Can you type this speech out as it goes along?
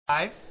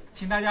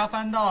请大家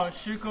翻到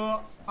诗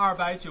歌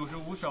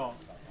295首。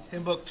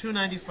Hymn book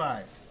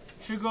 295.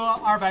 诗歌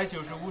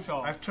295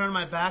首。I've turned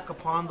my back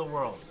upon the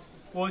world.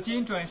 我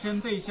今转身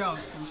背向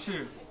俗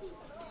世。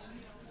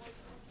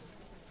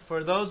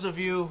For those of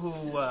you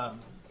who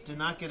did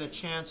not get a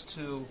chance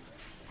to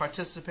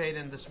participate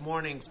in this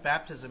morning's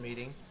baptism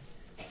meeting,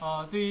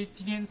 对于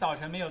今天早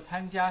晨没有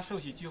参加受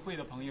洗聚会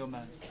的朋友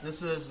们，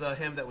 this is the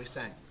hymn that we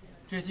sang.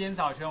 这是今天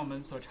早晨我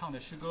们所唱的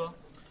诗歌。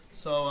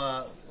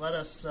So let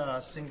us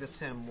sing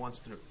this hymn once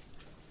through.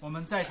 我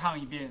们再唱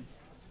一遍。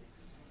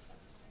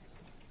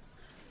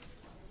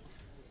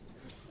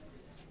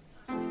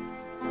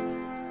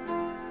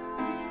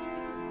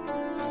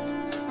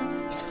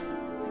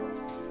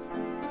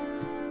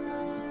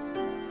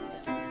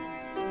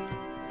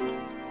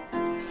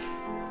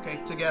Okay,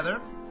 together.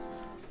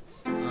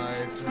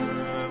 I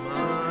turn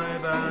my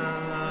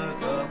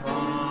back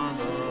upon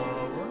the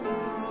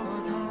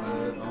world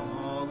with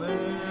all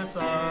its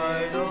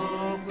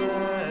idle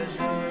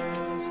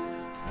pleasures,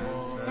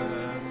 and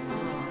set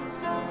my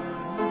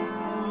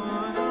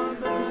heart on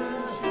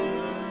better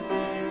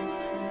things,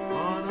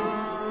 on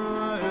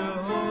higher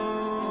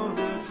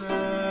holy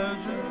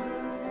treasures.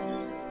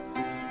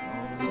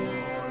 No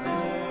more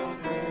is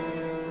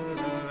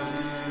glitter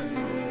and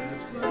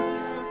its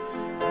flare,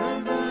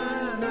 and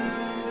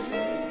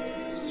vanity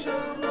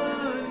shall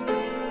blind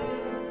me.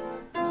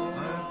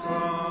 I've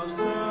crossed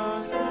the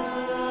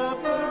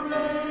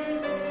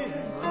separating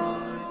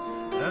line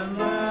and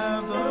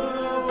left the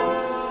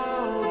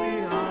world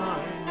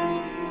behind me.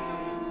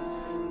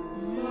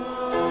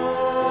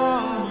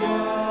 Love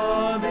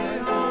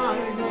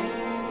behind me.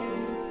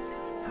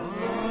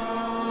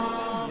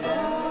 Love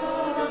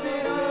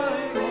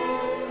behind me.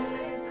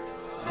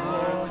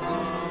 I've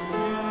crossed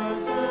the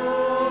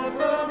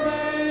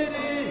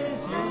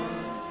separating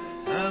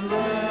line and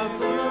left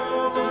the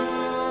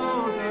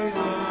world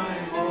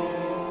behind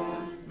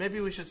me. Maybe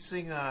we should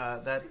sing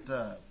that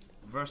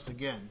verse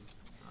again.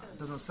 It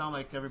doesn't sound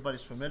like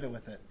everybody's familiar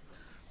with it.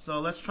 So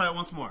let's try it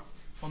once more.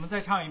 我们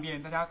再唱一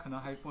遍，大家可能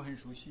还不很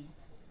熟悉。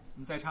我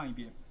们再唱一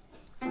遍。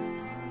 I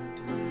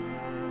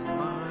turn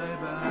my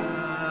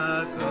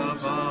back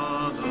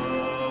upon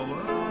the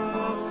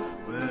world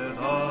with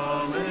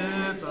all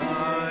its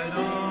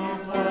idle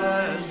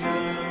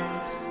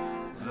pleasures,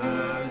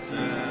 then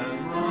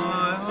set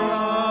my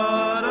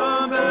heart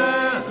on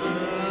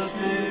better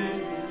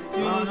things,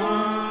 on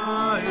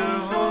higher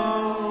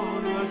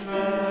holy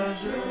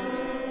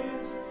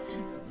treasures.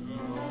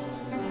 No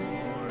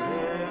more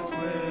its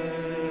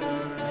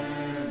glitter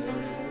and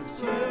its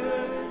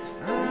care,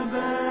 and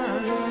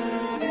vanity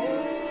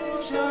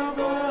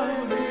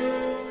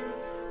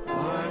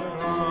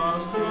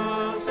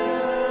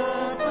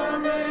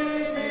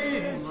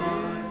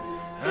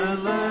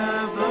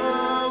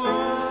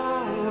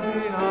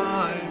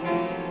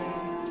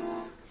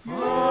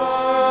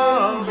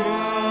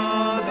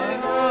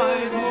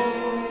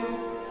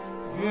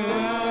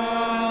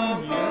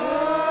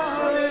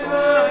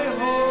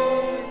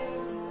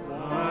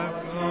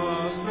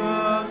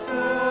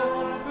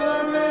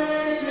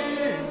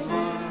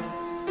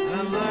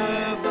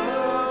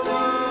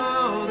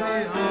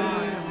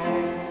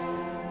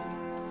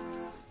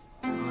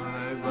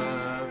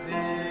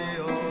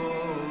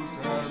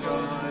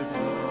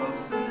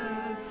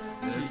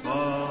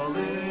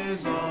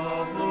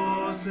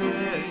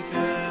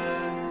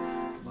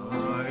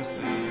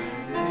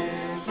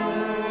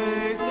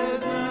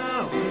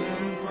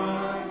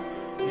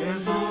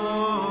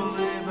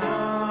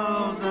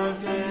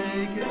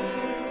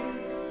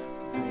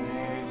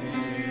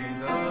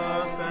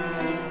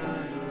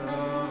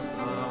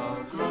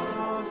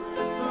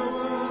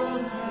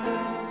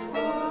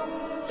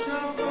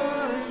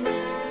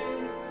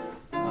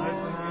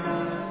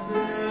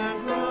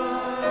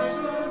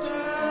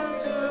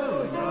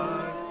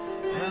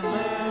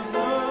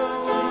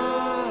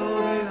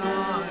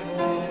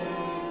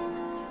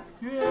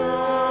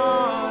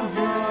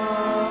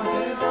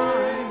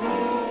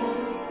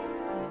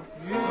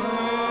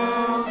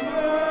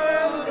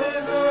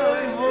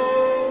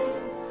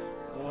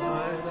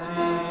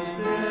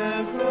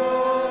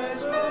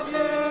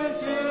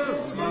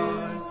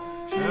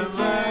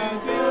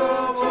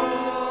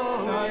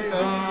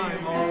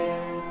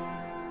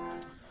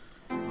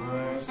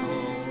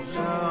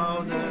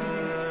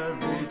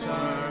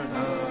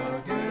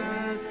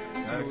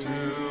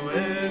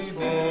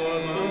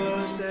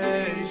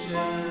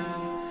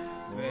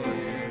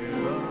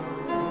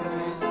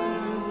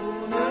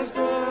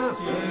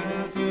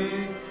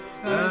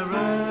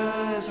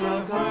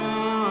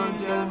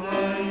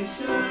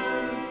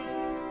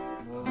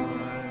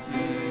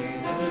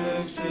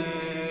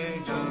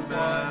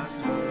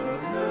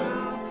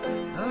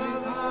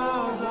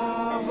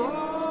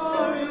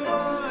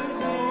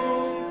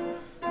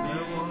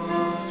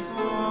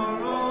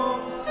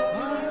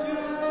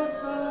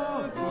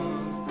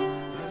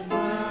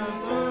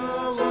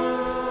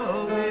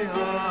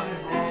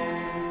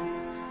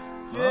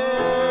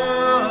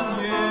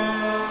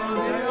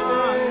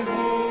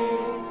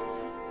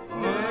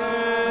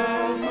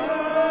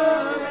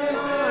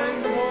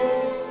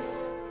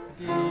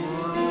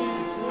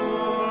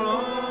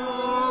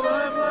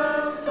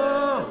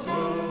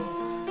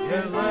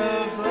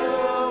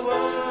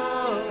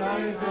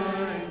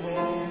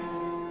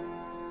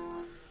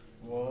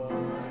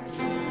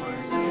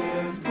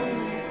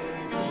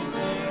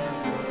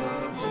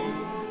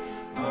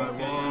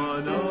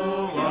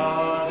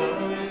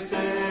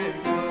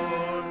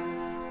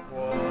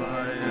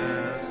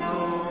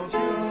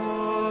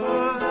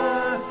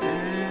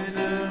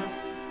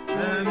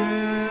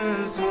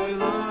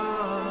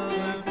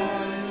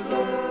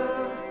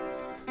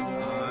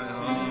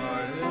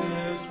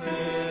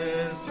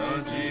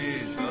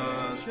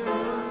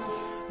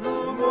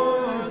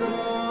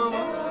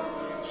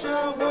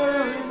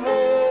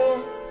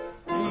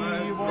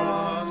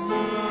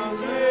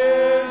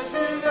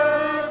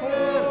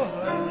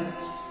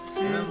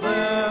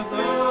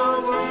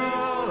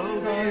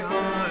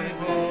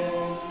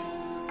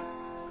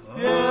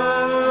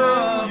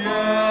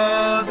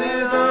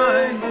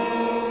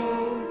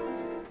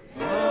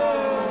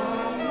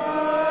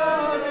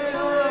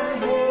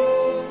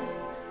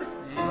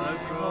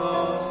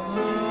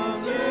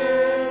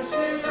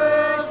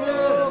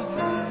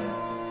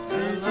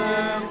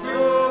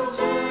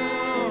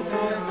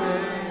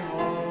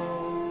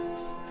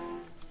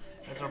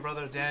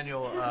brother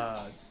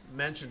Daniel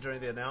mentioned during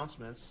the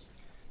announcements,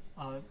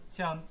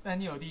 像丹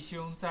尼尔弟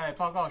兄在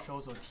报告时候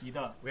所提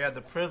的， we had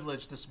the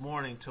privilege this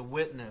morning to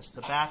witness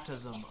the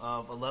baptism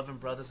of 11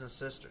 brothers and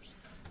sisters.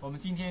 我们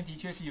今天的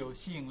确是有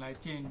幸来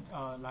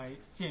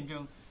见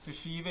证这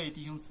11位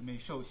弟兄姊妹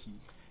受洗。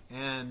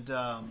 And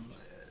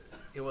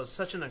it was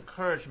such an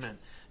encouragement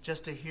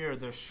just to hear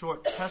their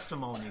short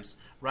testimonies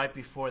right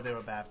before they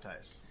were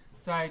baptized.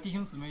 在弟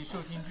兄姊妹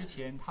受洗之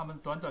前，他们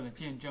短短的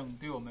见证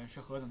对我们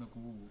是何等的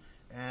鼓舞。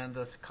 And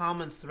the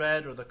common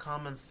thread or the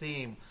common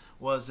theme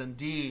was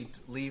indeed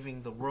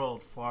leaving the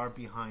world far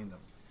behind them.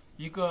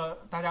 一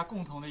个大家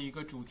共同的一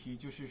个主题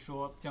就是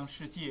说，将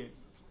世界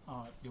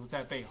留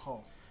在背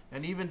后。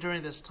 And even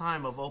during this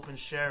time of open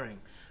sharing,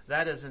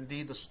 that is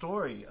indeed the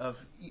story of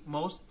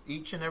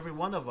each and every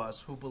one of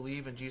us who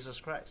believe in Jesus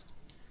Christ.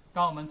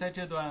 当我们在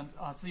这段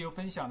自由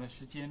分享的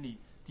时间里，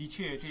的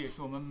确这也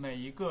是我们每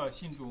一个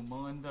信主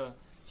蒙恩的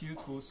基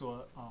督徒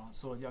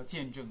所要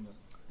见证的。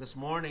 This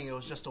morning it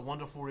was just a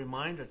wonderful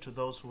reminder to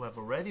those who have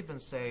already been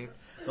saved,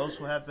 those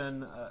who have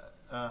been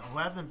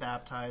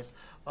baptized,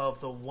 of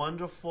the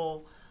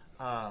wonderful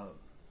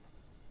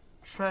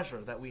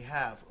treasure that we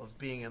have of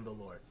being in the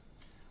Lord.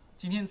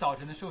 今天早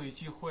晨的受洗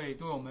聚会，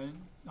对我们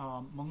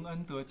蒙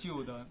恩得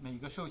救的每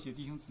个受洗的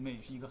弟兄姊妹，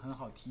也是一个很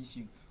好提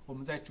醒，我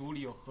们在主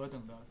里有何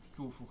等的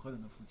祝福，何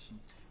等的福气。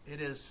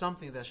 It is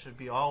something that should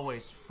be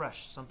always fresh,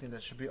 something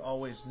that should be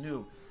always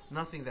new,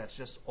 nothing that's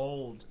just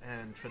old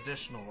and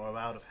traditional or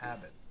out of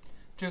habit.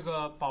 这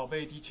个宝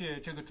贝的确，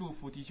这个祝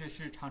福的确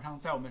是常常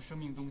在我们生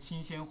命中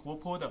新鲜活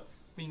泼的，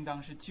不应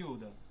当是旧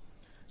的。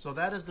 So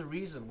that is the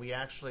reason we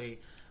actually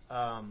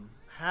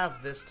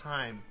have this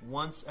time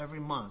once every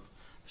month,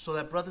 so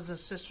that brothers and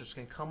sisters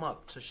can come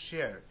up to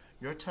share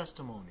your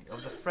testimony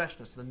of the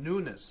freshness, the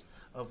newness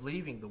of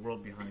leaving the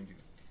world behind you.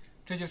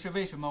 这就是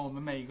为什么我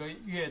们每个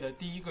月的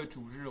第一个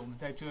主日，我们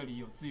在这里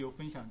有自由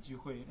分享聚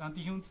会，让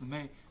弟兄姊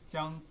妹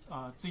将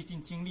最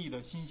近经历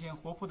的新鲜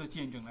活泼的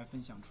见证来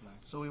分享出来。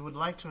 So we would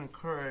like to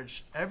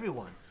encourage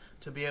everyone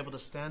to be able to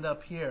stand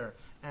up here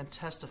and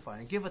testify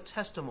and give a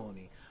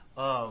testimony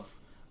of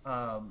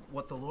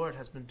what the Lord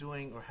has been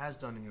doing or has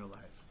done in your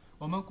life.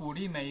 我们鼓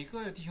励每一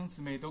个弟兄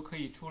姊妹都可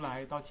以出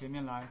来到前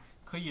面来，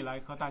可以来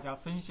和大家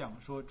分享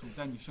说主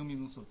在你生命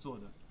中所做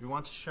的。 We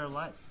want to share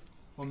life.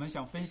 我们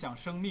想分享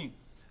生命，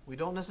 We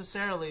don't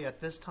necessarily at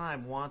this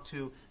time want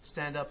to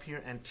stand up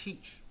here and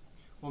teach,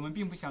 我们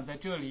并不想在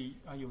这里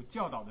有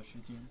教导的时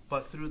间，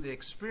 but through the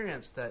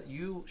experience that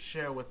you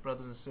share with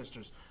brothers and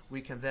sisters,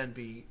 we can then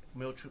be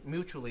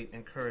mutually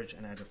encouraged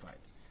and edified.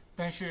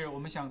 但是我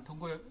们想通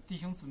过弟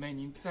兄姊妹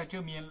您在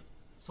这面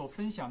所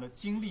分享的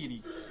经历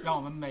里，让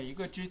我们每一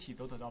个肢体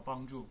都得到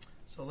帮助。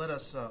 So let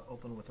us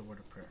open with a word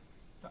of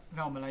prayer.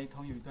 让我们来一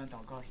同有一段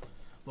祷告。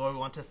 Lord, we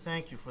want to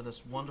thank you for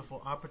this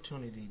wonderful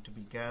opportunity to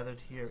be gathered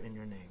here in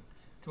your name.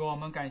 主啊，我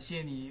们感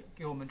谢你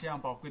给我们这样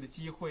宝贵的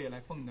机会，来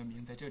奉你的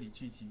名在这里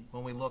聚集。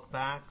 When we look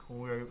back, when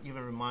we are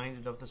even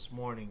reminded of this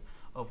morning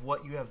of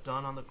what you have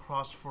done on the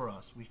cross for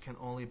us, we can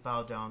only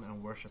bow down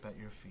and worship at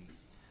your feet.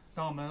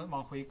 当我们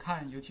往回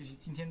看，尤其是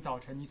今天早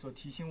晨你所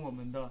提醒我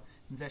们的，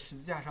你在十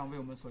字架上为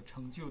我们所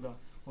成就的，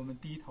我们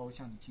低头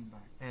向你敬拜。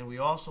 And we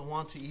also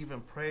want to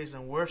even praise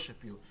and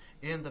worship you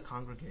in the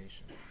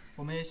congregation.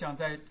 我们也想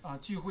在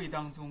聚会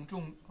当中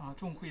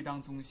众会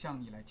当中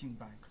向你来敬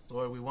拜。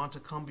 Lord, we want to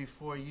come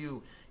before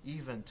you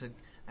even to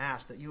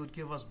ask that you would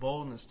give us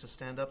boldness to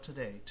stand up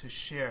today, to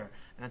share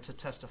and to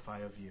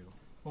testify of you.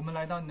 我们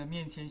来到你的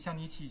面前，向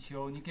你祈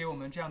求，你给我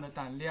们这样的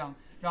胆量，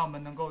让我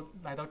们能够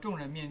来到众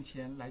人面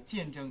前来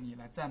见证你，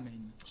来赞美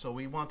你。 So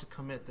we want to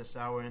commit this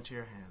hour into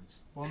your hands.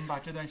 我们把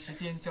这段时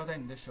间交在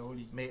你的手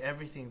里， May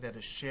everything that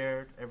is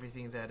shared,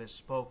 everything that is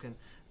spoken,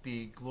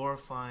 be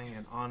glorifying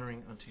and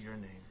honoring unto your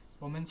name.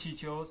 我们祈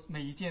求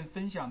每一件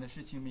分享的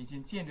事情，每一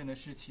件见证的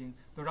事情，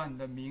都让你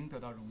的名得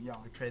到荣耀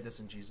We。pray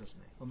this in Jesus'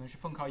 name. 我们是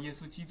奉靠耶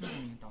稣基督的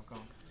名祷告。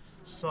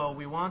 So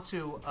we want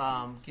to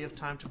give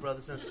time to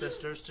brothers and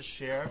sisters to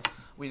share.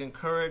 We'd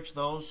encourage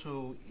those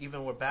who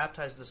even were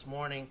baptized this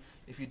morning,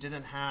 if you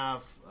didn't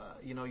have,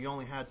 you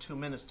only had 2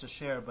 minutes to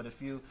share, but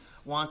if you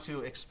want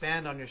to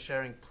expand on your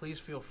sharing,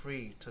 please feel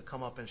free to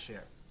come up and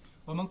share.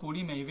 我们鼓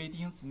励每一位弟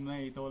兄姊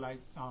妹都来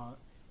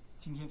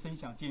今天分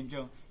享见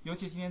证，尤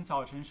其今天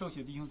早晨受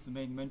洗的弟兄姊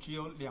妹，你们只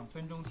有2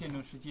分钟见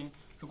证时间。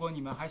如果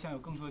你们还想有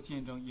更多的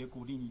见证，也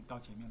鼓励你到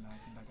前面来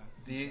跟大家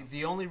分享。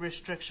 The only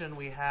restriction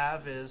we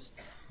have is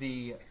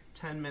the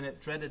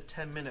dreaded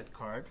 10-minute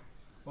card.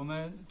 我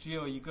们只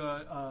有一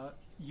个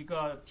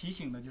提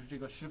醒的，就是这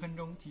个10分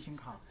钟提醒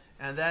卡。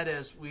 And that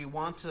is, we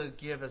want to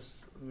give as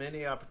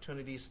many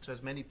opportunities to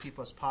as many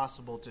people as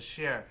possible to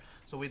share.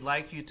 So we'd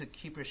like you to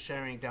keep your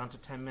sharing down to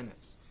 10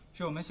 minutes.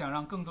 是我们想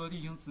让更多的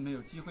弟兄姊妹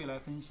有机会来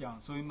分享，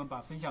所以我们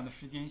把分享的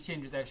时间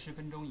限制在10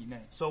分钟以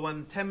内。 So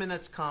when 10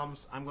 minutes comes,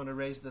 I'm going to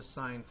raise this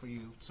sign for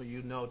you so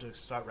you know to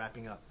start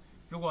wrapping up.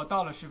 如果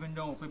到了10分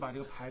钟，我会把这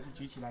个牌子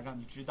举起来，让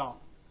你知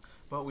道。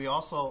 But we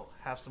also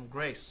have some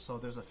grace. So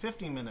there's a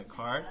 15-minute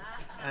card.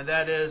 And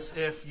that is,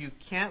 if you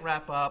can't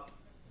wrap up,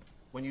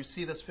 when you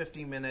see this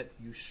 15-minute,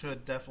 you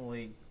should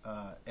definitely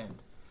end.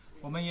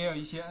 我们也有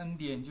一些恩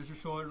典，就是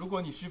说，如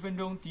果你10分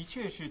钟的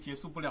确是结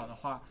束不了的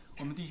话，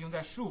我们弟兄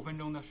在15分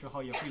钟的时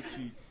候也会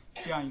举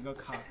这样一个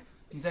卡，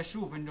你在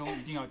15分钟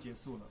一定要结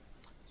束了。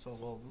 So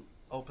we'll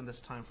open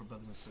this time for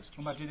brothers and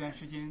我们把 sisters. 这段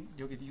时间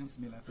留给弟兄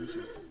姊妹来分享。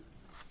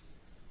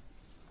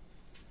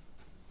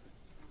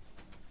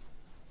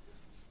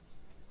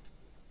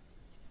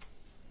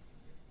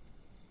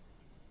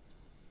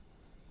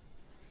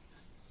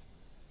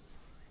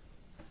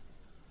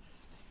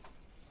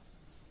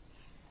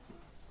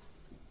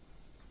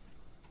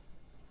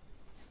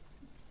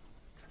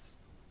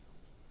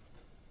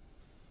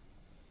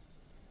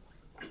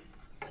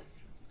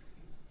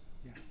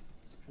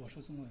我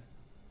说中文。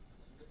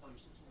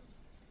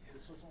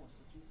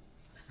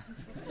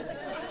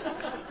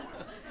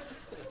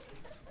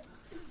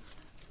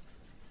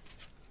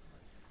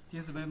弟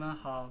兄姊妹们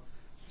好，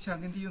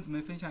想跟弟兄姊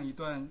妹分享一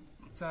段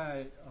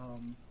在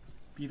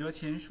彼得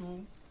前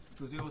书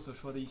主对我所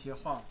说的一些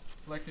话。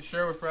 I'd like to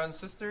share with brothers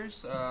and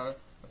sisters a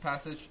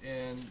passage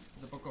in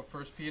the book of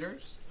 1 Peter,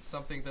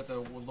 something that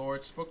the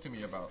Lord spoke to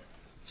me about.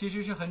 其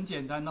实是很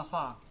简单的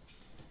话，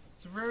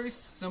 It's a very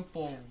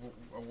simple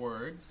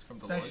word from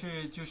the 但 Lord.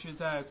 是就是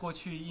在过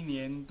去1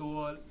年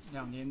多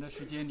2年的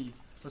时间里，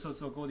我所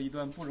走过的一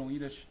段不容易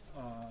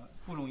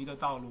的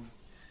道路。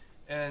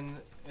 And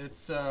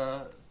it's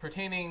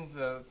pertaining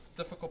the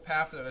difficult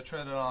path that I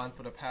treaded on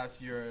for the past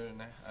year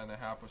and a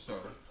half or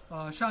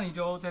so. 上一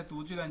周在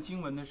读这段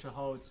经文的时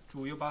候，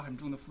主又把很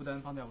重的负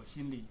担放在我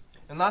心里。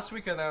 And last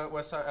week, as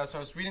I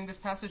was reading this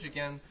passage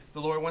again, the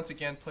Lord once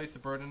again placed the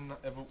burden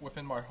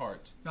within my heart.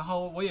 然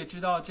后我也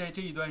知道，在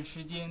这一段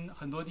时间，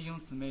很多弟兄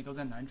姊妹都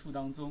在难处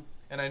当中。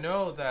 And I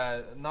know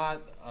that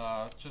not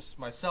just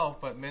myself,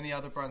 but many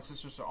other brothers and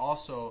sisters are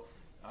also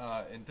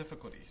in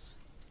difficulties.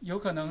 有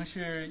可能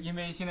是因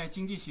为现在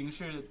经济形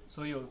势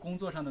所有工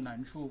作上的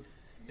难处，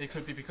 It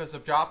could be because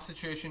of job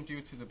situation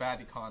due to the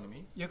bad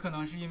economy. 也可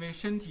能是因为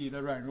身体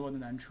的软弱的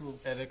难处。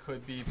 And it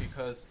could be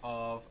because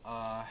of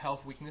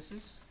health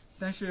weaknesses.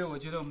 但是我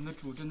觉得我们的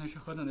主真的是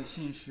何等的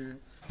信实，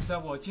在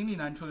我经历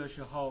难处的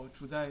时候，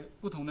主在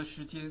不同的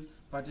时间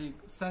把这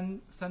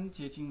三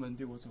节经文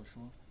对我所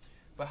说。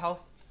 But how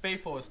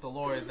faithful is the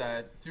Lord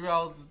that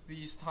throughout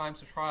these times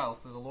of trials,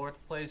 that the Lord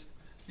placed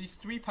these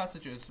 3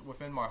 passages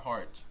within my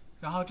heart.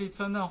 然后这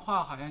3段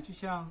话好像就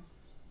像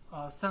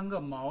3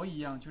个锚一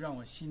样，就让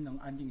我心能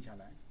安定下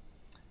来。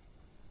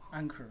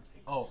Anchor。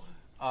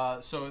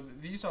 So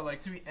these are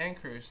like 3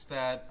 anchors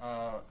that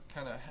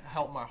kind of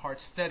help my heart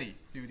steady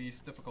through these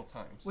difficult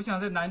times. 我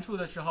想在难处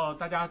的时候，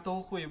大家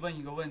都会问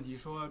一个问题，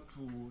说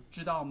主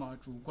知道吗？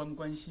主关不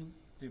关心，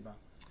对吧？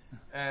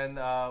 And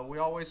we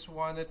always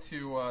wanted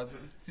to,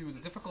 through the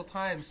difficult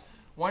times,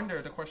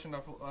 wonder the question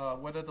of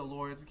whether the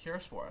Lord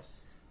cares for us.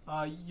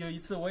 有一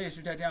次我也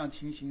是在这样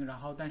情形，然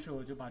后但是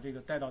我就把这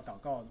个带到祷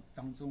告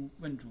当中，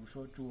问主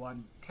说：主啊，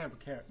你 care 不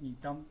care？ 你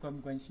关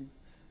不关心？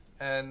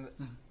 And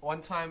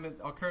one time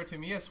it occurred to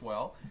me as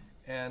well,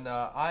 and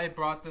I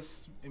brought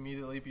this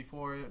immediately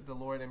before the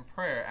Lord in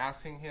prayer,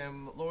 asking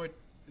Him, Lord,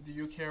 do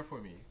you care for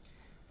me?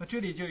 这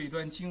里就有一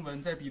段经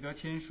文，在彼得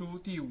前书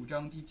第5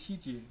章第7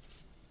节。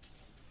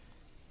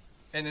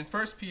 And in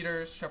 1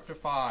 Peter chapter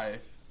 5,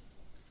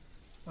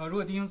 如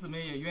果弟兄姊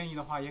妹也愿意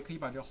的话，也可以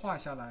把这画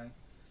下来。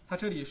他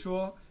这里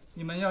说：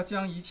你们要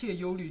将一切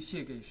忧虑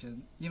卸给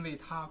神，因为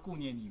他顾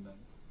念你们。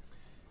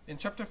 in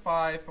chapter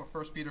 5 of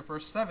 1 Peter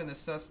verse 7, it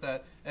says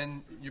that,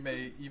 and you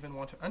may even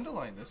want to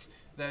underline this,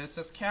 that it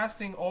says,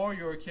 casting all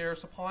your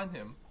cares upon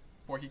Him,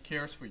 for He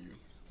cares for you.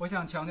 我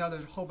想强调的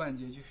是后半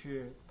节，就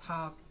是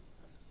他，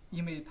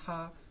因为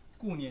他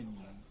顾念你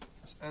们。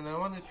 And I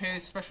want to pay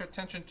special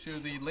attention to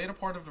the later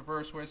part of the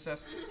verse where it says,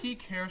 He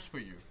cares for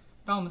you.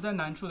 当我们在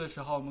难处的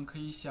时候，我们可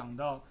以想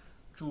到，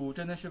主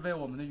真的是为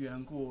我们的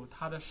缘故，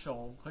他的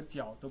手和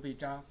脚都被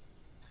扎。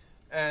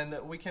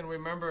 And we can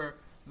remember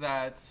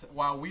that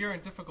while we are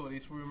in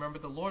difficulties, we remember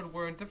the Lord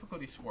were in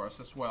difficulties for us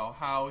as well.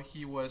 How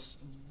He was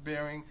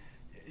bearing,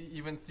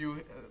 even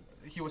through,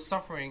 He was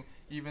suffering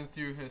even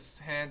through His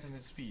hands and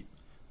His feet.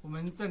 我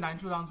们在难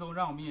处当中，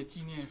让我们也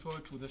纪念说，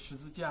主的十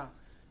字架，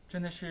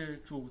真的是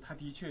主，他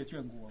的确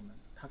眷顾我们，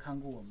他看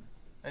顾我们。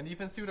 And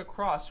even through the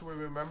cross, we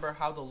remember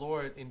how the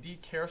Lord indeed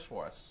cares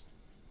for us.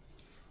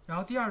 然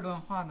后第二段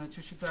话呢，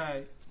就是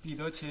在彼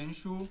得前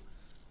书，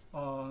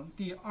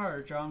第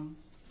2章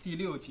第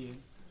6节。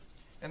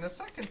 And the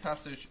second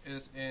passage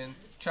is in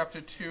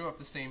chapter 2 of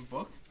the same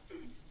book,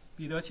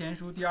 彼得前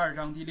书第2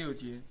章第6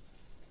节。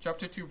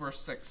 chapter 2 verse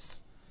 6.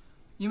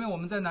 因为我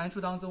们在难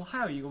处当中还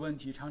有一个问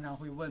题常常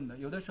会问的，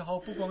有的时候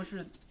不光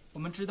是我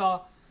们知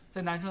道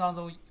在难处当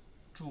中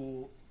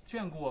主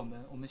眷顾我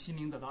们，我们心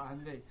灵得到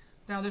安慰，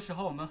但有的时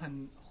候我们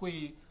很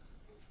会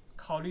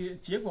考虑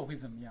结果会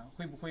怎么样，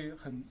会不会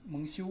很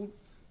蒙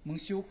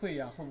羞愧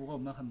呀、会不会我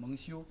们很蒙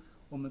羞，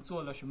我们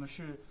做了什么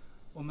事，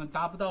我们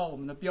达不到我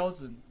们的标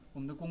准，我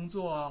们的工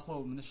作啊，或者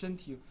我们的身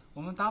体，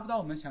我们达不到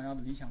我们想要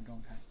的理想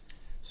状态。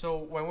So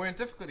when we're in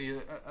difficulty,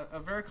 a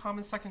very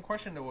common second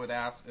question that we would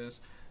ask is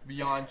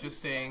beyond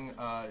just saying,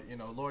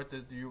 Lord,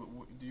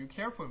 do you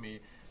care for me?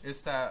 Is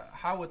that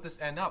how would this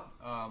end up?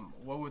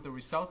 What would the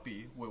result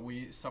be? Would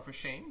we suffer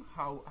shame?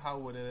 How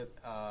would it?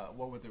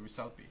 What would the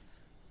result be?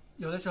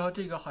 有的时候，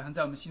这个好像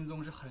在我们心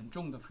中是很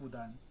重的负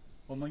担，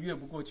我们越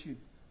不过去。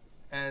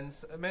And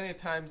many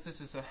times this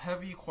is a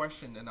heavy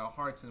question in our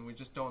hearts, and we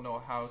just don't know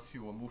how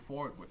to move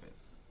forward with it.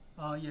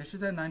 也是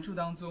在难处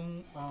当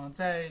中，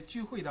在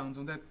聚会当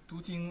中，在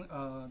读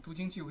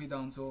经聚会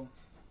当中，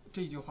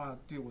这句话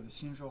对我的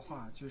心说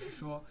话，就是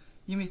说，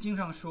因为经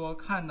上说，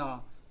看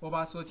哪，我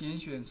把所拣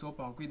选、所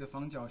宝贵的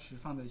房角石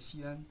放在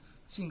西安，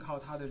信靠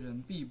他的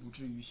人必不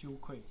至于羞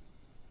愧。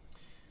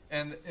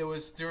And it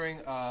was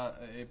during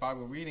a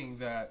Bible reading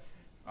that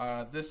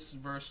this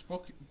verse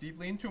spoke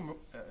deeply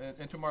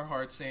into my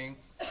heart, saying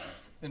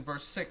in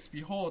verse 6,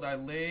 "Behold, I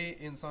lay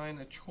in Zion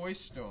a choice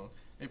stone,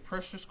 a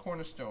precious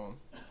cornerstone,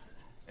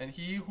 and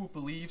he who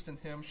believes in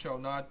him shall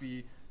not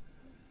be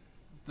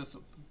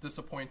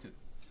disappointed."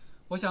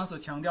 我想所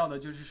强调的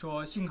就是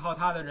说，信靠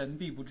他的人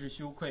必不致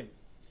羞愧。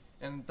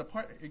And the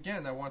part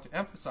again I want to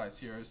emphasize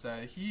here is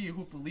that he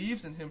who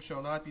believes in him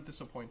shall not be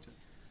disappointed.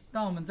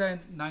 当我们在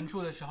难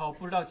处的时候，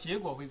不知道结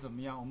果会怎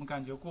么样，我们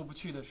感觉过不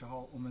去的时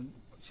候，我们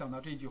想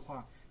到这句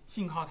话：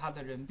信靠他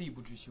的人必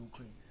不致羞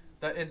愧。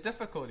 That in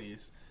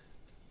difficulties,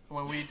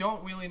 when we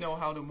don't really know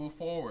how to move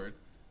forward,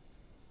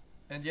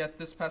 and yet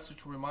this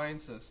passage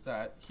reminds us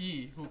that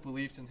he who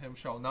believes in him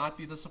shall not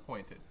be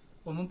disappointed.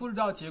 我们不知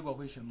道结果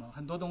会什么，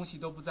很多东西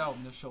都不在我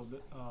们的手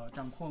的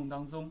掌控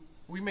当中。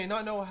 We may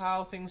not know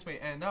how things may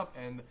end up,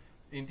 and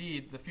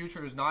indeed the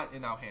future is not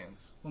in our hands.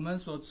 我们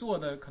所做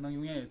的可能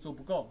永远也做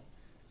不够。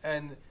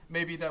 And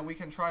maybe that we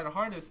can try the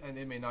hardest, and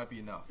it may not be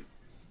enough.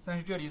 但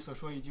是这里所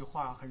说一句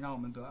话很让我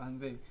们得安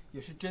慰，也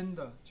是真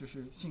的，就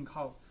是信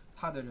靠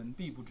他的人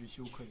必不致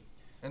羞愧。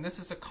 And this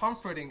is a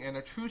comforting and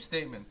a true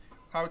statement.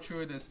 How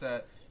true it is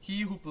that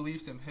he who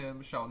believes in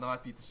him shall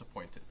not be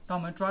disappointed. 当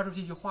我们抓住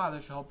这句话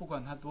的时候，不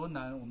管它多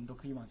难，我们都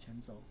可以往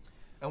前走。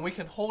 And we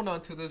can hold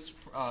on to this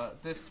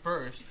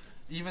verse,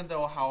 even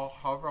though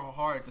however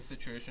hard the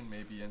situation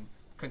may be, and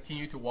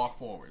continue to walk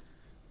forward.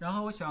 然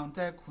后我想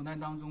在苦难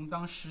当中，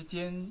当时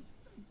间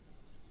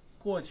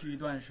过去一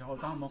段时候，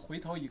当我们回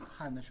头一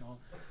看的时候，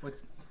我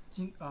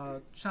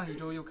上一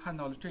周又看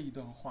到了这一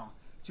段话，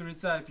就是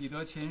在彼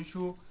得前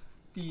书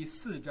第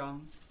4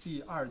章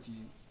第2节。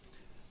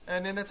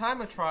 And in the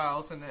time of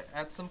trials, and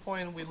at some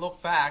point we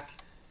look back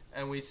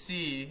and we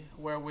see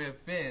where we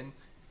have been,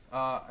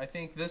 I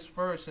think this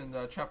verse in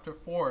chapter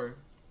 4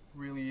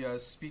 really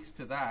speaks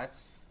to that.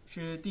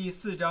 是第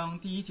4章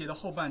第1节的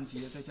后半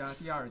节，再加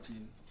第2节。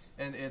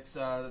 And it's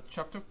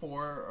chapter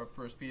 4 of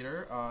 1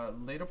 Peter,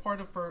 later part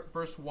of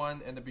verse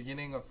 1 and the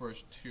beginning of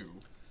verse 2.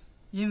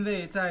 因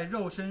为在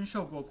肉身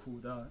受过苦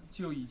的，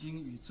就已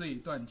经与罪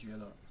断绝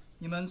了。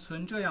你们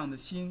存这样的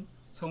心，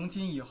从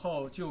今以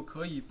后就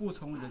可以不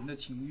从人的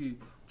情欲，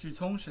只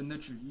从神的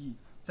旨意，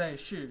在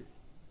世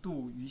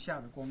度余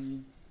下的光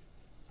阴。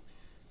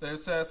 That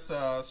it says,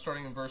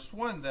 starting in verse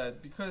 1,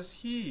 that because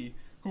he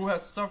who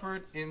has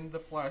suffered in the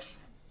flesh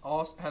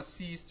also has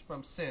ceased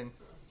from sin,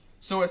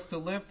 so as to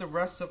live the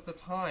rest of the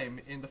time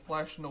in the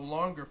flesh no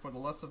longer for the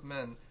lust of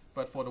men,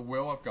 but for the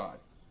will of God.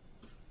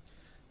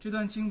 这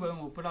段经文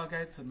我不知道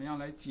该怎么样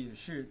来解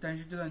释，但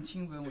是这段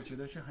经文我觉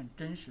得是很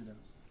真实的。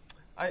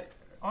 I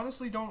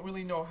honestly don't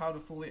really know how to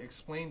fully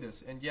explain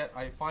this, and yet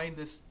I find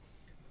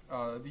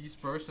these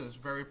verses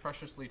very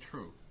preciously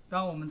true.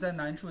 当我们在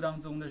难处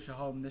当中的时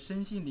候，我们的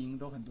身心灵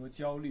都很多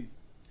焦虑。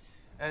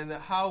 And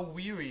how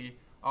weary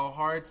our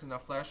hearts and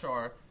our flesh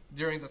are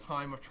during the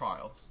time of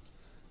trials.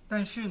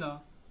 但是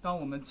呢，当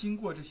我们经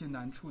过这些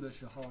难处的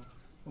时候，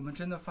我们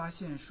真的发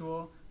现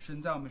说，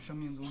神在我们生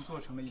命中做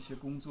成了一些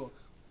工作，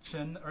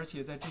神而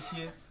且在这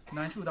些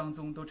难处当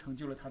中都成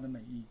就了他的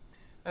美意。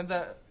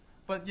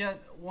 But yet,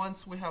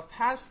 once we have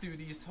passed through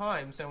these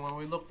times, and when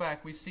we look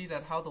back, we see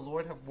that how the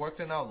Lord have worked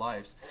in our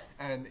lives,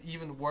 and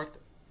even worked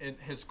in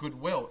His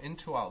goodwill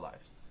into our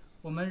lives.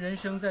 我们人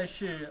生在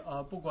世，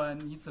不管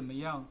你怎么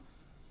样，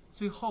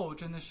最后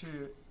真的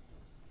是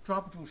抓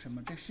不住什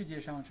么，这世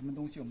界上什么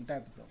东西我们带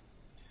不走。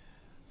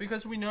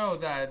 Because we know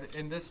that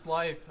in this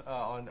life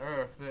on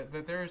earth,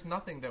 that there is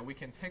nothing that we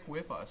can take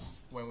with us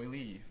when we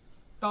leave.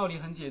 道理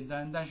很简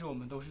单，但是我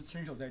们都是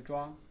伸手在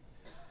抓。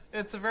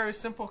 It's a very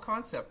simple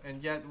concept,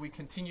 and yet we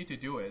continue to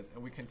do it,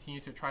 and we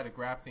continue to try to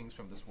grab things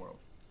from this world.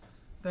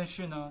 但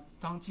是呢，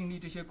当经历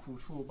这些苦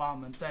处，把我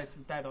们再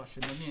次带到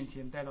神的面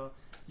前，带到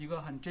一个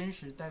很真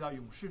实，带到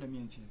勇士的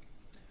面前。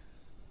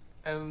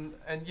 And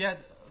yet,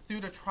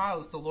 through the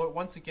trials, the Lord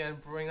once again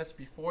bring us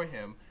before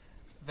Him,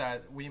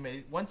 that we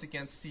may once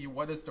again see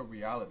what is the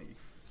reality.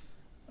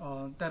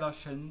 带到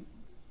神，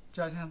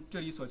像这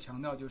里所强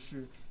调，就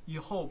是以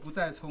后不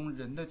再从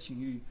人的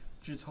情欲，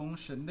只从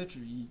神的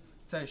旨意，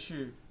在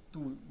世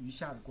度余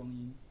下的光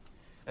阴。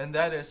 And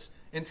that is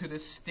into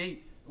this state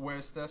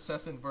where it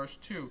says in verse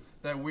 2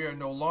 that we are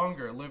no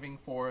longer living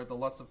for the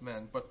lust of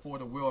men, but for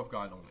the will of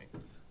God only.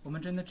 我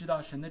们真的知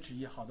道神的旨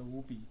意好的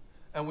无比。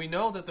And we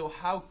know that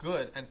how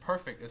good and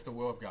perfect is the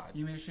will of God,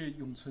 因为是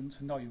永存，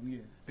存到永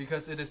远。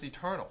 because it is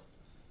eternal.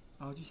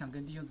 然后就想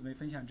跟弟兄姊妹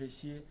分享这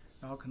些，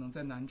然后可能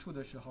在难处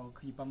的时候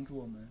可以帮助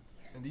我们。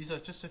 And these are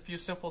just a few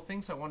simple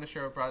things I want to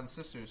share with brothers and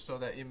sisters so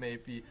that it may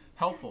be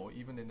helpful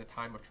even in the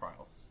time of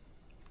trials.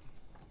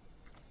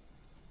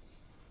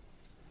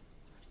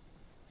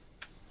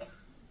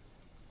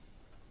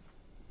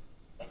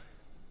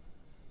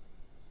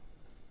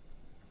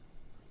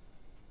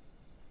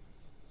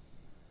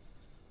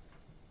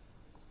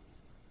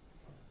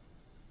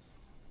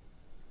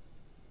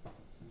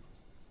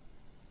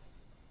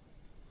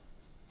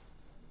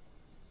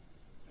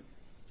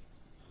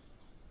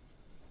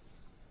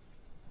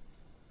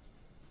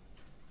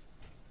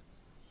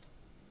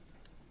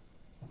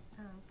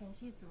 感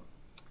谢主，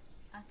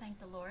 I thank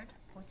the Lord.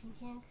 我今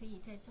天可以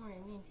在众人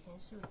面前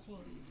受敬。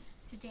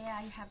 Today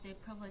I have the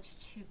privilege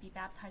to be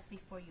baptized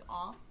before you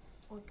all.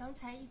 我刚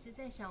才一直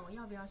在想，我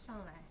要不要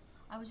上来，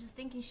 I was just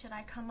thinking, should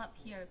I come up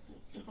here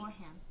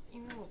beforehand?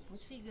 因为我不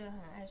是一个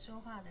很爱说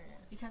话的人。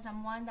 Because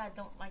I'm one that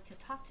don't like to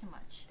talk too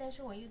much. 但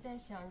是我又在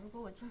想，如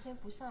果我今天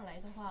不上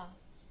来的话，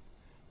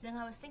 Then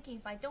I was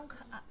thinking, if I don't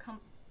come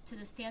to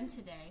the stand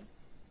today,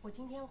 我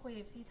今天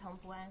会非常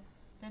不安。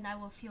 then I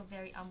will feel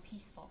very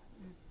unpeaceful.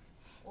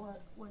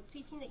 我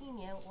最近的一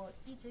年，我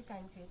一直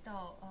感觉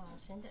到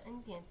神的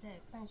恩典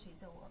在伴随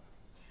着我。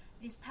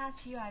 This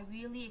past year, I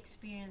really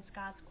experienced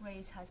God's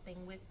grace has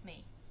been with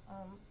me.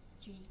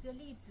 举一个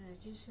例子，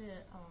就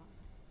是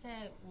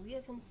在5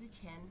月份之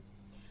前，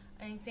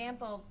 An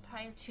example,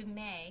 prior to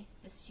May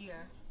this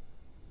year,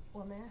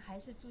 我们还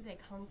是住在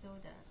康州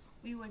的。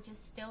 we were just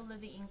still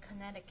living in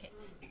Connecticut.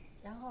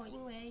 然后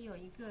因为有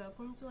一个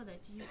工作的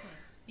机会，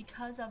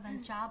 Because of a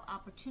job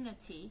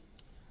opportunity,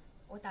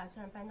 我打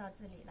算搬到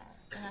这里来。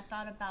 and I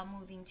thought about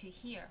moving to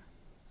here.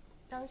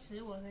 当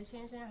时我和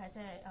先生还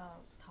在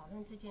讨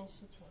论这件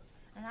事情，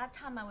 At that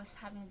time, I was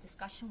having a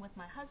discussion with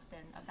my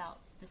husband about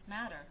this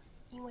matter.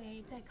 因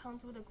为在康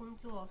州的工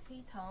作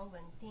非常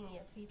稳定，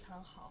也非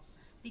常好。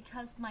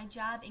 Because my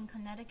job in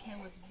Connecticut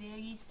was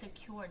very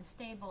secure and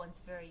stable and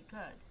very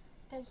good.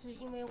 但是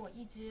因为我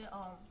一直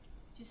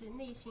就是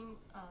内心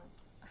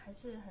还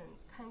是很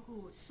看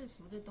顾世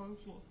俗的东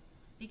西，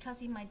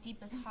 Because in my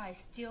deepest heart, I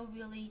still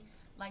really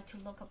like to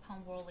look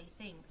upon worldly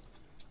things.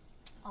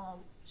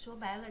 说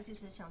白了就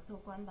是想做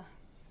官吧。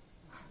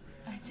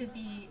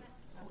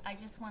 I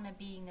just want to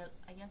be in a,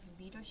 I guess,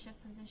 leadership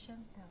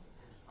position.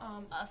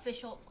 嗯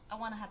Official, I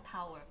want to have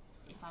power,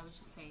 if I would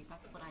say.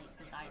 That's what I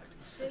desire.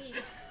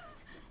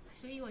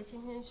 所以我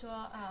先生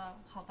说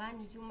好吧，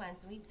你就满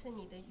足一次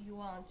你的欲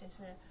望，就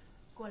是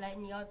过来。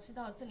你要知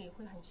道这里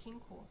会很辛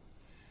苦。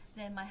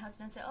 Then my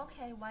husband said,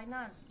 okay, why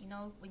not? You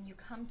know, when you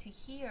come to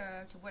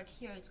here, to work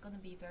here, it's going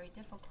to be very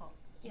difficult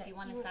Yeah, if you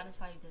want to you-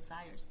 satisfy your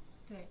desires.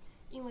 对，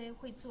因为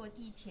会坐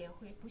地铁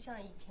会不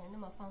像以前那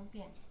么方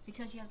便。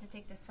 Because you have to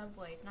take the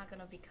subway, it's not going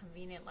to be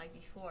convenient like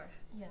before.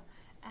 Yeah,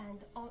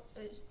 and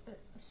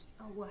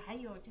我还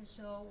有就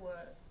是说我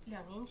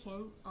2年前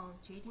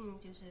决定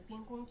就是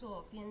边工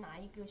作边拿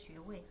一个学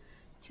位。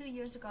 2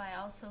 years ago, I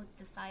also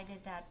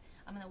decided that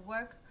I'm going to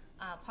work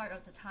part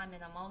of the time,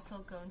 and I'm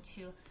also going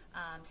to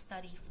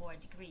study for a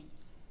degree.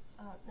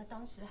 那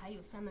当时还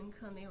有3门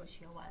课没有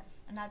学完。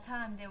 And that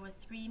time, there were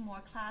 3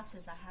 more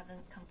classes I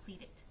haven't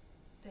completed.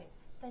 对，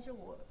但是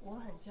我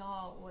很骄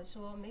傲，我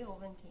说没有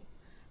问题。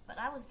 But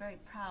I was very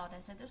proud.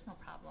 I said, there's no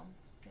problem.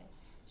 对，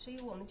所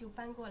以我们就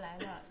搬过来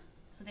了。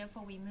 So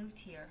therefore, we moved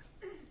here.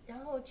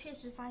 然后确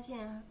实发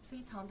现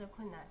非常的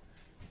困难。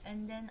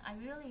 And then I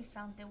really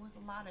found there was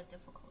a lot of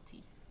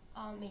difficulty.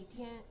 每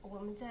天我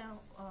们在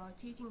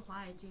接近华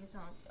尔街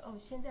上，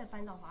现在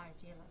搬到华尔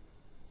街了。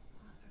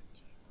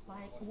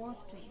Wall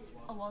Street。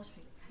 Oh, Wall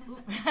Street.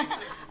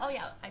 Oh,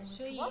 yeah, I moved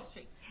to Wall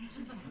Street.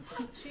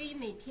 所以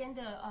每天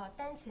的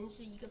单程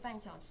是1个半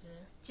小时，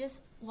 Just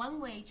one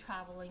way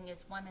traveling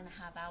is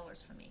 1.5 hours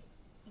for me.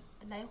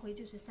 来回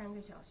就是3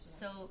个小时。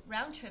 So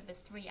round trip is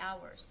 3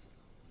 hours.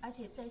 而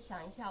且再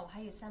想一下，我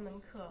还有3门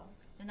课，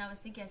 Then I was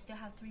thinking I still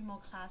have 3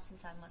 more classes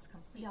I must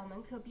complete. 2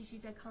门课必须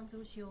在康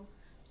州修，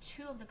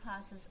 2 of the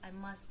classes I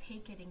must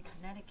take it in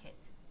Connecticut.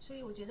 所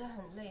以我觉得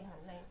很累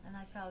很累。 And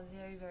I felt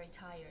very, very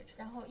tired.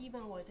 然后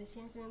even我的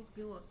先生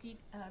给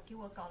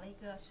我搞了一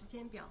个时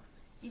间表，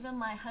 Even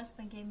my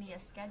husband gave me a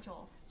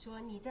schedule. 说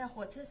你在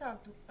火车上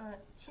读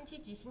星期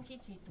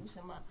几读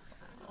什么。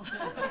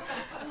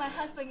My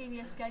husband gave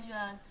me a schedule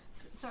on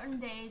certain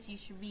days you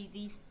should read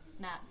these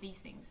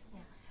things.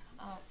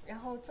 然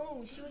后中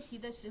午休息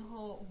的时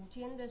候，午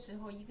间的时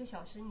候1个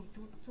小时你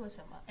都做什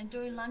么？ And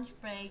during lunch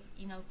break,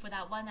 you know, for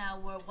that 1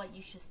 hour, what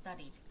you should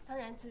study. 当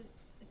然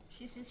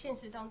其实现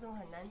实当中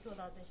很难做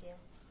到这些。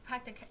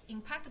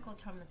In practical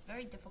terms, it's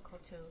very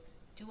difficult to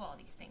do all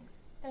these things.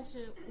 但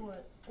是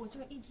我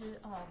就一直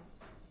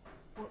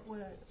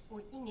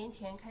我1年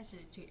前开始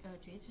觉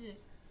志，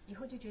以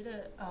后就觉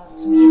得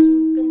主耶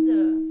稣跟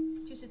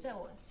着就是在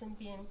我身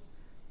边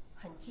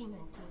很近很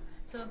近。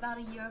 So about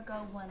a year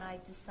ago, when I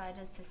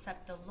decided to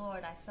accept the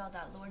Lord, I felt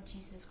that Lord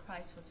Jesus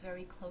Christ was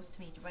very close to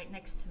me, right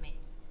next to me.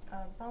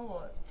 帮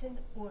我真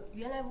的，我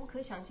原来无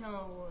可想象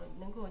我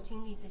能够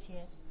经历这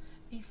些，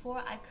 Before,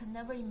 I could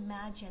never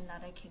imagine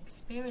that I can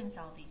experience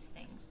all these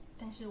things.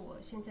 但是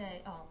我现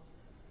在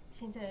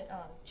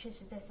确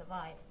实在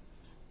survive。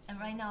 And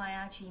right now, I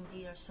actually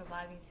indeed are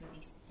surviving through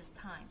this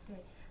time. 对，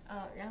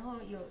然后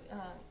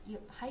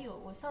还有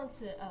我上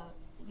次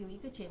有一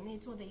个姐妹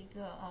做的一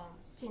个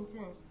见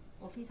证，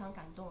我非常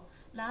感动。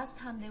 Last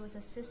time, there was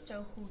a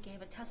sister who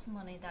gave a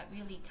testimony that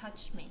really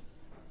touched me.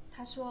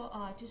 她说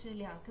就是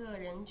2个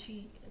人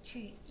去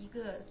一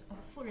个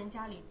富人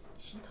家里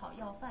乞讨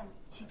要饭。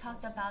 She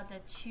talked about the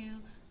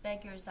 2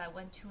 beggars that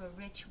went to a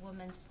rich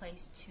woman's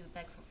place to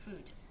beg for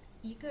food.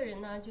 一个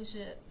人呢，就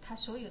是他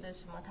所有的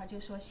什么，他就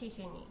说谢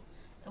谢你。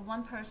 And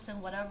one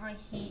person, whatever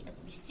he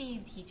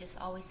received, he just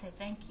always said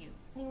thank you.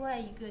 另外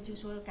一个就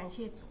说感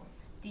谢主。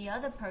 The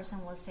other person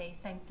will say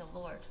thank the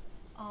Lord.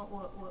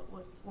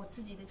 我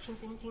自己的亲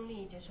身经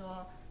历就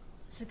说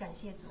是感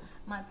谢主。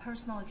 My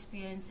personal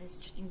experience is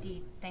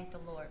indeed thank the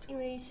Lord. 因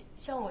为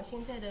像我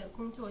现在的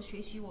工作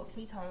学习，我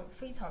非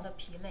常的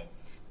疲累。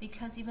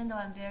 Because even though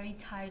I'm very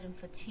tired and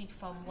fatigued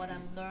from what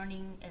I'm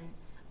learning and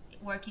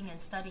working and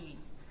studying,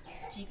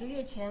 几个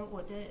月前，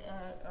我的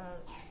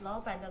老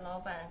板的老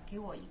板给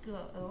我一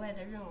个额外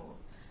的任务。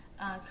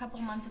 a couple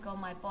months ago,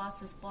 my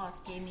boss's boss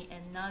gave me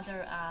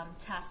another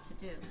task to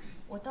do.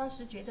 我当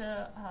时觉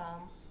得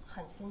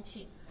很生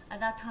气， At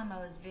that time, I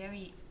was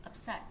very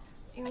upset,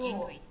 因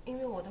and 为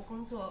angry, 我的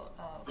工作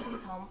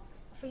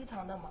非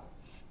常的忙，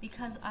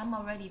 because I'm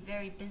already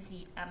very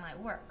busy at my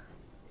work.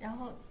 然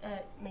后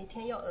每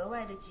天要额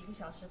外的几个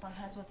小时帮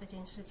他做这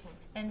件事情。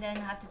 And then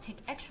I have to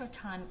take extra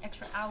time,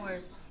 extra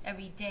hours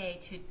every day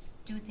to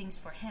do things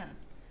for him.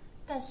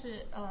 但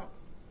是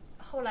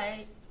后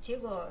来结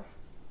果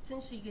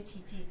真是一个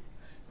奇迹。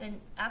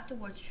 Then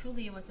afterwards,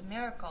 truly it was a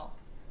miracle.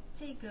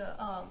 这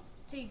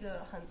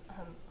个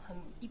很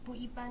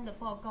一般的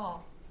报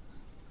告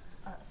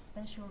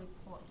，special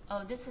report。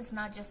 Oh, this is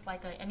not just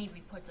like any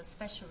report, it's a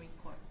special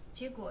report.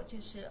 结果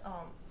就是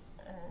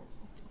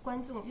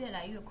观众越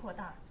来越扩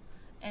大。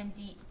 And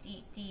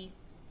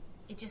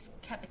it just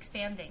kept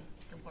expanding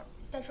the work.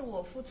 但是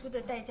我付出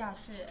的代价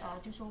是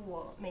就说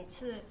我每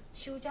次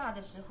休假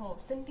的时候、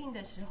生病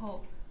的时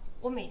候，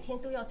我每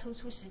天都要抽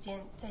出时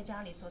间在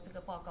家里做这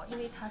个报告，因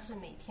为它是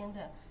每天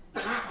的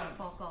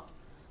报告。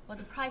 Well,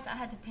 the price I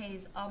had to pay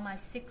is all my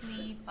sick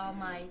leave, all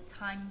my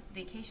time,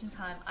 vacation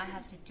time, I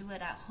have to do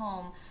it at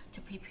home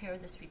to prepare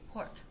this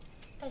report.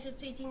 但是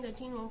最近的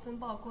金融风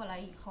暴过来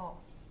以后，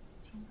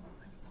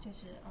就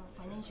是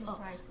financial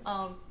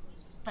crisis。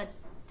 But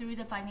through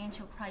the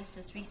financial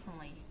crisis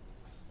recently,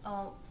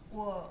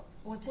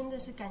 我真的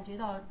是感觉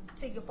到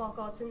这个报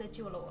告真的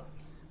救了我，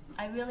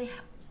 I really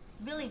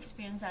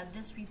experienced that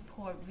this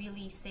report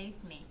really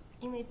saved me.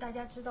 因为大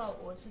家知道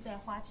我是在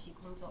花旗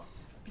工作。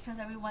 Because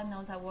everyone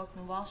knows I work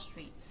in Wall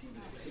Street.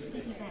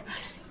 Citibank。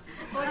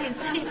 Work in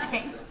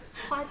Citibank.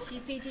 花旗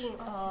最近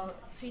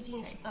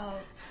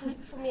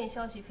负面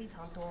消息非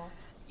常多。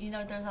 You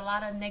know, there's a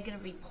lot of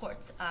negative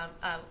reports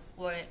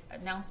or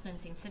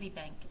announcements in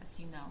Citibank,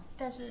 as you know.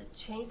 但是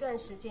前一段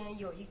时间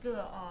有一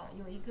个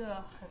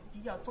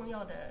比较重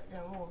要的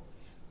人物，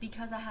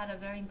 Because I had a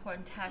very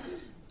important task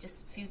just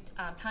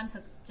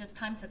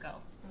times ago.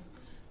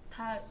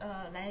 他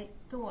来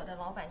跟我的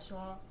老板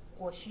说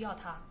我需要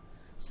他，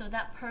 So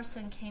that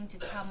person came to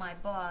tell my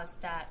boss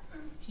that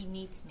he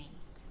needs me.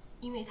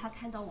 因为他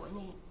看到我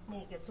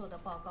那个做的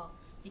报告。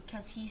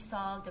 Because he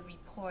saw the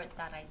report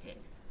that I did.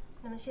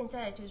 那么现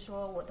在就是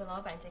说我的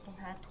老板在跟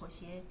他妥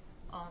协，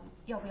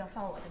要不要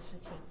放我的事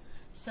情。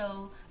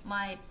 So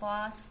my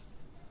boss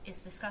is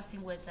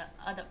discussing with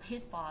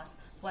his boss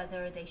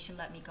whether they should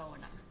let me go or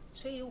not.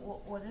 所以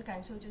我的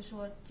感受就是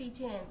说，这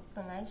件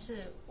本来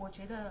是我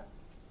觉得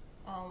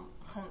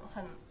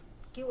很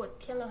给我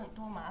添了很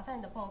多麻烦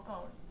的报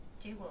告，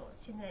结果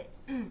现在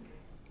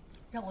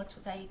让我处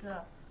在一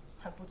个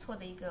很不错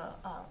的一个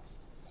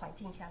环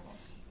境下面。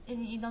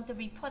 And you know, the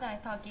report I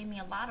thought gave me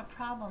a lot of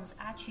problems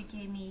actually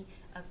gave me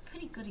a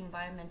pretty good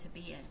environment to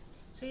be in.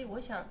 所以我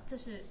想这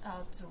是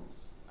主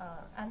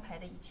安排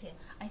的一切。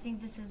 I think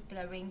this is the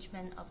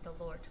arrangement of the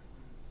Lord.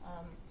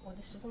 我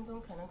的10分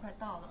钟可能快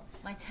到了。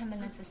 My 10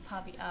 minutes is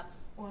probably up.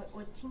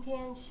 我今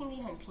天心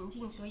里很平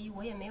静，所以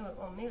我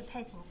没有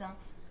太紧张，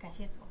感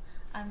谢主。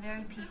 I'm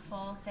very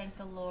peaceful, thank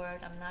the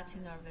Lord. I'm not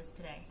too nervous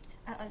today.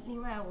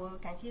 另外我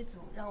感谢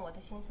主，让我的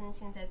先生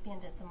现在变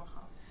得这么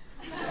好。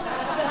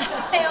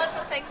I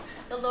also thank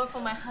the Lord for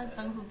my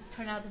husband who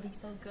turned out to be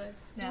so good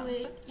now.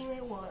 因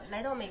为我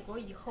来到美国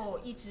以后，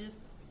一直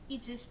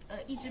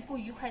不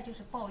愉快，就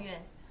是抱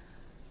怨。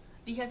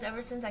 Because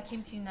ever since I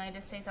came to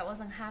United States, I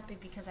wasn't happy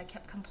because I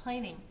kept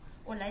complaining.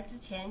 我来之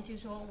前就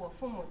说我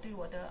父母对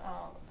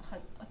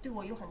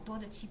我有很多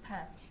的期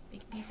盼。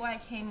 Before I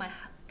came, my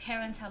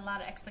parents had a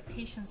lot of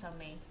expectations of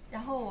me.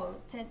 然后我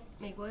在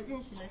美国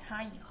认识了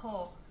他以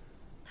后，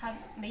他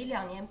每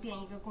2年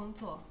变一个工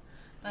作。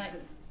 But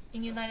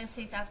in United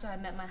States, after I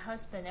met my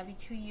husband, every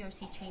 2 years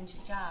he changed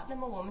the job. 那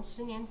么我们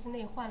10年之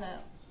内换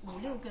了5、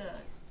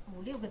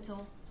6个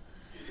州。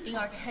 In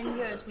our 10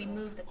 years, we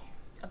moved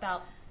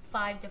about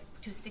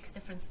to 6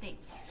 different states.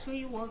 所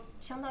以我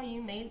相当于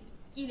每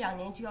1-2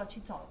年就要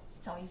去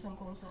找一份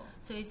工作。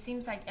 So it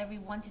seems like every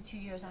 1 to 2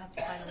 years I have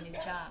to find a new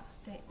job.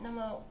 对，那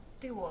么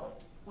对我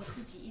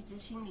自己一直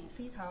心里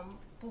非常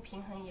不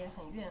平衡，也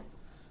很怨。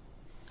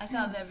 I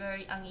felt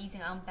very uneasy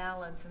and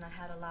unbalanced, and I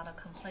had a lot of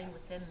complaint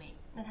within me.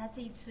 那他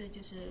这一次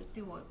就是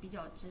对我比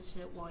较支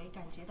持，我也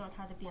感觉到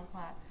他的变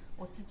化，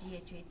我自己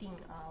也决定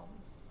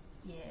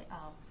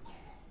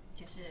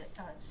就是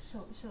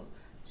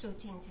受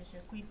尽，就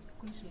是归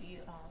属于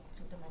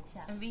主的门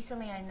下。 And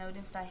recently I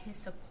noticed that his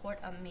support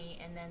of me,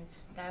 and then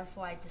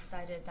therefore I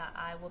decided that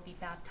I will be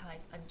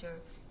baptized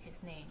under his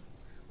name.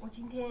 我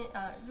今天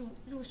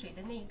入水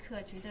的那一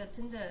刻，觉得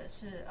真的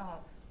是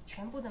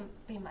全部的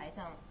被埋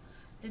葬。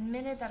 The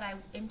minute that I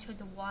entered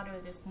the water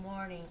this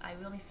morning, I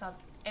really felt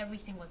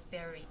everything was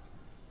buried.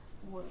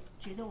 我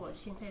觉得我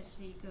现在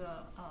是一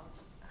个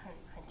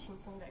很轻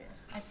松的人。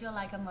 I feel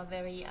like I'm a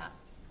very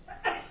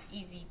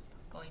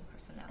easy-going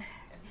person now.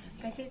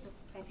 感谢主，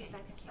感谢大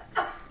家。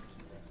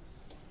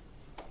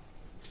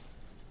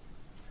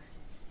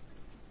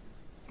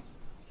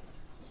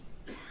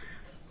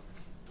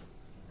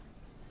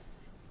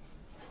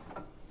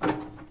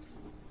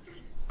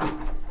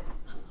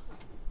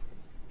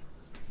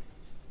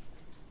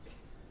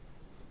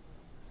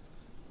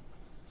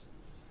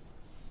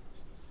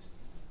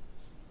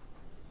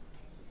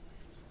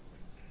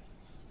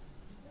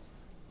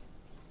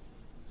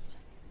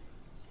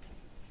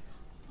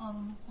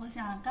我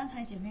想刚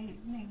才姐妹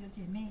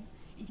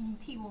已经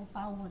替我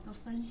把我的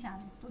分享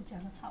都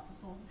讲得差不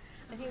多。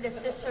 I think the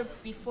sister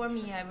before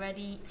me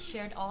already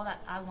shared all that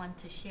I want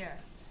to share.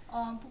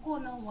 不过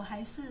呢，我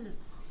还是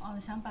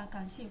想把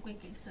感谢归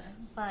给神。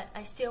 But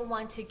I still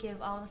want to give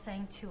all the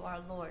thanks to our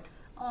Lord.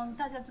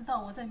 大家知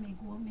道我在美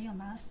国没有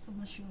拿什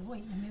么学位，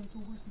也没有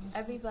读过什么书。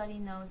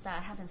 Everybody knows that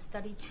I haven't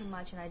studied too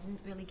much and I didn't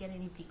really get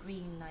any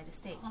degree in the United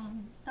States.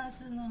 但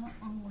是呢，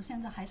我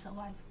现在还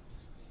survive。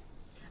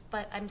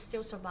 But I'm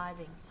still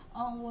surviving.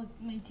 我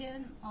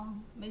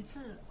每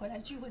次回来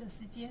聚会的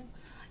时间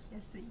也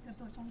是1个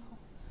多钟头。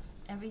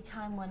 Every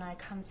time when I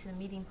come to the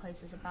meeting place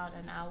is about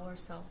an hour or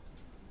so.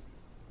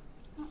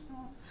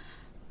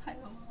 还有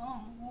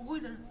我为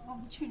了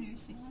去旅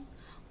行，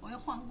我要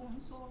换工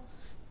作。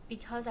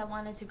 Because I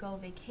wanted to go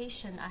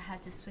vacation, I had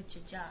to switch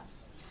a job.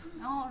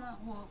 然后呢，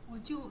我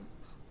就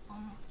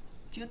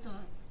觉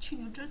得去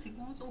New Jersey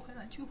工作回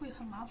来聚会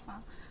很麻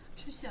烦，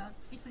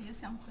一直也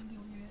想回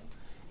纽约。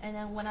 And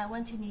then when I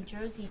went to New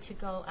Jersey to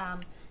go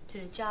to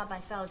the job,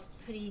 I felt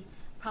pretty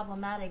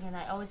problematic, and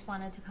I always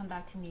wanted to come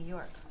back to New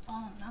York.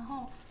 然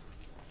后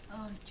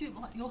就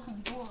有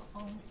很多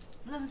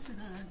认识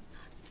的人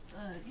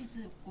一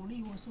直鼓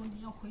励我说你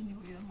要回纽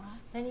约吗？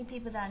 Many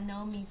people that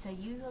know me say,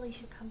 you really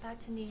should come back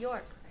to New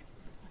York.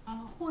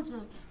 或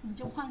者你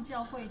就换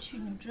教会去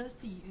New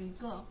Jersey有一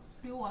个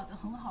Brewer的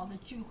很好的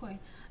聚会，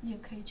你也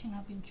可以去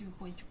那边聚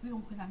会，就不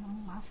用回来那么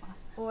麻烦。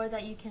 Or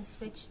that you can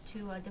switch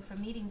to a different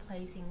meeting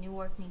place in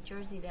Newark, New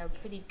Jersey. They're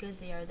pretty good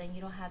there. Then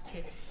you don't have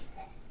to,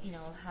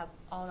 have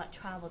all that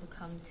travel to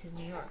come to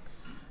New York.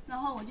 然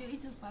后我就一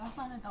直把它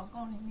放在祷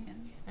告里面。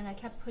 And I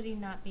kept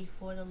putting that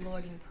before the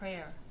Lord in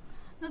prayer.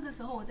 那个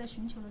时候我在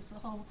寻求的时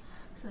候，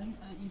神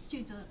也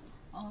借着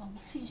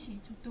信息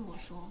就对我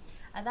说。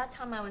 At that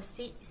time I was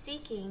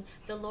seeking,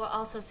 the Lord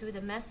also through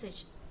the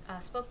message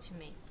spoke to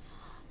me.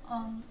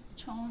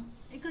 从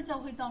一个教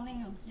会到另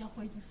一个教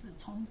会，就是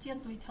从舰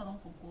队跳到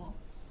火锅。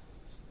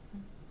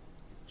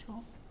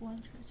从one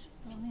church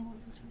到另外一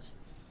个church。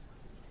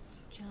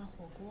这样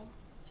火锅。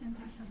舰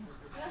队跳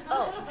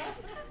到。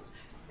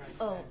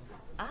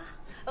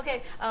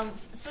Okay.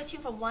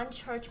 Switching from one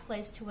church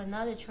place to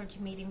another church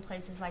meeting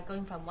place is like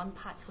going from one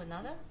pot to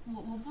another.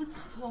 我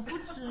不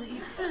止一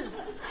次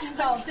听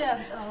到这样，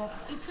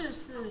一次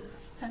是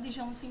陈弟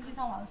兄星期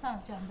三晚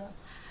上讲的，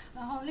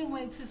然后另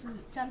外一次是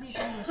江弟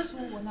兄的书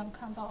我能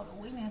看到的，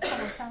我1年看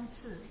了3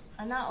次。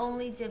And not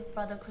only did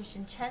Brother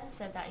Christian Chen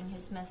said that in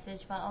his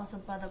message, but also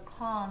Brother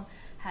Kong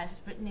has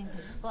written in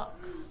his book.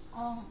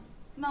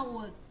 那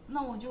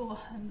我就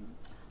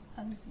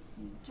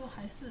就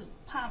还是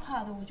怕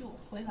的，我就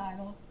回来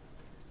了。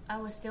 I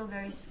was still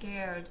very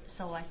scared,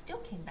 so I still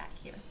came back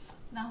here.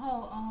 然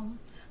后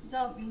你知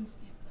道有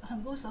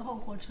很多时候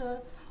火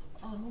车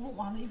如果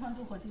晚了1分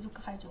钟，火车就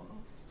开走了。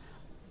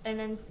 And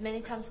then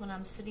many times when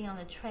I'm sitting on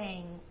the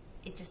train,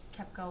 it just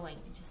kept going.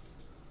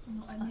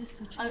 I missed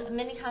the train.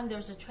 Many times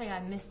there's a train,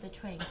 I missed the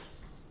train.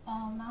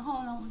 然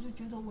后呢，我就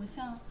觉得我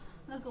像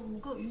那个5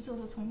个宇宙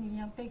的童女一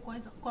样，被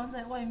关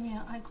在外面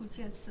哀哭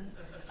切齿。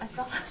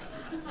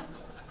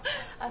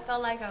 I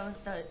felt like I was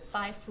the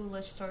 5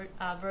 foolish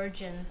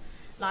virgins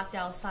locked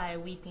outside,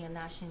 weeping and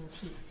gnashing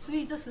teeth. 所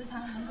以这时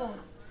常能够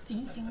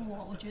警醒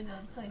我，我觉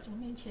得在主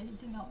面前一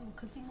定要有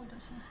颗敬畏的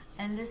心。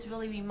 And this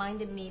really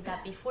reminded me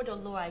that before the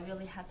Lord, I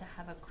really had to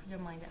have a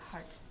clear-minded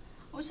heart.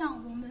 我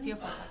想我们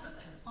Fearful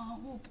heart.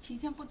 我起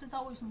先不知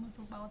道为什么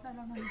主把我带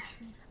到那里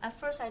去。 At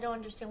first, I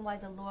don't understand why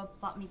the Lord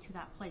brought me to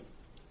that place.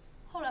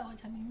 后来我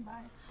才明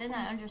白， Then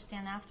I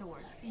understand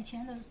afterwards. 以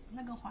前的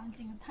那个环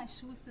境太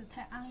舒适、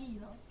太安逸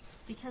了，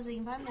 Because the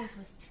environment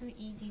was too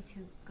easy,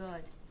 too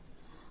good.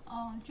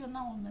 就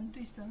让我们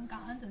对神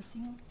感恩的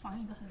心反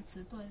应得很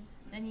迟钝。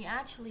 Then you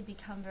actually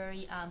become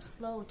very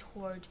slow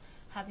toward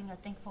having a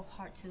thankful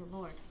heart to the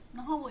Lord.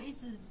 然后我一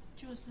直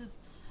就是，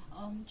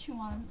去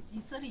完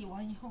以色列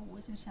完以后，我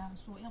就想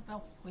说要不要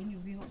回纽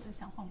约，我就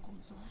想换工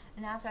作。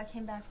 And after I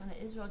came back from the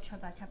Israel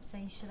trip, I kept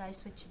saying, should I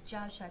switch a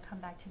job? Should I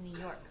come back to New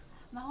York?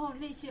 然后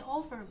那些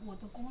offer 我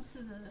的公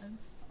司的人，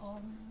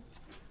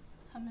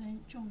他们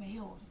就没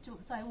有就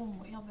再问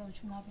我要不要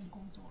去那边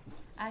工作。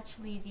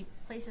 Actually, the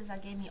places that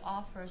gave me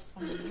offers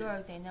from New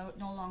York, they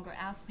no longer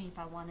asked me if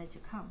I wanted to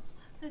come.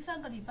 在上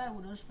个礼拜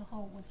五的时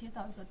候，我接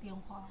到一个电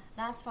话，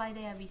 Last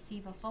Friday, I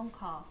received a phone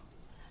call.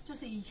 就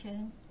是以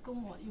前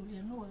跟我有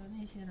联络的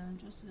那些人，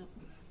就是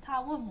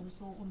他问我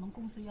说我们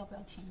公司要不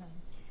要请人。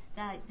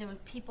 That there were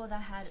people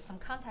that had some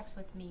contacts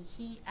with me.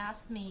 He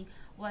asked me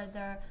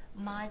whether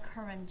my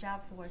current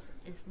job force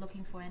is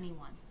looking for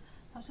anyone.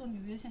 他说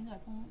纽约现在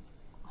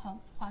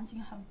环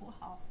境很不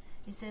好。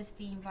 He says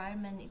the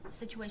environment,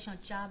 situation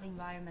of job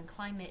environment,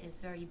 climate is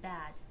very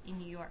bad in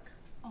New York.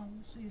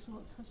 所以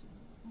说他是，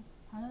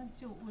反正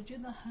就我觉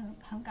得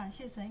很感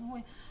谢神，因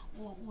为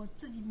我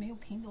自己没有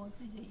凭着我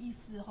自己的意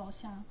思，好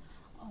像，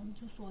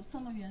就说这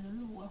么远的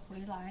路我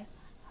回来，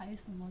还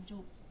什么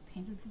就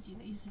凭着自己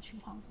的意思去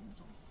换工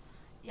作。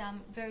 Yeah,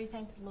 I'm very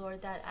thankful, Lord,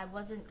 that I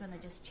wasn't going to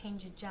just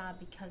change a job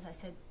because I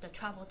said the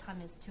travel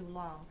time is too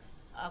long,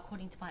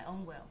 according to my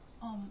own will.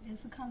 也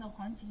是看到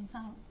环境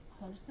上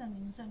和圣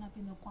灵在那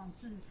边的管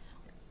制。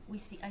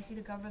 I see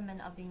the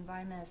government of the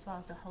environment as well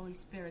as the Holy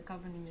Spirit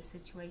governing the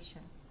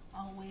situation.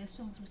 我也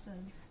顺服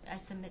神。 I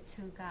submit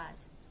to God.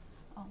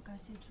 感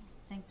谢主。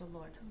 Thank the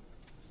Lord.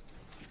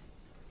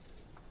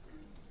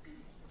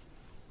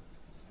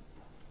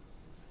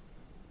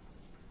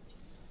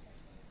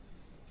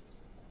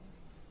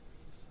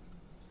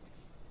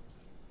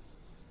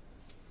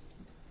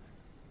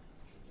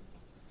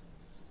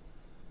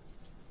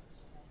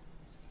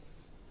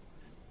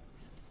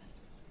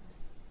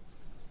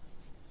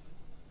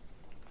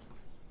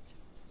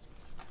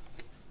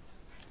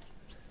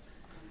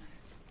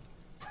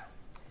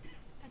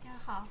 大家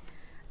好，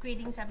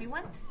 Greetings,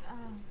 everyone.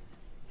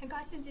 很高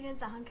兴今天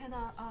早上看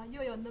到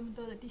又有那么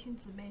多的弟兄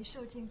姊妹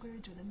受浸归入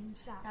主的名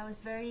下。 I was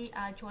very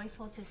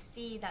joyful to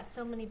see that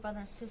so many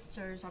brothers and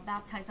sisters are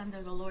baptized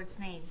under the Lord's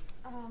name.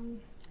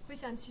 回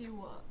想起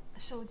我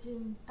受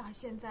浸到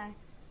现在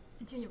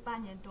已经有8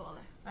年多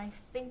了。 I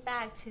think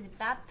back to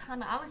the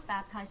time I was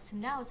baptized to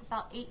now, it's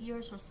about 8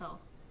 years or so.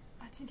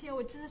 今天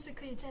我真的是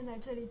可以站在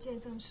这里见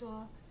证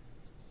说，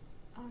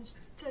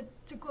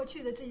这过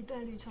去的这一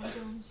段旅程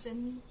中，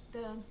神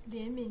的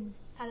怜悯、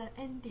他的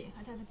恩典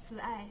和他的慈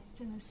爱，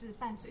真的是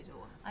伴随着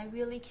我。 I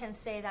really can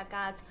say that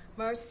God's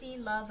mercy,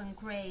 love, and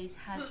grace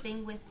has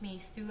been with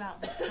me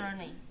throughout this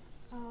journey.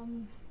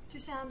 就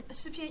像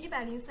诗篇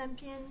103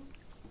篇。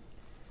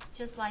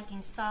 Just like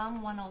in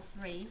Psalm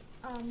 103,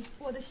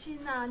 我的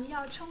心呐，你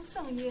要称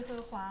颂耶和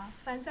华，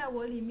凡在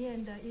我里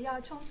面的，也要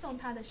称颂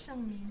他的圣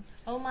名。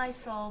 O my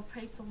soul,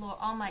 praise the Lord,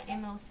 all my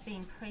inmost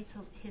being, praise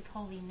his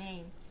holy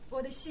name.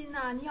 我的心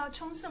呐，你要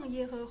称颂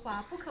耶和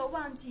华，不可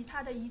忘记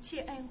他的一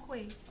切恩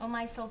惠。 O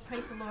my soul,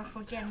 praise the Lord,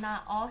 forget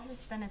not all his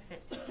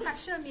benefits. 他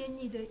赦免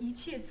你的一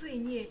切罪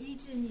孽，医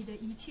治你的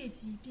一切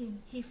疾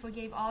病。 He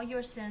forgave all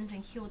your sins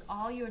and healed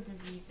all your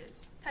diseases.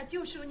 他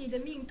救赎你的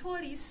命，脱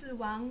离死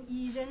亡，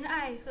以仁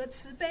爱和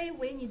慈悲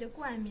为你的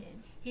冠冕。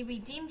 He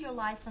redeemed your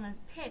life from the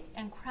pit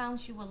and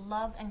crowns you with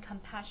love and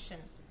compassion.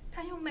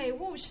 他用美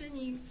物使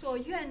你所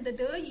愿的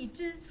得以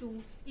知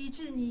足，以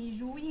致你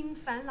如因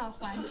返老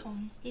还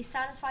童。 He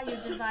satisfied your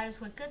desires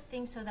with good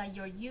things so that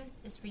your youth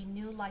is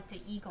renewed like the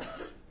eagles.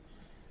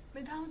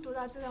 每当读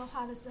到这段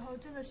话的时候，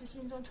真的是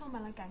心中充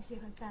满了感谢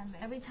和赞美。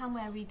 Every time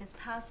when I read this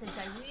passage,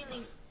 I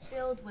really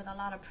filled with a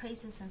lot of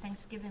praises and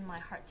thanksgiving in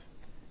my heart.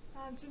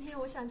 今天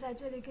我想在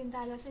这里跟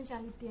大家分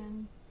享一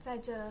点，在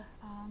这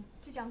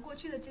即将过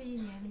去的这一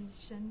年里，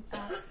神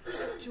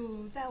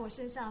主在我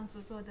身上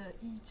所做的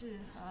医治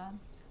和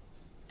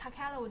他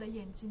开了我的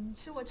眼睛，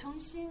使我重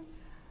新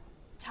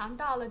尝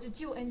到了这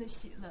救恩的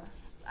喜乐。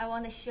 I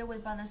want to share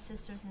with brothers and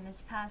sisters in this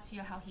past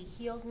year how he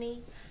healed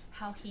me,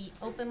 how he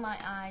opened my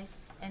eyes,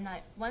 and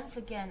once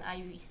again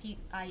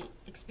I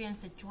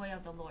experienced the joy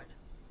of the Lord.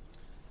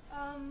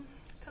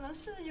 可能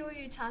是由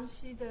于长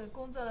期的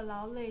工作的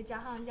劳累，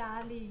加上压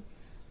力，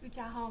又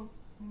加上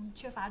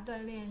缺乏锻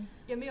炼，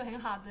也没有很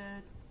好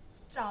的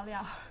照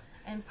料。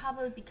 And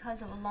probably because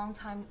of a long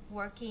time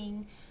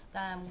working,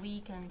 that I'm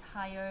weak and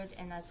tired,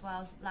 and as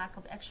well as lack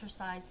of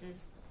exercises.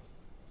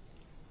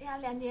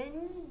 2年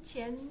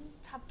前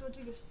差不多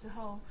这个时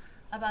候，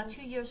 About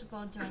 2 years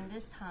ago during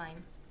this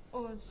time,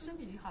 我身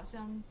体好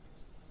像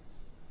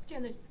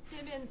变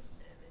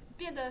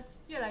得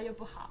越来越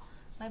不好。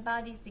 my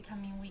body is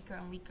becoming weaker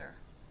and weaker.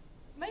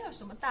 没有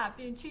什么大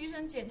病，去医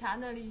生检查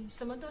那里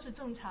什么都是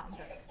正常的。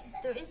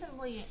 There isn't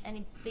really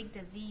any big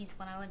disease.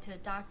 When I went to the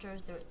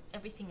doctors,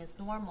 everything is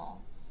normal.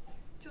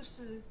 就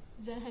是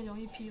人很容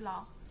易疲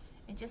劳。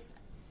 It just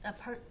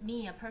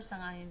me, a person,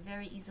 I am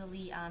very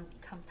easily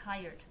become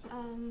tired.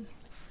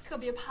 特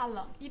别怕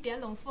冷，一点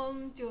冷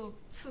风就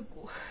刺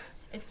骨。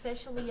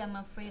 Especially, I'm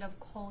afraid of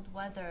cold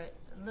weather.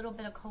 A little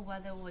bit of cold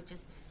weather will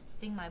just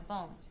sting my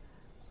bone.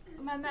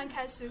 慢慢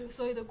开始，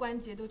所有的关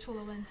节都出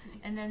了问题，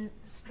 And then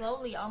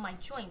slowly, all my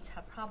joints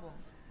have problems.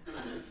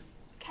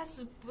 开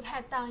始不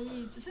太当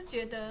意，只是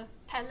觉得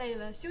太累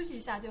了，休息一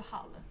下就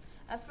好了。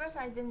 At first,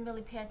 I didn't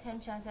really pay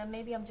attention. I said,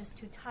 maybe I'm just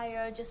too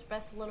tired. Just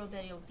rest a little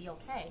bit, it'll be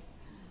okay.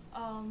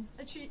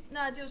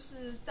 那就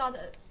是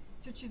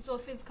就去做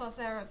physical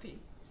therapy，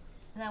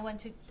 And I went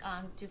to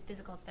do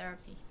physical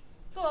therapy.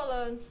 做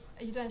了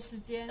一段时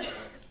间，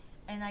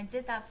 And I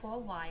did that for a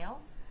while.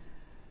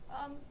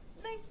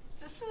 那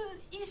只是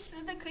一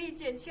时的可以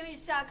减轻一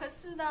下，可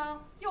是呢，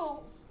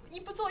又一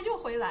不做又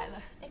回来了。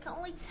 It can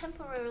only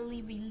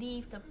temporarily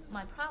relieve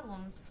my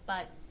problems,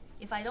 but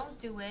if I don't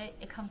do it,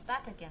 it comes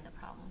back again, the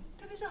problem.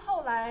 特别是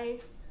后来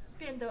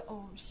变得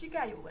膝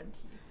盖有问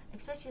题，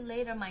 Especially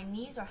later, my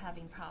knees are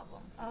having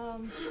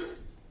problems.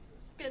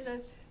 变得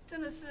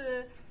真的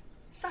是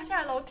上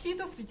下楼梯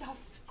都比较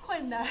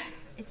困难。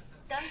 It's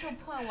done to a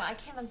point where I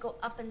can't even go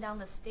up and down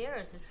the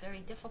stairs. It's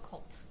very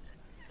difficult.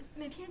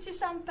 每天去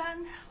上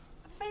班，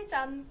非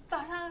常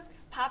早上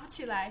爬不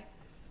起来，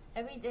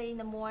 Every day in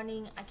the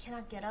morning, I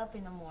cannot get up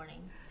in the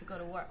morning to go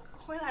to work.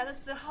 回来的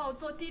时候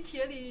坐地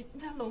铁里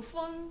那冷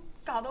风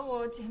搞得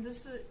我简直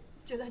是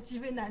觉得极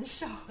为难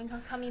受。 When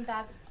coming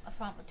back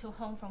to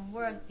home from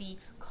work, the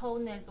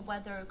coldness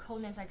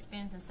I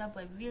experienced in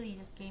subway really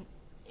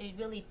it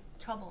really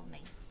troubled me.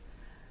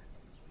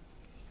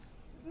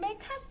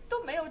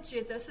 都没有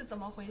觉得是怎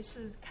么回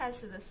事，开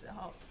始的时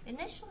候。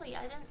 Initially,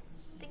 I didn't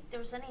think there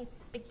was any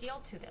big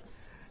deal to this.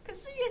 可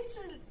是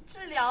越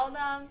治疗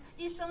呢，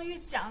医生越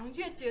讲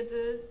越觉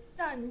得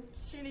让人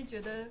心里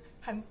觉得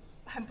很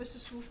不是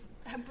舒服，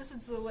很不是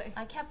滋味。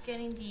 I kept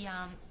getting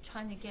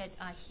trying to get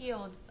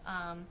healed,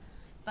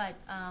 but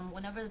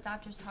whenever the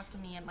doctors talk to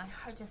me, my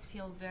heart just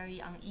feels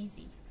very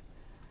uneasy.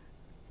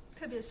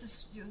 特别是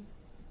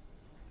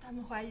他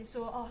们怀疑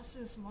说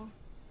是什么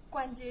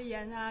关节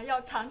炎啊，要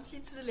长期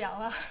治疗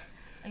啊。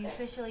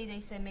 Especially,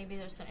 they say maybe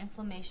there's some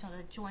inflammation of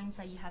the joints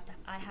that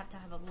I have to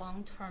have a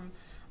long-term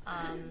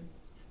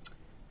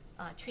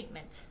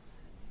treatment.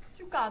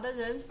 就搞得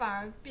人反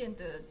而变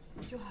得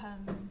就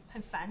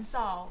很烦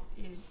躁，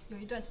也有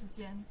一段时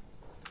间，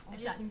我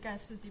想应该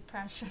是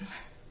depression。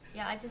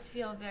 Yeah, I just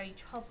feel very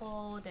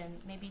troubled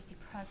and maybe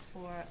depressed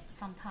for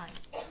some time.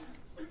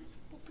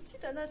 我不记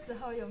得那时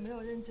候有没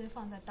有认真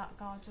放在祷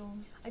告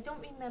中。 I don't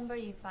remember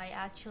if I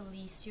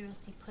actually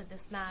seriously put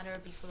this matter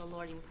before the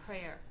Lord in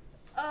prayer.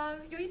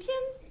 有一天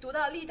读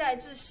到历代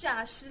志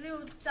下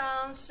16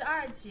章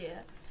12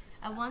节。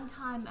 At one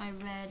time, I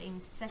read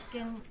in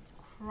 2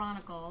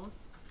 Chronicles,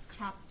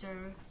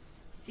 chapter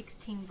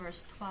 16, verse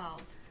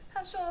 12.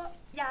 他说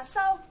亚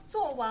撒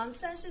做王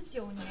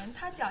39年，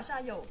他脚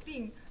上有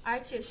病，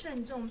而且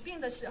甚重，病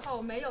的时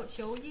候没有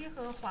求耶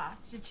和华，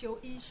只求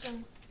医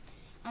生。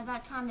 At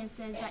that time, it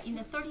says that in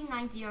the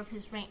 39th year of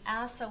his reign,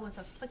 Asa was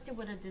afflicted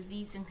with a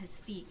disease in his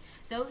feet.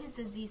 Though his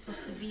disease was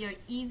severe,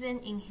 even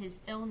in his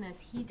illness,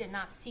 he did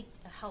not seek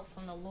help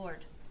from the Lord.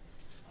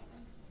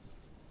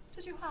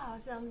 这句话好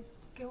像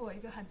给我一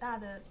个很大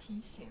的提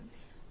醒。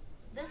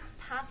 This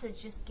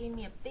passage just gave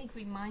me a big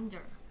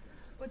reminder.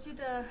 我记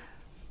得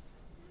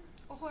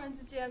我忽然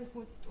之间，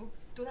我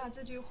读到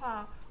这句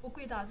话，我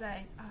跪倒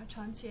在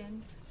床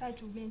前，在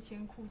主面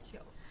前哭求。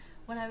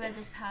 When I read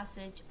this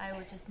passage, I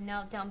would just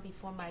kneel down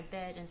before my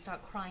bed and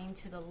start crying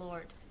to the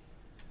Lord.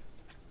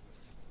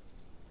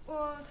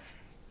 我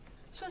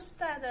说实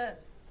在的，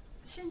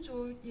信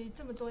主也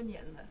这么多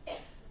年了，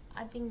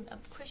 I've been a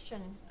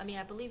Christian. I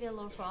believe in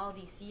the Lord for all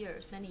these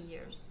years, many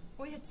years.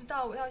 我也知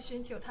道我要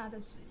寻求他的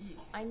旨意。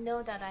 I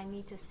know that I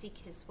need to seek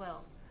His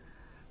will.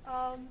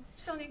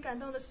 圣灵感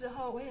动的时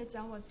候，我也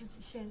将我自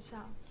己献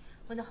上。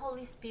 When the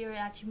Holy Spirit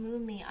actually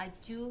moved me, I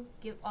do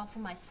offer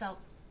myself.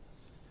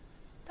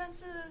 但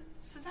是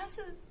实在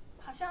是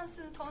好像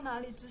是头脑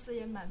里知识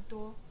也蛮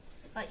多。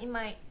 But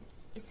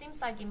it seems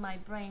like in my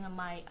brain,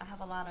 I have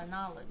a lot of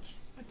knowledge.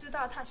 我知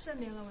道他赦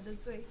免了我的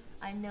罪，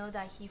 I know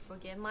that He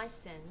forgave my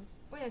sins,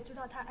 我也知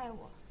道他爱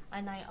我。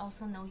 and I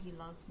also know He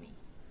loves me.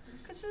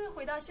 可是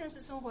回到现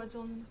实生活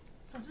中，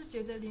总是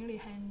觉得灵里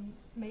很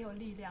没有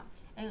力量。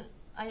 And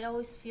I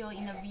always feel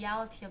in the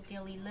reality of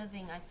daily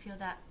living, I feel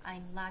that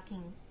I'm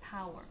lacking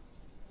power.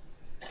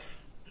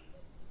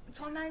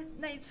 从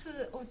那一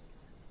次，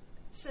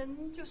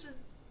神就是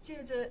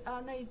借着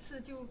那一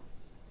次就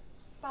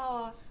把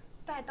我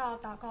带到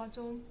祷告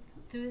中。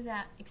 Through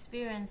that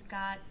experience,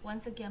 God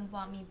once again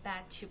brought me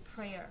back to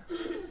prayer.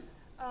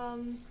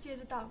 借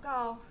着祷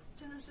告，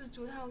真的是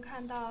主让我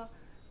看到，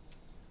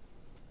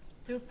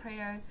 Through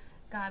prayer,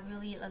 God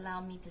really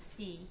allowed me to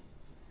see.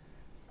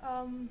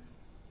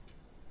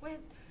 我也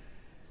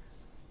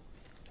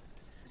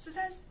实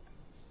在是，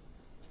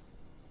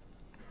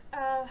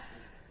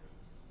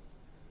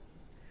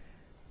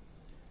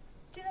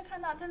今天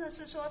看到真的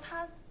是说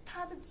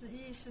他的旨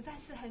意实在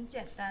是很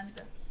简单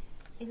的。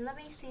 And let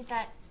me see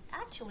that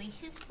actually,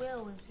 His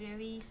will is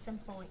very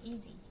simple and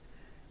easy.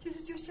 其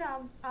实就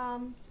像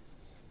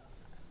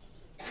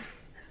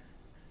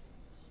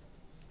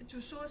主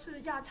说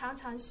是要常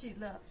常喜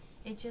乐，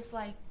 It's just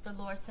like the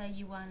Lord said,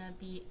 you want to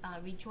be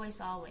rejoice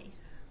always,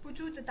 不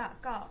住的祷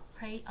告，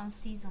 pray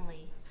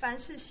unceasingly, 凡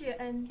事谢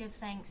恩， give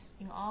thanks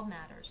in all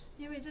matters,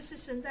 因为这是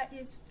神在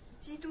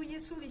基督耶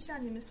稣里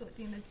向你们所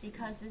定的旨意。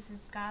 because this is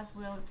God's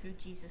will through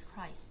Jesus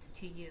Christ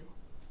to you.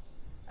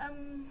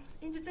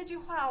 因着这句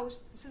话，我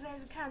实在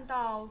是看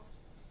到，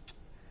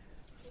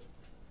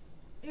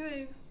因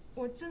为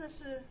我真的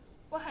是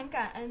我很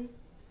感恩，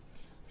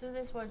 Through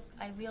this words,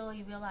 I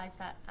really realized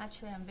that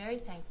actually I'm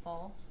very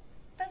thankful,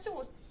 但是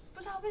我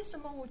不知道为什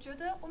么，我觉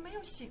得我没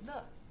有喜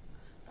乐，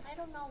 but I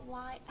don't know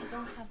why I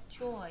don't have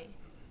joy.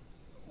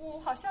 我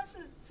好像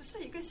是只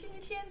是一个星期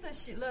天的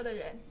喜乐的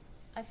人，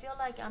 I feel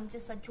like I'm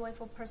just a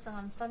joyful person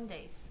on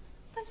Sundays.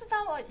 但是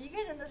当我一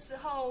个人的时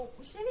候，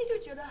我心里就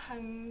觉得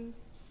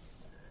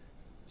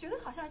觉得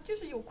好像就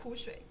是有苦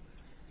水。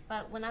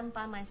 But when I'm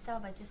by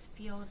myself, I just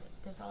feel that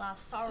there's a lot of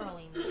sorrow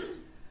in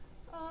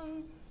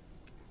me.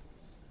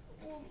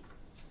 我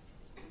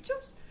就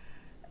是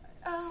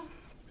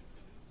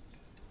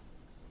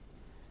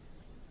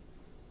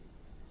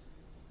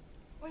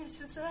我也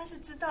是实在是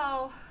知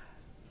道，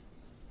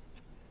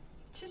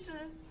其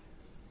实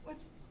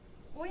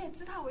我也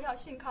知道我要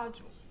信靠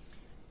主，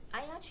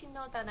 I actually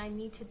know that I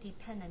need to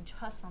depend and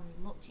trust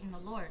in the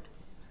Lord.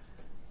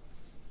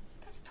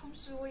 但是同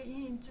时我也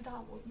隐隐知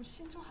道我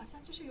心中好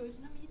像就是有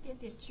那么一点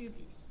点距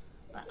离，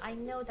 But I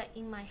know that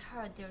in my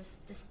heart there's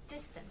this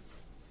distance.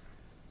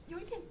 有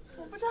一点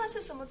我不知道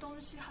是什么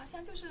东西，好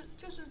像就是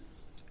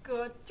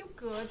隔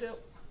着，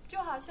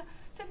就好像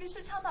特别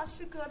是唱到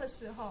诗歌的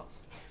时候，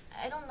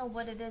 I don't know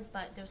what it is,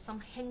 but there's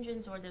some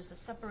hindrance or there's a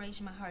separation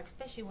in my heart,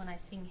 especially when I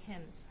sing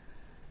hymns.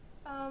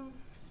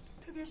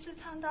 特别是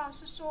唱到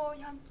是说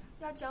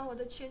要将我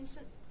的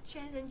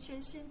全人全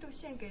心都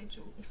献给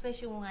主，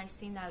 Especially when I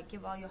sing that,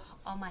 give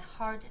all my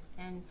heart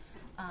and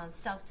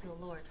self to the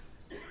Lord.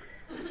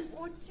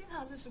 我经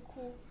常就是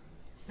哭，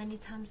 Many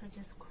times I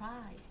just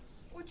cry.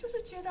 我就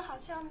是觉得好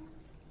像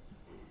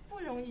不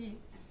容易，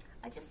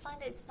 I just find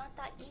that it's not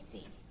that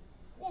easy.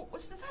 我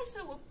实在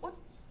是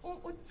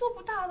我做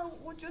不到的，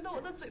我觉得我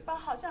的嘴巴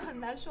好像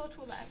很难说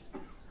出来。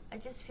 I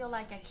just feel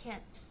like I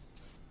can't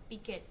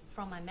speak it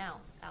from my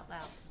mouth out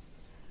loud.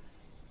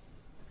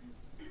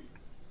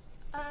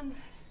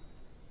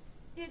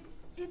 也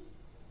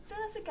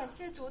真的是感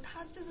谢主，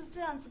他就是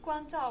这样子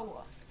关照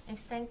我， And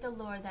thank the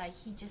Lord that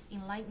He just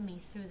enlightened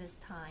me through this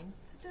time.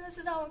 真的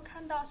是让我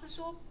看到是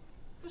说，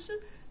不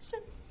是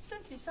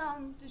身体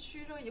上的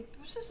虚弱，也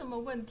不是什么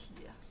问题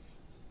啊。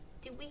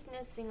 The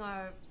weakness in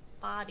my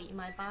body,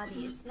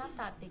 it's not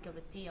that big of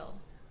a deal.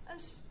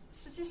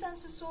 实际上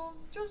是说，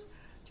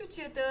就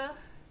觉得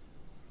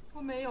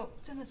我没有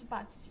真的是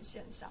把自己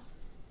献上。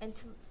 And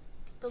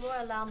the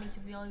Lord allowed me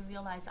to really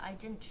realize that I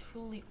didn't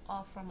truly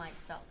offer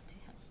myself to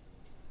Him.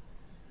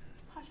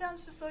 好像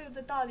是所有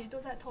的道理都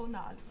在头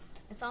脑里。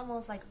 It's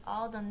almost like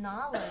all the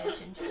knowledge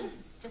and truth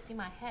is just in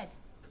my head.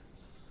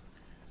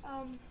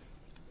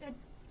 也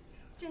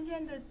渐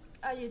渐的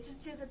也是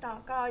借着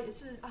祷告，也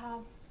是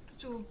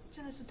主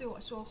真的是对我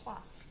说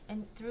话。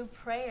 And through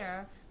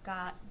prayer,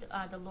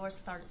 the Lord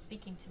started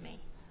speaking to me.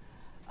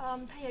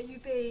 他也预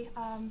备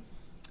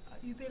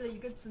了一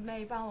个姊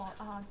妹帮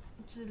我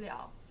治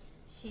疗。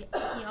 He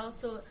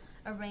also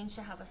arranged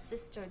to have a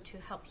sister to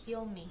help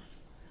heal me.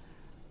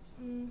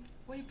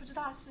 我也不知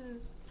道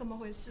是怎么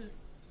回事，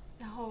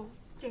然后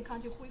健康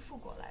就恢复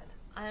过来了。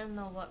 I don't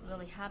know what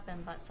really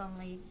happened, but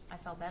suddenly I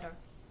felt better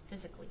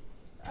physically.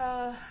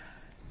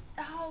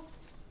 然后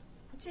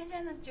渐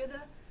渐的觉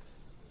得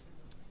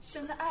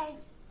神的爱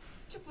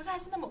就不再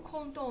是那么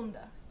空洞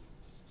的。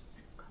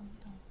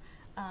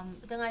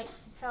 Then I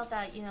felt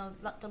that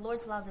the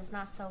Lord's love is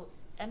not so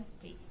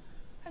empty.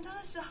 很多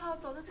的时候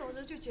走着走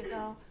着就觉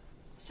得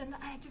神的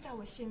爱就在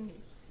我心里，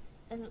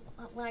 And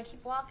when I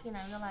keep walking,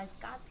 I realize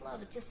God's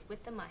love is just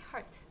within my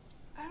heart.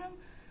 而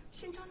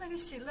心中那个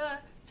喜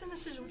乐真的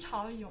是如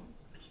潮涌，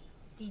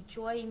 The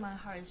joy in my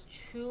heart is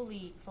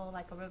truly flow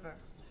like a river.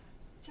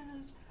 真的，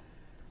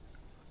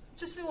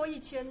这是我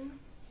以前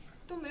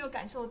都没有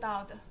感受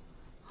到的。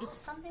 It's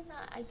something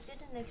that I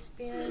didn't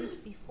experience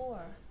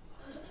before.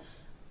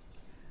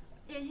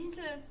 也因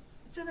着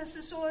真的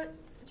是说，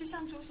就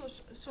像主所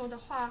说的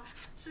话，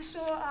是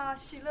说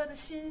喜乐的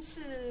心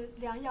是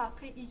良药，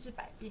可以医治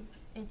百病。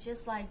 It's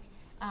just like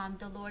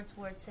the Lord's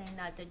word saying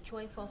that the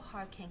joyful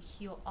heart can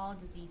heal all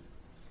diseases.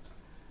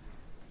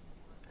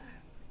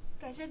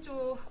 感谢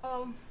主，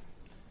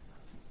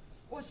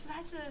我实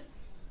在是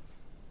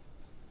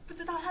不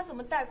知道他怎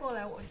么带过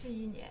来我这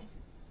一年。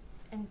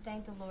 And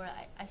thank the Lord,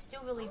 I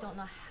still really don't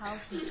know how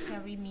He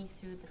carried me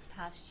through this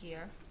past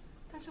year.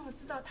 但是我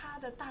知道他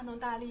的大能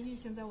大力运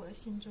行在我的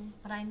心中。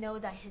 But I know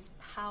that His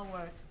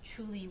power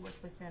truly was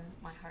within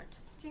my heart.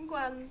 尽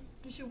管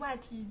也许外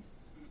体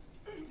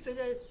随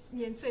着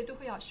年岁都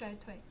会要衰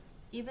退，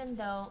 Even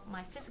though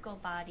my physical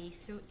body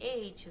through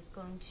age is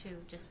going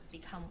to just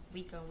become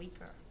weaker and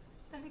weaker.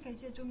 但是感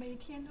谢主，每一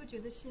天都觉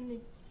得心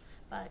里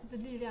But 的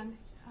力量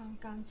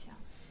刚强。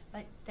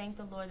 But thank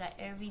the Lord that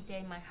every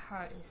day my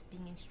heart is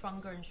being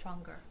stronger and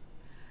stronger.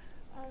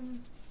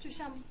 就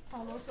像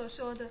保罗所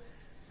说的，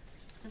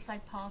 Just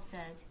like Paul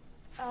said,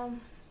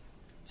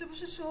 这不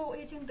是说我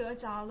已经得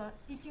着了，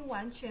已经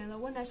完全了，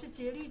我乃是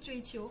竭力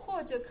追求，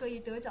或者可以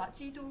得着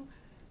基督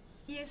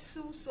耶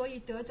稣，所以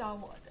得着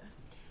我的。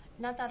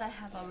 not that I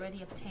have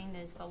already obtained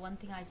this, but one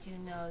thing I do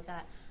know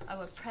that I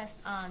will press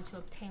on to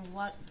obtain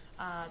what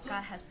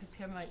God has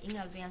prepared me in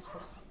advance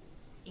for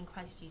in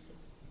Christ Jesus.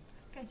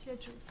 感谢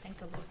主。 Thank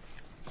the Lord.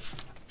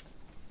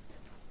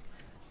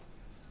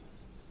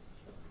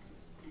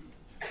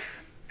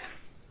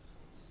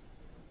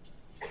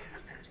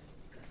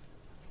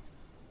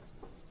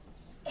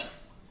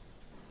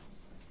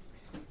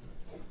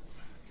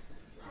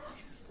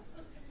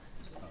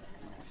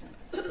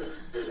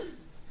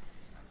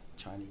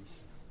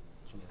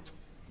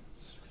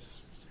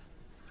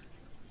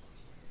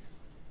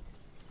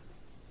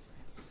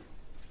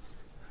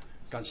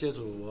 感谢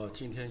主，我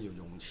今天有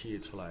勇气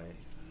出来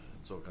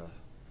做个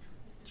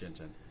见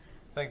证。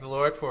 Thank the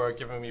Lord for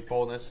giving me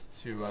boldness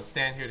to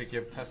stand here to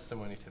give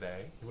testimony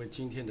today. 因为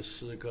今天的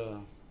诗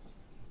歌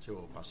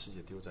就把世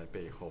界丢在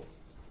背后，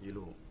一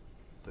路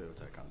都有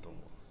在感动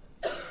我。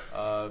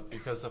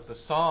 Because of the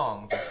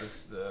song, that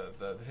is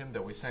the hymn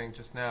that we sang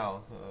just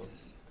now,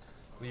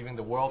 leaving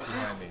the world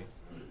behind me.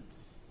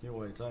 因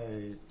为在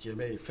姐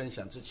妹分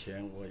享之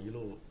前，我一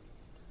路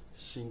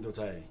心都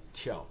在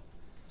跳，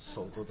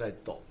手都在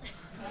抖。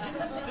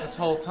 This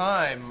whole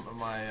time,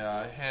 my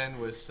hand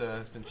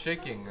has been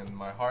shaking and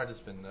my heart has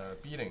been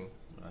beating.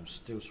 I'm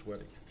still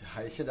sweating，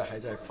 现在还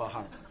在发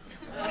汗。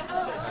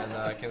 And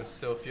I can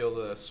still feel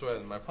the sweat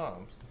in my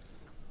palms.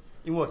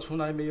 因为我从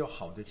来没有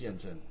好的见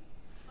证，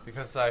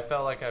 Because I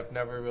felt like I've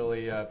never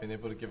really been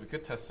able to give a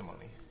good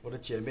testimony. 我的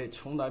姐妹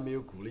从来没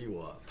有鼓励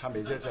我，她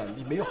每次讲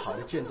你没有好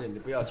的见证，你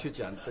不要去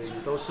讲，对，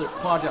你都是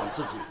夸奖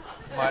自己。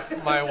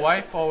 My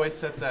wife always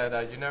said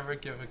that you never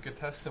give a good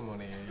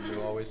testimony.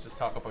 You always just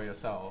talk about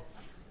yourself.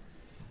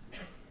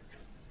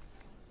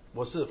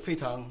 我是非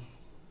常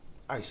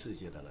爱世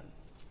界的人，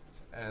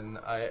 And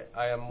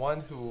I am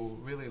one who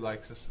really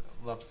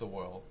loves the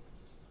world.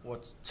 我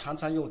常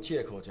常用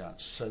借口讲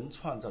神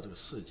创造这个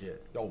世界，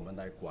要我们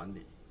来管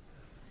理。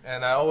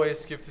 And I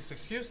always give this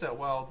excuse that,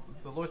 well,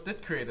 the Lord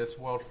did create this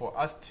world for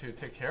us to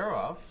take care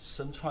of.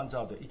 神创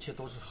造的一切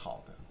都是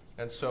好的，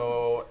 And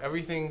so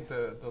everything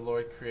the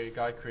Lord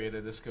God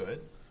created is good.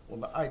 我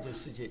们爱这个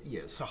世界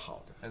也是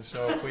好的。 And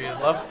so if we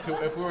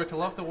were to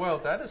love the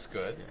world, that is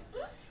good.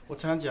 我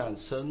常讲，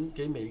神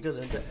给每一个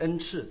人的恩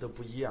赐都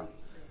不一样，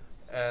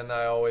 And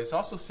I always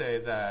also say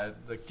that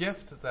the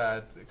gift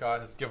that God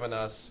has given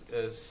us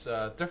is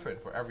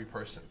different for every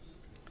person.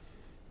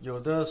 有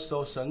的时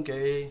候神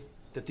给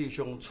的弟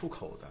兄出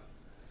口的，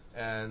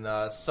 And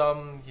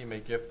some He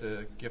may give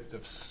the gift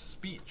of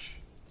speech.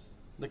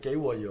 那给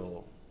我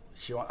有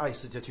喜欢爱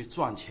世界去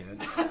赚钱，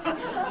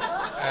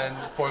 And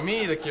for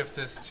me, the gift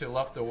is to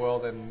love the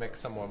world and make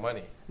some more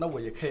money. 那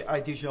我也可以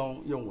爱弟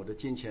兄，用我的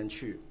金钱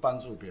去帮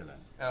助别人。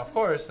 And of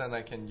course, then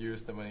I can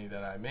use the money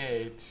that I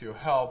made to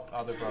help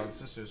other brothers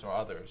and sisters or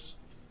others.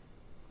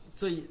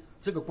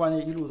 这个观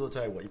念一路都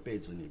在我一辈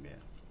子里面。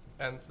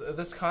 And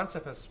this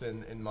concept has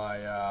been in my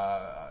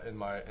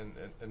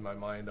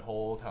mind the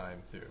whole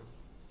time through.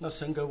 那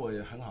神给我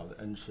也很好的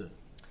恩赐，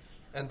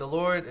 And the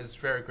Lord is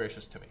very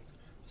gracious to me,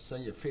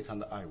 神也非常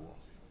的爱我，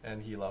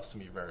 and He loves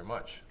me very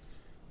much.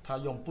 他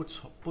用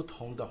不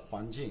同的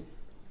环境，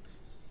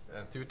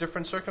 And through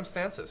different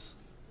circumstances,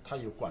 他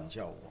有管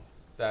教我。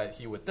 that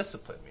He would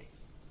discipline me.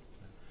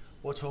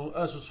 我从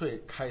20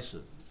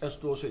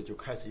多岁就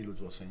开始一路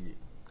做生意，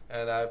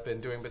 And I've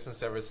been doing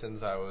business ever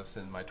since I was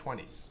in my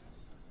 20s.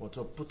 我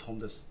做不同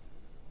的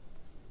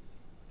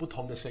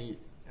生意，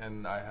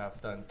 And I have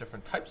done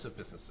different types of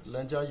businesses.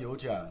 人家有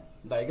讲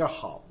哪个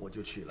好我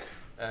就去了，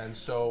 And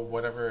so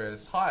whatever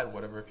is hot,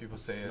 whatever people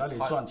say 哪 is 里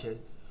hot, 赚钱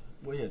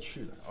我也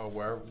去了。 or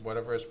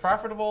whatever is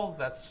profitable,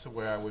 that's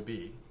where I would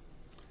be.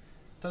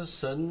 但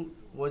是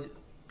我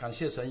感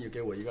谢神也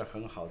给我一个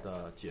很好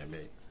的姐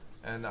妹，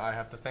 And I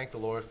have to thank the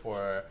Lord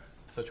for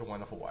such a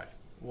wonderful wife.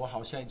 我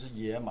好像一只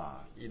野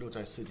马，一路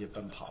在世界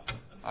奔跑。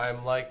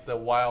 I'm like the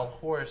wild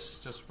horse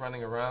just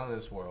running around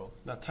this world.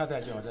 那太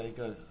太就好像一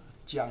个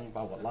江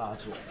把我拉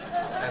住，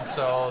 And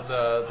so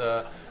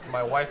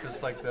my wife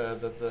is like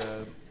the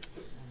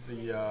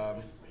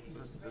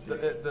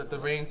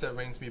reins that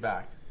reins me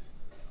back.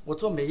 我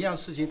做每一样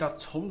事情她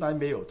从来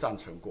没有赞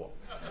成过。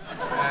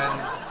 And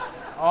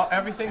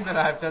everything that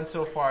I've done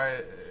so far,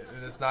 it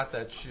is not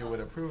that she would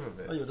approve of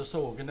那 it. 有的时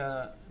候我跟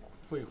她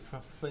会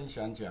分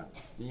享讲，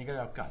你应该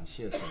要感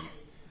谢神。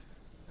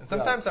 And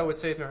sometimes I would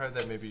say to her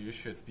that maybe you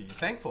should be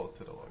thankful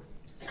to the Lord.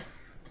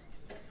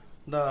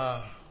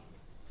 那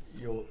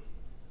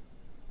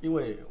因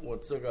为我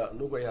这个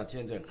如果要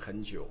见证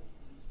很久，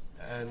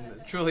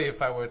 And truly,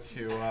 if I were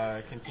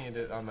to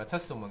continue on my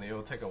testimony, it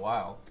will take a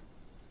while.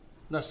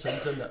 那神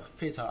真的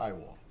非常爱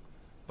我，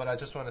 But I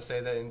just want to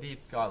say that indeed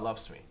God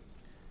loves me.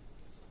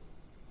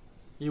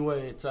 因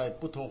为在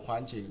不同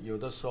环境，有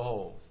的时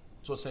候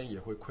做生意也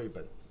会亏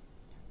本，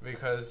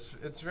 because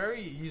it's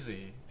very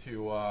easy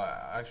to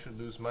actually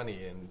lose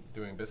money in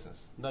doing business.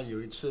 那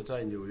有一次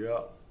在纽约，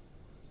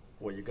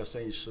我一个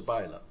生意失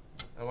败了，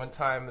 And one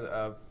time,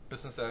 a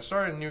business that I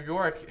started in New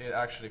York, it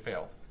actually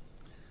failed.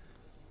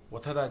 我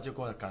太太就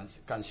跟我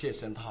感谢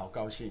神，她好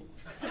高兴。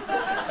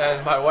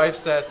 And my wife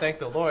said, "Thank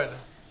the Lord."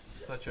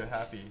 Such a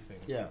happy thing.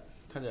 Yeah，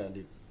 她讲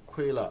你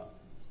亏了，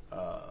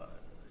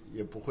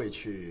也不会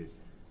去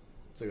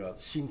这个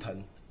心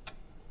疼。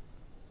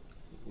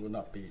Will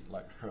not be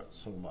like hurt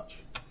so much.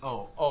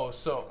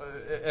 So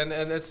and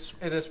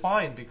it is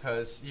fine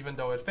because even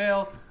though it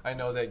failed, I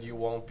know that you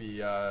won't be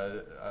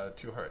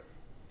too hurt.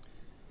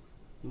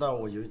 那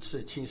我有一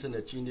次亲身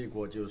的经历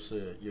过，就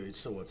是有一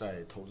次我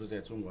在投资在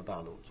中国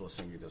大陆做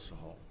生意的时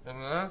候， And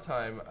another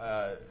time,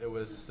 it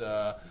was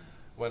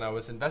when I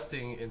was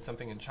investing in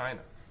something in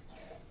China.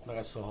 那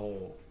个时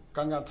候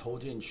刚刚投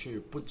进去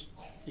不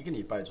一个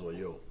礼拜左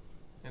右，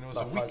 And it was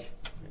a week.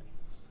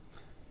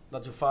 那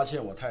就发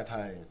现我太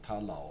太她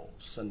脑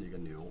生了一个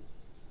瘤。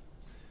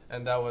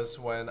 And that was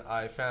when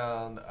I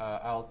found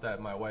out that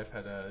my wife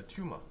had a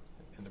tumor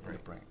in the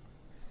brain.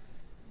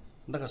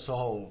 那个时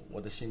候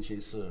我的心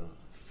情是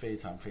非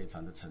常非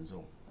常的沉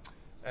重。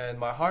 And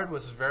my heart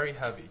was very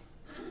heavy.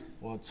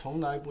 我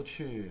从来不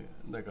去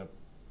那个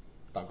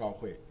祷告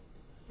会。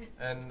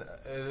 And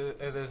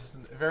it is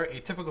very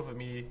atypical for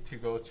me to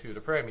go to the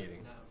prayer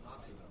meeting.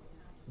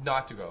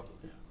 Not to go.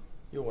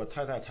 因为我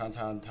太太常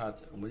常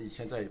我们以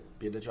前在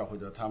别的教会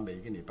的，她每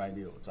一个礼拜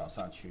六早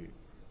上去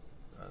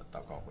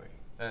祷告会。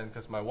 And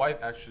because my wife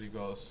actually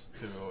goes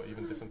to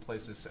even different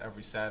places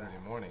every Saturday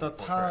morning. 但 for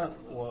她 prayer.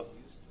 我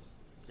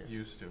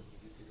Used to.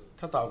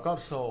 她祷告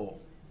的时候，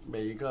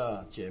每一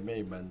个姐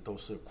妹们都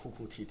是哭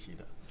哭啼啼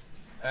的。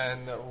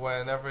 And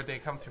whenever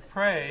they come to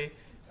pray,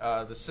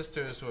 the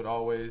sisters would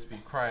always be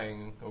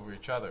crying over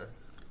each other.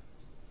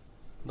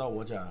 那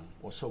我讲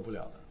我受不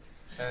了的。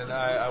 And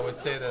I would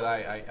say that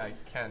I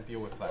can't deal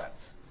with that.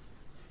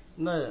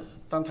 那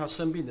当她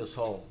生病的时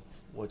候，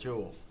我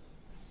就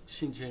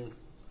心情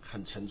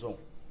很沉重。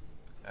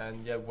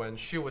 And yet when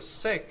she was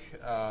sick,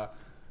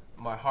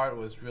 my heart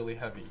was really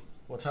heavy.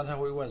 我常常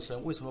会问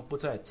神，为什么不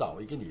再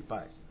早一个礼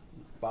拜，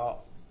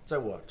在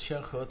我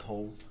签合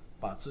同、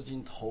把资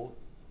金投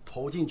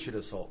进去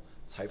的时候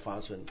才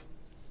发生？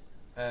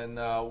 And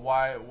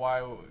why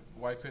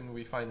couldn't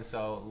we find this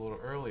out a little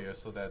earlier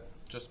so that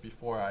just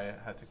before I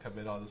had to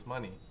commit all this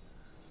money?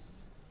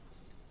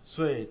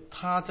 所以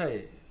他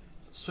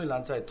虽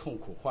然在痛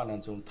苦患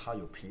难中，他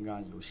有平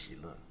安有喜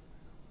乐。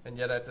 And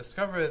yet I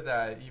discovered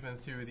that even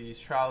through these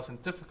trials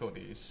and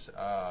difficulties,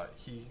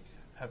 He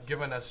have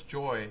given us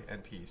joy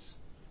and peace.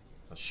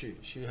 She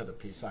had a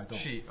peace, I don't.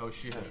 She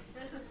had.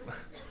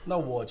 那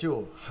我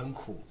就很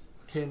苦，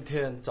天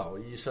天找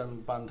医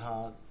生帮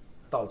他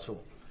到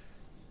处，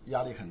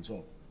压力很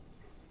重。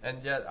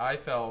 And yet I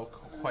felt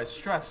quite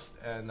stressed,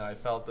 and I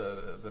felt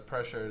the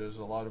pressure. There's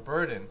a lot of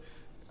burden,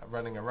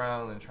 running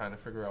around and trying to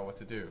figure out what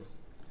to do.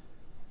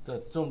 这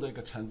重的一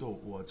个程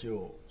度，我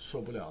就受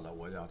不了了。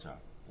我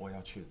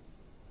要去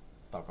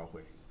祷告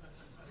会。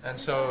 And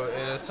so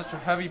it is such a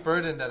heavy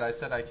burden that I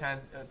said I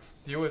can't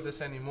deal with this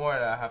anymore.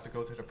 That I have to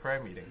go to the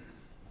prayer meeting.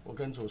 我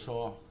跟主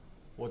说，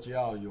我只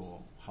要有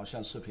好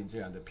像视频这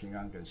样的平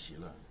安跟喜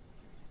乐。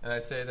 And I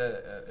say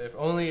that if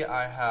only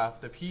I have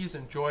the peace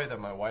and joy that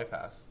my wife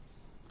has.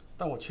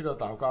 当我去了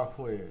祷告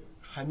会，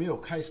还没有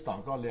开始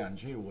祷告2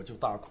句，我就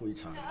大哭一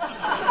场。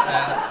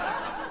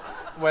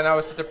 And when I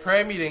was at the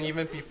prayer meeting,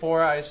 even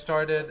before I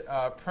started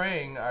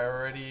praying, I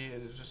already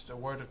just a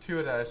word or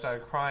two that I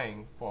started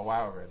crying for a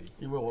while already.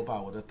 因为我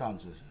把我的担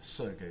子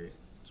卸给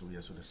主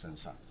耶稣的身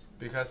上。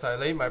 Because I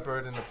laid my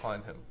burden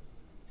upon Him.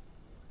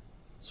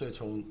 所以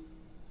从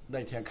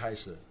那天开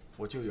始，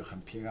我就有很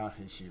平安、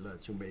很喜乐，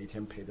就每一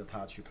天陪着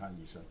他去看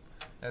医生。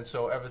 And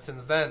so ever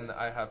since then,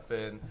 I have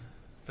been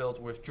filled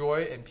with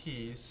joy and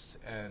peace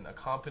and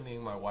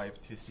accompanying my wife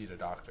to see the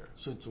doctor.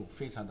 所以主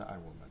非常的爱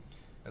我们。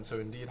 And so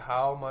indeed,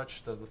 how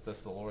much does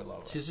the Lord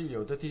love 其 us? 实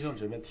有的弟兄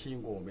姐妹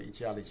听过我们一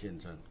家的见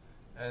证，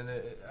 And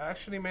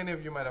actually, many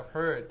of you might have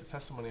heard the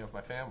testimony of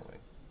my family.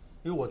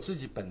 因为我自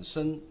己本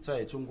身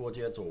在中国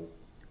街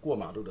过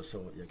马路的时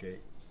候，也给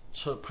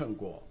车碰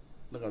过。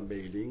那个美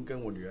玲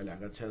跟我女儿2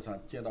个车上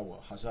见到我，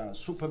好像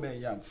Superman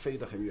一样飞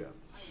得很远。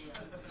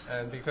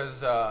 And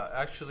because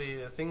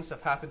actually things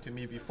have happened to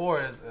me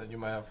before, as you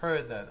might have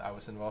heard that I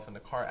was involved in a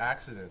car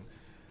accident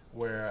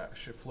where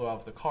she flew out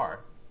of the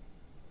car.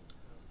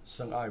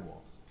 神爱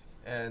我，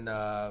 And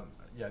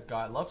yeah,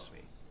 God loves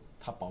me,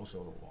 他保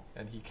守了我，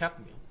 and He kept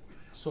me.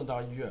 送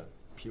到医院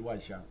皮外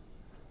伤。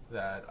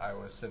 That I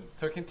was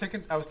taken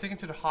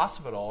to the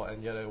hospital,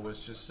 and yet it was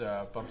just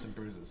bumps and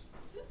bruises.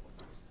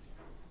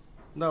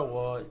 那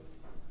我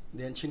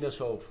年轻的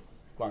时候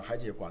管孩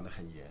子也管得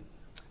很严。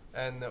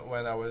 And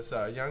when I was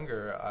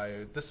younger,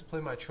 I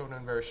disciplined my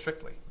children very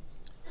strictly.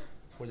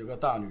 我有个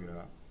大女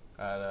儿，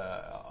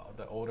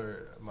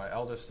 My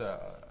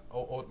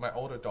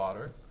older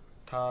daughter,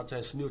 她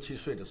在16、17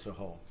岁的时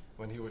候，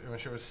 when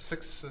she was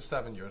 6 or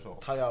 7 years old.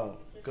 她要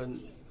跟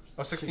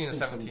 16 and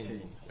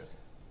 17. Yes.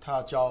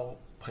 她交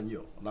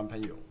男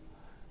朋友，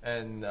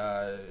 and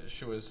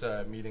she was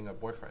meeting a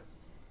boyfriend.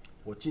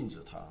 我禁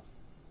止她，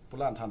不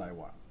让她来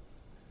玩。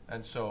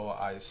 And so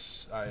I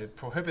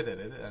prohibited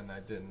it, and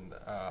I didn't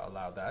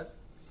allow that.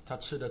 她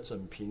吃了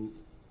整瓶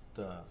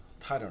的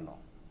Tylenol，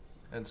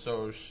 And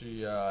so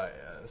she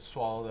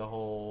swallowed the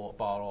whole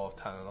bottle of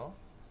Tylenol,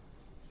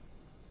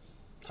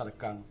 她的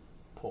肝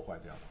破坏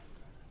掉了，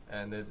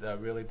 and it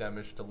really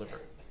damaged the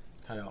liver.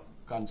 她要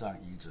肝脏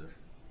移植。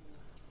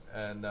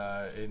 And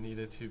it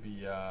needed to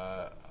be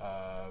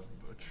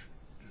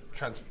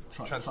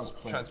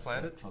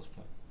transplanted.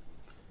 transplant。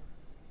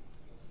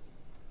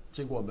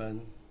经过我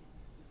们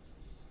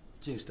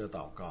进食的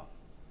祷告，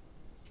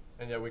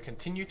 And yet we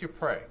continue to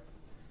pray.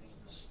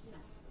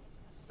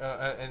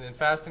 And in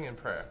fasting and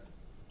prayer.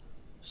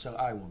 神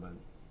爱我们，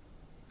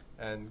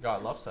 And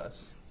God loves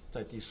us.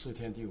 在第4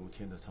天、第5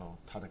天的时候，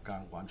她的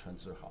肝完全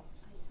治好。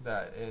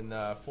 That in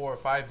 4 or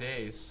 5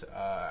 days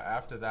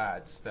after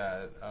that,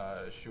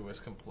 she was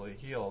completely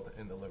healed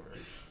in the liver.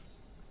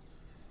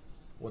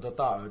 我的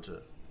大儿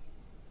子，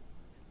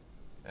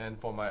 And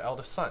for my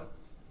eldest son,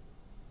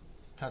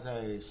 他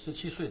在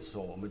17岁的时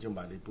候，我们就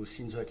买了一部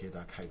新车给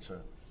他开车。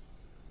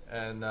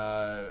 and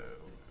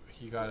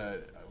we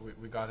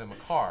got him a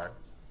car.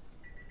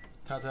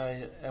 他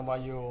在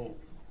NYU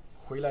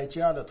回来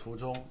家的途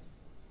中，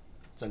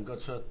整个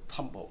车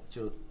tumble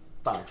就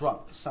打撞，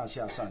上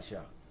下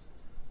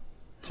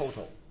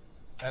total。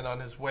 And on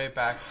his way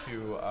back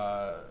from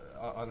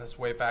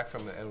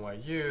the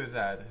NYU,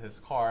 that his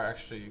car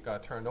actually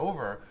got turned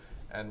over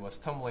and was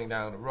tumbling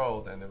down the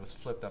road, and it was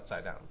flipped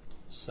upside down.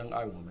 神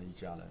爱我们一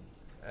家人，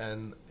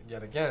 And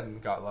yet again,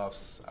 God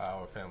loves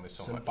our family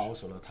so 神 much 保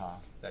守了他，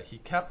 that He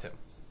kept him.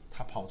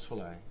 他跑出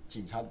来，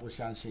警察不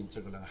相信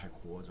这个人还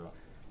活着，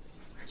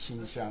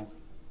清香，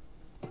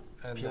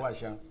 And 皮外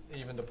香。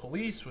 even the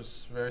police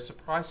was very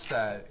surprised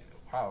that,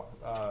 wow,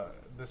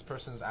 this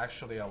person's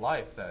actually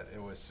alive. That it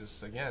was just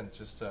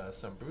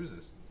some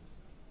bruises.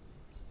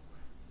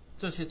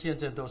 这些见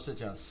证都是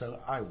讲神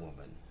爱我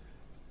们，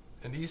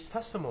 And these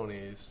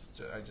testimonies,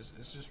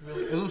 it's just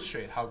really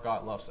illustrate how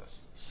God loves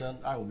us, 神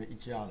爱我们一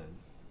家人。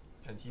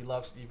 and He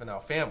loves even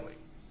our family.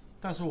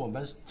 但是我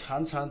们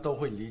常常都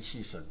会离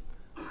弃神，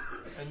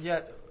 And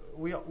yet,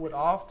 we would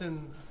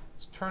often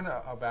turn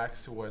our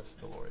backs towards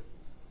the Lord.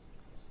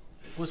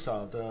 不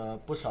少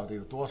的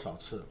有多少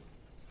次，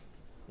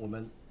我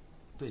们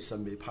对神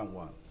没盼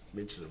望，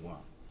没指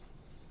望。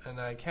 And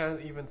I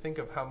can't even think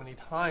of how many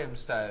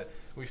times that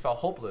we felt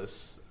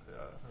hopeless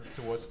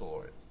towards the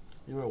Lord,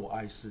 因为我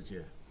爱世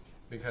界，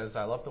 because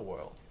I love the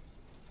world.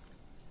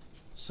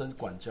 神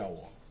管教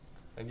我，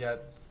 And yet,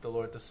 the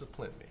Lord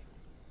disciplined me.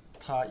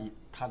 他以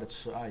他的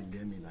慈爱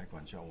怜悯来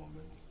管教我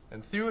们。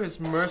 And through His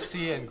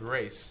mercy and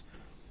grace,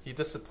 He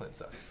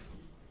disciplines us.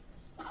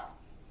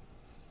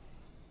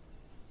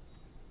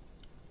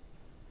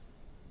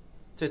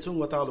 在中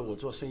国大陆，我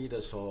做生意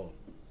的时候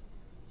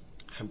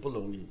很不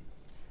容易，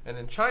 And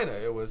in China,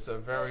 it was a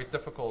very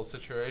difficult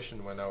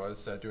situation when I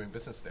was doing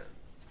business there.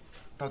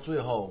 到最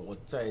后我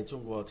在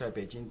中国在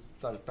北京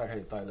大概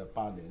也待了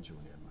8年9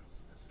年嘛。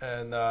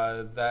 And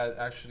that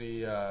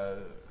actually,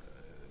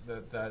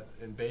 that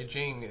in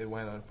Beijing, it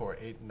went on for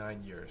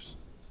 8-9 years.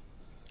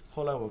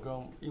 后来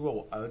因为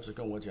我儿子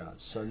跟我讲，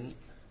神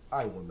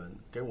爱我们，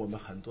给我们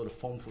很多的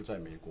丰富在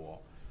美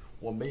国，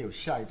我没有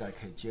下一代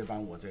可以接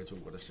班我在中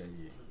国的生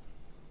意。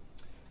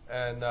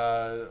 And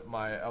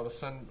my eldest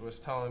son was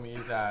telling me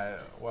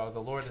that, well,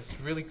 the Lord is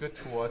really good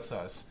towards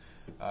us,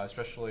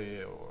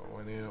 especially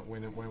when we're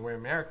in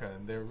America,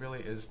 and there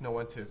really is no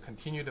one to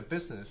continue the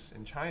business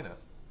in China.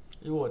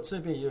 因为我这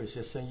边也有一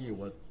些生意，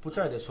我不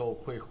在的时候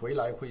会回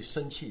来会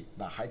生气，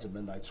拿孩子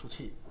们来出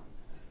气。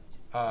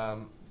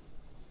 And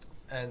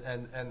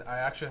I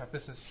actually have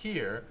business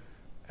here,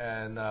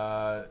 and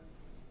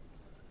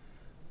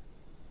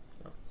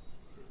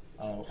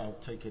I'll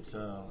take it.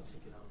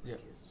 Yeah.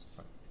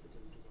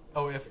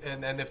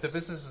 if the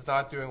business is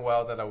not doing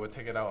well, then I would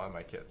take it out on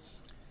my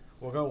kids.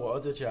 我跟我儿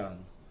子讲，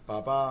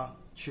爸爸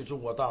去中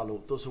国大陆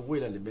都是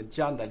为了你们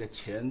将来的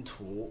前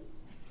途，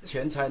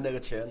钱财那个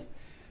钱，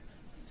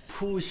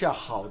铺下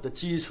好的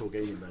基础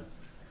给你们。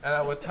 And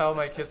I would tell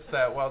my kids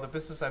that, well, the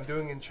business I'm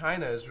doing in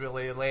China is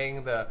really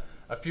laying a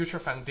future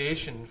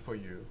foundation for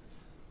you.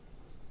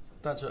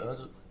 但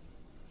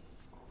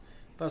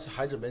是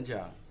孩子们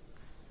讲，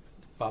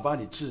爸爸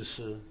你自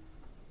私，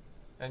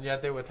 And yet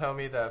they would tell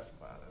me that,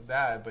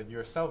 Dad, but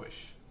you're selfish.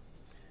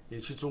 你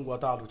去中国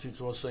大陆去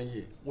做生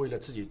意，为了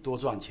自己多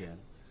赚钱。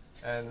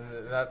 And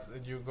that's,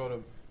 you go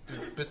to do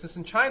business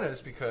in China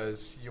is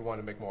because you want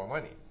to make more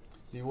money.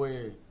 你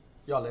为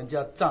要人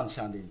家赞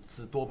赏你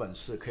是多本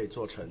事，可以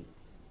做成。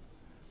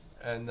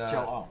 And 骄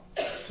傲。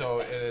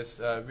 so it is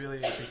really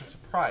because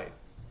of pride.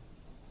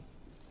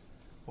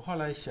 我后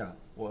来想，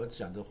我儿子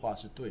讲的话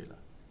是对的。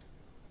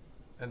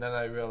 And then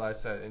I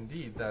realized that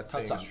indeed that 他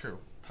saying is true.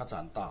 他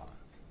长大了，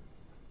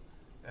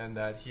 And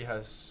that he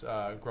has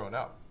grown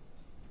up.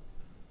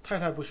 太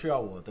太不需要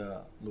我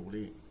的努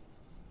力，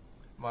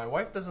 My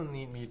wife doesn't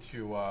need me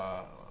to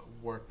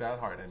work that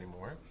hard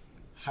anymore.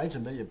 孩子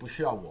们也不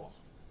需要我，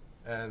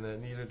 And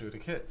neither do the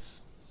kids.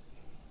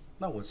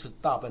 那我是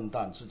大笨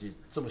蛋，自己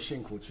这么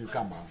辛苦去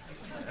干嘛？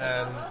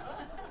 And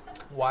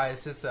why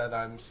is it that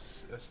I'm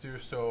still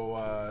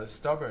so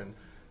stubborn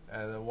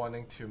and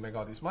wanting to make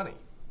all this money?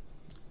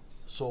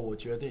 说我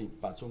决定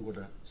把中国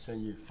的生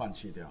意放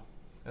弃掉，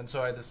 And so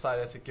I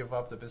decided to give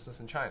up the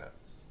business in China.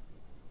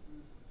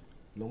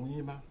 容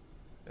易吗？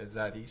 Is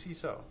that easy?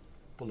 So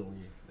不容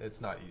易。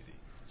 it's not easy.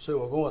 所以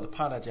我跟我的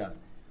partner 讲，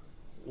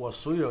我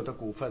所有的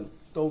股份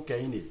都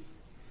给你，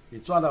你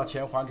赚到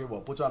钱还给我，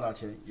不赚到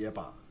钱也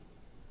罢。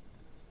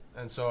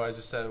 And so I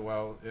just said,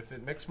 well, if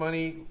it makes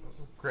money,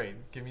 great,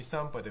 give me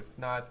some, but if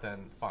not,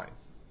 then fine.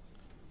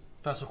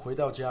 但是回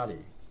到家里，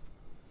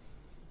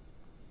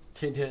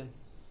天天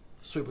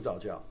睡不着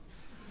觉，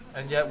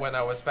 And yet when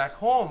I was back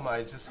home,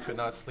 I just could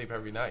not sleep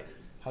every night.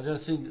 好像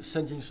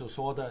圣经所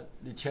说的，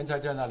你钱财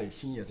在哪里，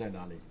心也在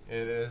哪里。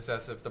 It is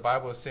as if the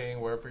Bible is saying,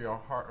 wherever your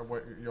heart,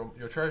 where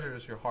your treasure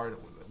is, your heart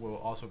will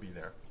also be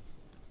there.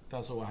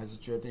 但是我还是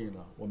决定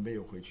了，我没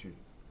有回去，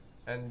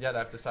 And yet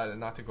I've decided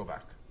not to go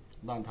back.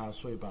 让他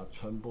所以把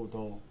全部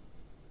都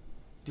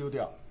丢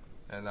掉。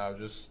 And I'll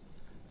just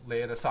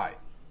lay it aside.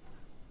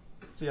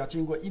 这要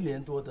经过一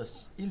年多的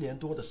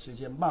时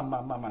间，慢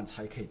慢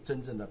才可以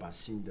真正的把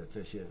新的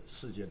这些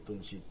世界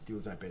东西丢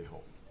在背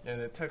后。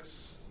 And it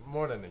takes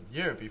more than a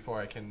year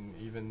before I can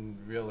even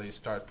really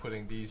start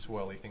putting these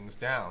worldly things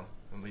down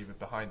and leave it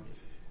behind me.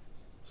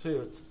 所以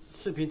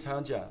视频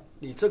常讲，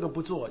你这个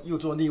不做，又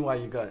做另外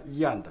一个一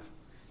样的。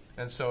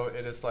 And so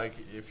it is like,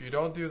 if you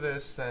don't do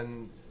this,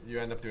 then you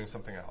end up doing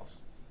something else.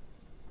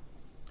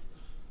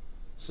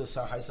 是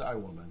神还是爱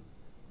我们？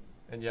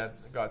 And yet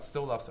God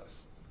still loves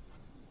us.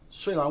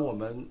 虽然我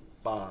们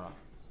把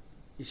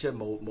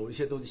某一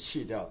些东西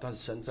弃掉，但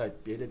是神在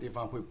别的地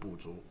方会补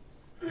足。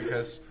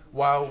 Because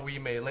while we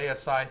may lay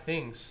aside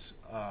things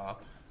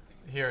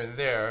here and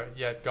there,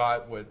 yet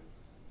God would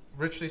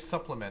richly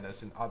supplement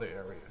us in other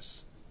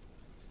areas.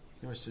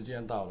 因为时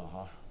间到了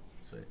哈，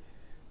所以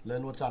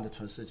人若赚得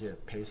全世界，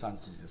赔上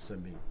自己的生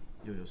命，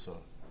又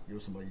有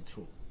什么益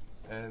处？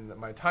 And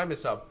my time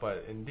is up,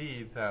 but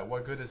indeed,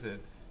 what good is it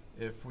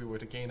if we were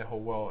to gain the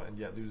whole world and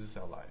yet lose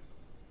our life?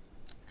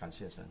 感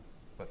谢神。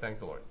 But thank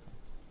the Lord.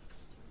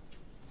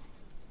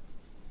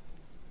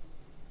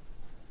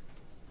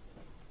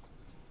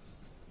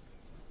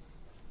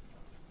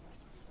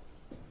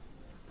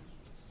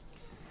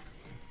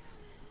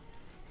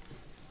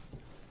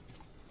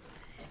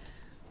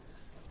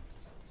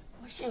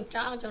 我姓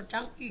张，叫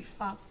张玉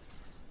芳。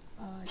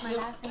My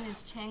last name is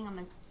Chang. I'm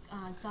a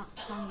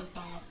Zhang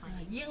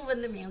Yufang. 英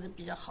文的名字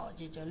比较好，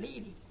就叫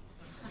丽丽。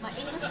 My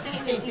English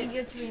name is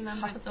easier to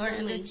remember. 好多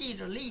人都记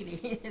住丽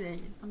丽， A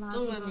lot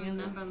中 of 文 people 名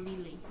字。 remember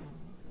Lily.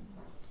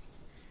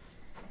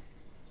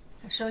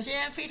 首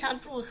先非常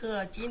祝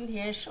贺今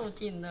天受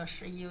尽的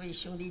11位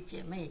兄弟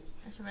姐妹，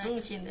 That's right.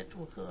 衷心的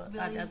祝贺 Really?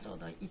 大家走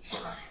到一起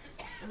来。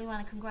 Really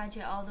want to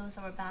congratulate all those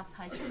that were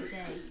baptized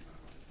today.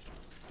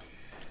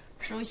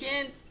 首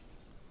先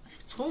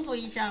重复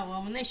一下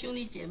我们的兄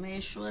弟姐妹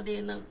说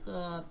的那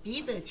个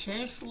彼得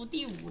前书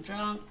第5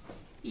章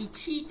第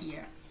7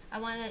节。 I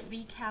want to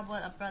recap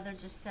what a brother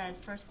just said.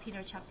 1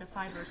 Peter chapter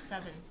 5 verse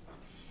 7.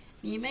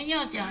 你们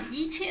要将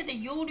一切的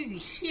忧虑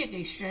卸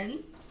给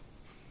神，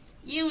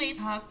因为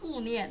他顾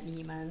念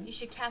你们。 You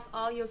should cast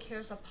all your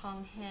cares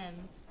upon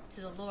Him,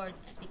 to the Lord,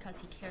 because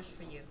He cares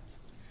for you.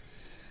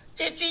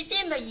 在最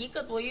近的1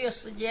个多月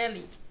时间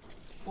里，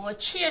我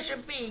确实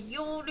被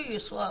忧虑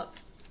所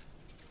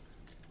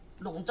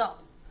笼罩。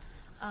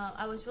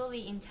 I was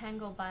really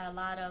entangled by a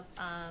lot of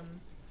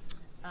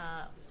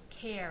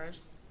cares,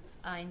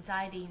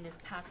 anxiety in this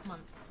past month.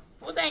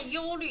 不但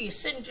忧虑，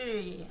甚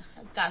至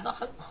感到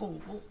很恐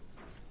怖。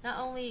 Not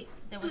only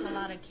there was a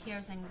lot of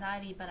cares,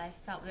 anxiety, but I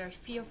felt very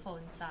fearful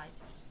inside.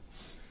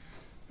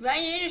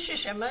 原因是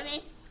什么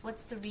呢？ What's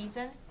the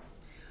reason?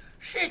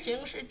 事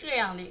情是这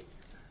样的，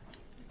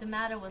 The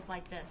matter was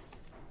like this.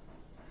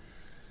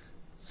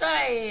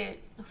 在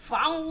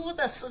房屋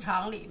的市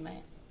场里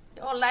面，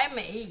我来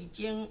美已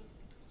经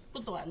不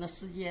短的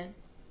时间，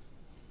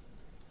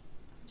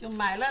就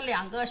买了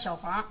2个小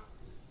房。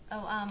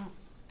 Oh,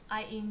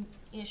 in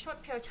a short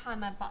period of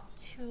time, I bought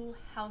 2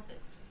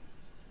 houses.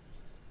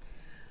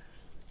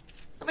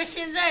 那么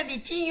现在的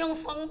金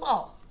融风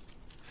暴、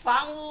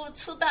房屋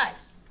次贷、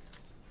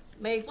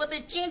美国的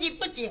经济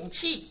不景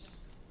气，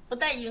不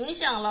但影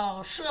响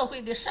了社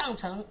会的上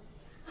层，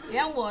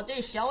连我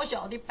这小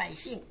小的百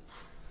姓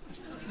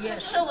也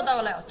受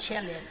到了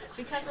牵连。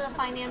 Because of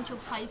the financial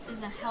crisis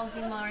and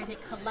housing market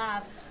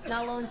collapse,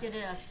 not only did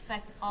it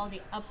affect all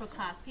the upper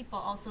class people,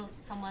 also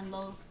someone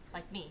low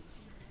like me.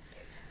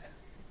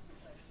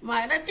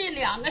 买了这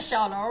2个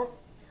小楼，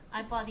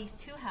 I bought these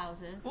 2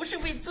 houses. 不是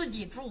为自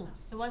己住，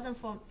 It wasn't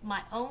for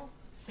my own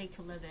sake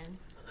to live in.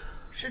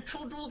 是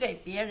出租给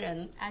别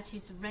人。 Actually,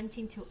 it's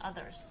renting to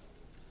others.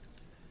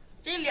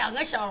 这2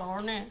个小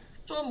楼呢，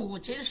做母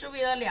亲是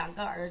为了2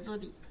个儿子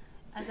的，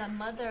 As a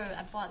mother,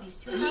 I bought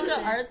these 21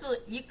个儿 houses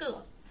子1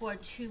个。 for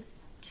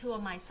two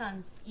of my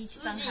sons. Each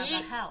son has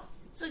a house.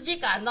 自己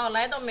感到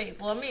来到美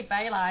国没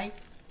白来，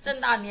这么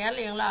大年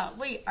龄了，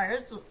为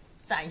儿子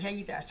攒下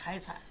一点财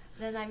产。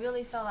then I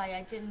really felt like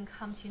I didn't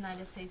come to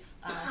United States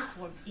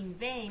for in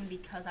vain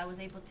because I was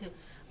able to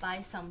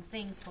buy some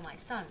things for my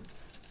son,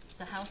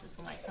 the houses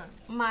for my son.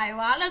 买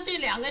完了这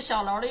2个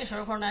小楼的时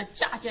候呢，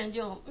价钱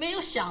就没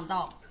有想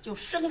到就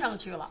升上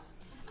去了。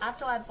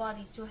After I bought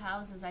these 2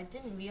 houses, I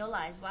didn't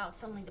realize, wow,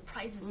 suddenly the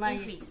prices 买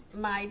increased.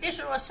 买的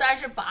时候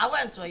38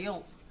万左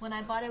右， When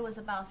I bought it, it was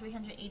about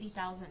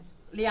 380,000.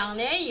 2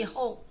年以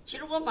后，其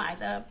实我买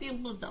的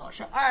并不早，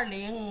是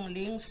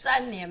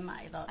2003年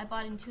买的。 I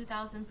bought in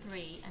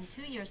 2003, and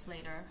 2 years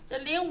later, 这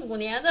05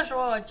年的时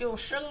候就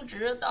升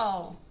值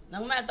到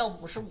能卖到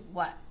55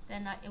万。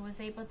 then it was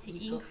able to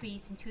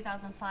increase in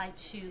 2005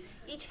 to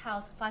each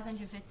house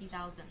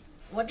 550,000.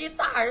 我的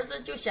大儿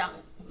子就想，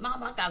妈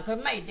妈赶快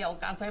卖掉，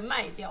赶快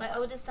卖掉。 My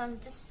oldest son,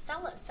 just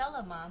sell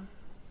it, mom.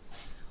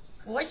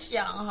 我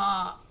想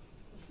哈，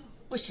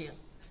不行，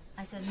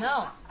 I said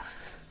no.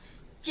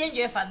 坚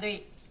决反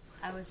对。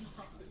 I was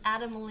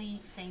adamantly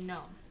saying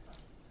no.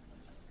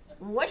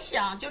 我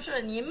想就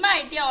是你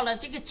卖掉了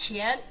这个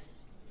钱，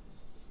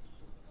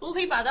不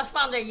会把它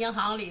放在银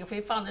行里，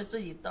会放在自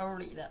己兜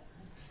里的。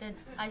 Then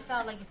I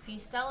felt like if you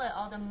sell it,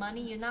 all the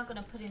money you're not going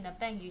to put in the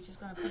bank, you're just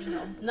going to put in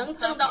your own 能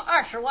挣到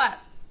pocket. 20万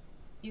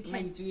You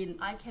美 can, 金，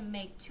 I can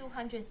make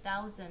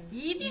 200,000.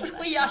 一定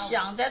会要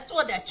想再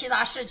做点其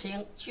他事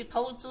情，去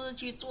投资，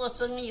去做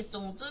生意。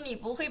总之，你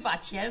不会把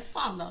钱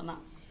放到那。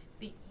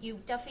 You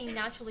definitely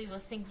naturally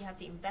will think you have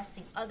to invest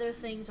in other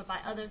things or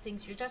buy other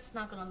things. You're just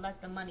not going to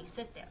let the money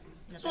sit there.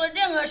 in the 做 bank.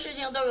 任何事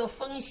情都有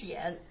风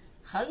险，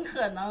很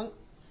可能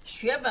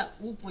血本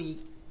无归。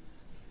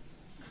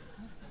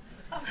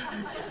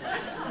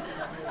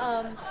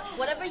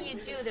 Whatever you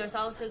do, there's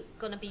also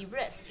going to be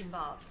risk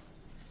involved.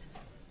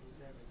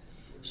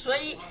 所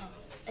以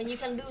And you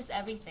can lose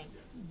everything.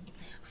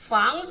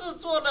 房子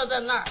坐落在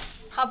那儿，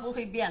它不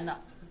会变的，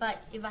 But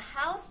if a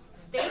house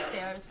stays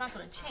there, it's not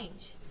going to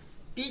change.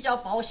 比较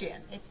保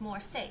险， It's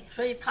more safe.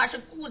 所以它是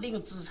固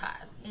定资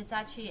产。 It's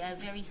actually a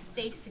very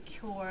safe,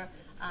 secure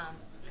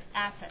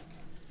asset.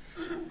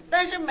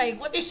 但是美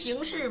国的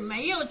形势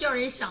没有叫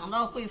人想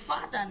到会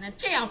发展的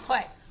这样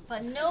快。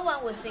 But no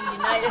one would think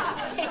United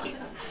States,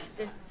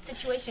 the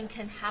situation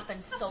can happen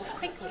so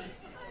quickly.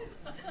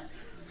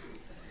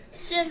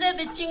 现在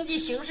的经济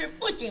形势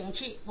不景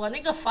气，我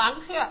那个房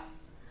客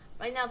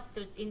Right now,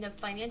 in the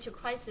financial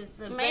crisis,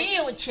 没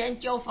有钱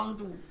交房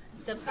租，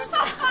 the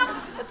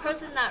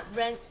person that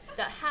rent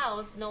the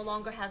house no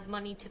longer has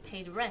money to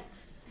pay the rent.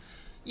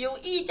 有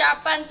一家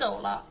搬走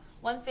了，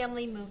 One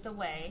family moved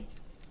away,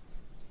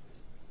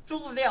 租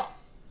不了，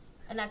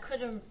 and I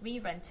couldn't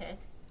re-rent it.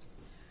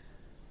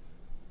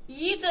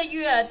 1个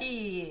月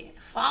的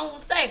房屋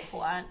贷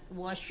款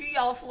我需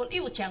要付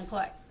6000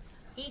块，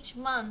 Each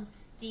month,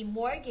 the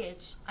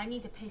mortgage, I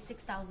need to pay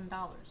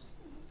 $6,000.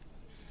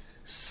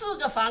 4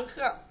个房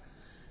客，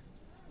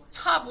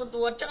差不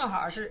多正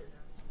好是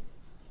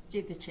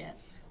这个钱。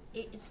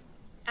 It's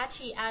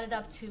actually added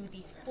up to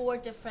these 4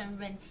 different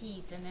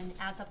rentees, and then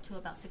adds up to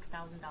about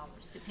 $6,000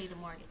 to pay the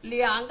mortgage.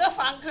 2个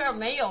房客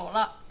没有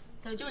了，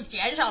就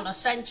减少了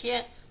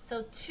3000。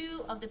 So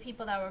 2 of the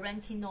people that were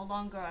renting no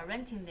longer are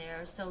renting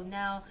there. So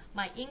now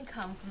my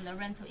income from the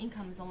rental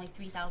income is only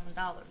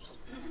 $3,000.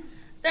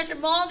 但是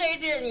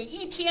mortgage 你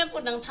一天不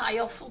能差，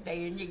要付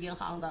给人家银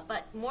行的，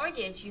 But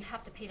mortgage, you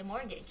have to pay the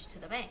mortgage to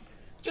the bank.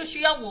 就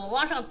需要我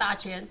往上打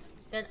钱。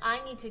 Then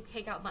I need to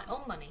take out my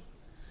own money.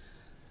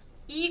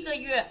 1个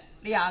月、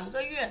2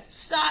个月、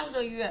3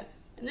个月，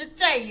那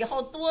再以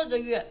后多个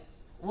月，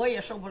我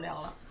也受不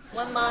了了。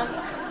 1 month,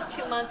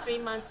 2 months,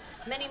 3 months,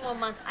 many more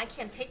months, I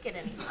can't take it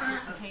anymore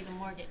to pay the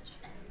mortgage.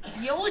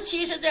 尤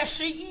其是在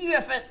11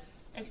月份，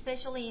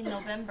 Especially in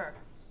November.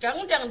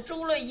 整整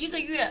租了1个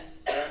月，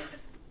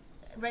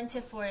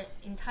 Rented for an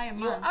entire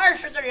有 month.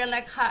 20个人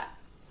来看，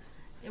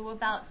 There were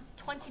about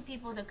 20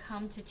 people to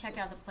come to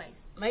check out the place.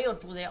 没有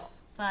租掉。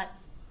 But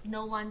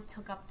no one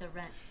took up the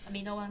rent. I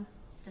mean, no one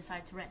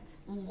decided to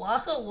rent. 我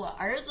和我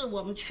儿子，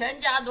我们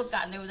全家都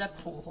感到有点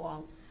恐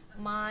慌，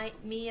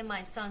 Me and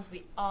my sons, we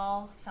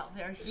all felt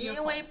very 因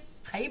fearful 为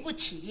赔不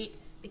起。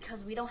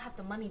 because we don't have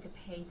the money to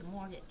pay the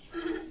mortgage.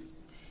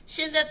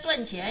 现在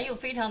赚钱又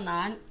非常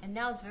难， And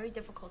now it's very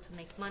difficult to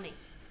make money.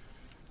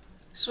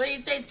 所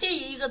以在这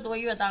1个多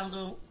月当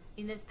中，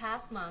 In this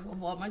past month,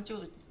 我们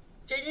就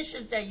真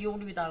是在忧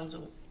虑当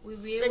中， we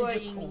甚 really were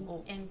至恐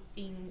怖。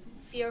 in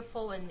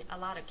fearful and a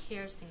lot of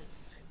cares.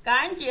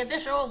感恩节的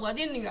时候，我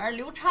的女儿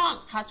刘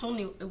畅，她从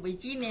维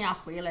吉尼亚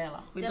回来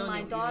了，回 Then 到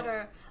my 纽约。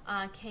 daughter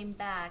came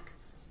back,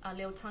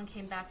 Liu Tang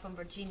came back from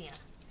Virginia.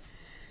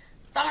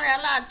 当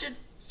然了，这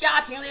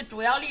家庭的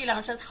主要力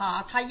量是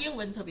她，她英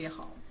文特别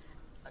好，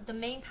 The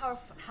main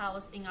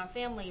powerhouse in our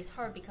family is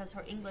her because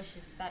her English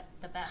is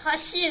the best. 她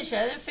信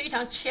神非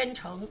常虔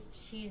诚。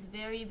 She's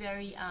very,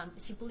 very,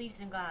 she believes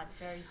in God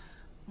very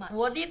much.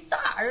 我的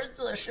大儿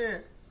子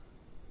是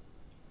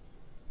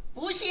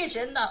不信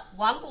神的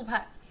顽固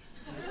派，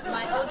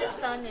 My oldest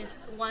son is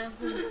one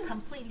who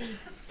completely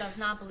does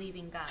not believe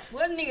in God.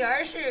 我女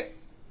儿是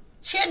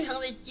虔诚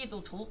的基督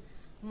徒。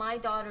 My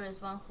daughter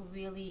is one who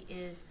really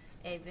is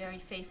a very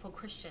faithful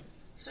Christian.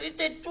 所以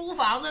在租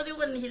房子的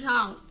问题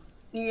上，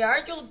女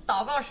儿就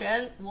祷告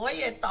神，我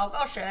也祷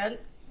告神。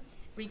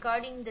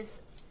 Regarding this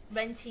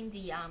renting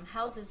the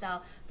houses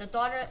out, the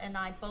daughter and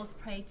I both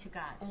prayed to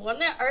God. 我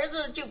那儿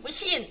子就不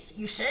信，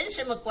与神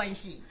什么关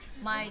系？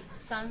 My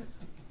son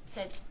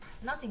said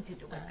nothing to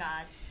do with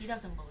God. He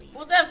doesn't believe.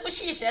 不但不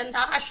信神，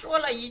他还说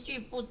了一句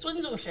不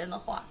尊重神的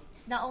话。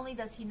 Not only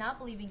does he not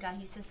believe in God,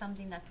 he says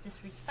something that's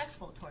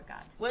disrespectful toward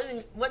God.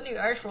 我女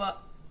儿说，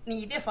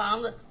你的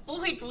房子不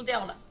会租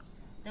掉了，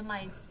 Then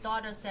my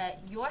daughter said,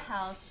 your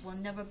house will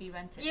never be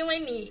rented 因为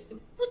你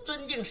不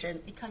尊敬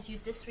神。 because you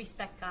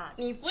disrespect God.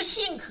 你不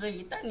信可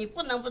以，但你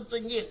不能不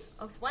尊敬。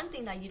 It's one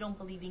thing that you don't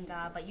believe in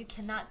God, but you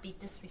cannot be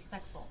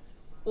disrespectful.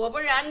 果不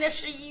然呢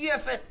，11月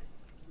份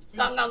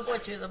刚刚过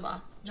去的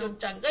嘛，就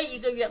整个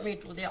1个月没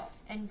租掉。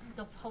 And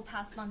the whole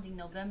past month in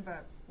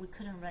November, we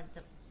couldn't rent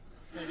the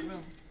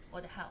room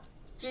or the house.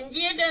 紧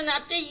接着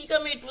呢，这1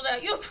个没租掉，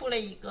又出来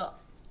一个，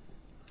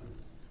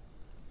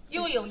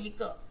又有一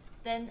个。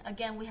 Then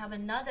again, we have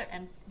another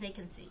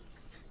vacancy.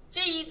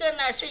 这一个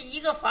呢是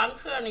一个房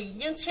客呢，已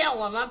经欠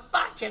我们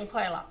8000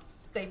块了，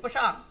给不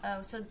上。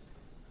So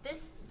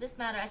this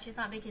matter actually is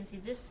not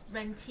vacancy. This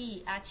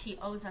rentee actually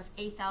owes us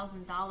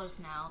 $8,000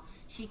 now.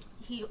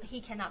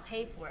 He cannot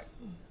pay for it.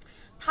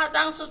 他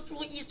当时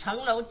租1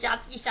层楼加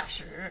地下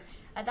室，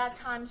 At that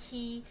time,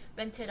 he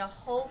rented a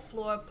whole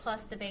floor plus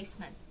the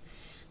basement.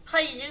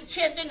 他已经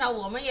欠这场，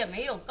我们也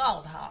没有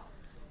告他。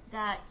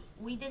 That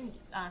we didn't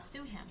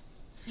sue him,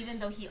 even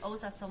though he owes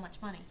us so much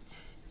money.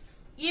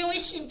 因为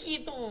信基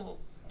督、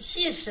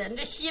信神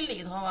的心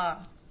里头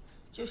啊，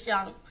就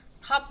想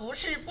他不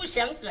是不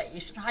想给，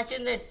是他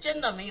现在真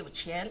的没有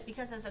钱。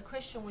 Because as a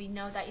Christian, we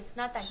know that it's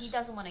not that he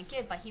doesn't want to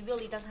give, but he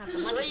really doesn't have the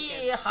money 所 to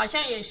以 give. 好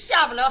像也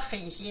下不了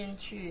狠心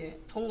去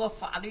通过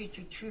法律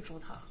去驱除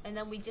他。 And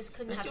then we just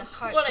couldn't have 就 the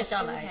heart 拖了 to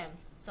下 sue 来。 him.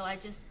 So I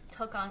just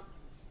took on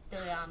the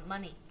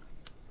money.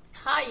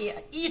 他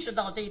也意识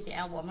到这一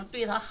点，我们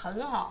对他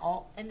很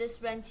好， And this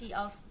rentee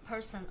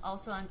person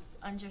also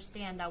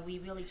understand that we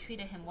really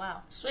treated him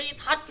well. 所以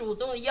他主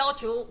动要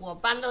求我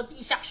搬到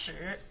地下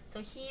室。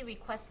 So he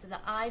requested that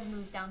I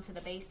move down to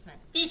the basement.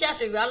 地下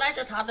室原来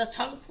是他的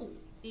仓库，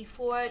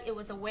 Before it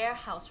was a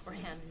warehouse for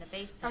him in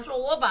the 他 basement. 说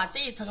我把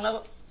这一层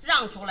楼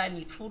让出来，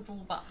你出租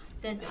吧。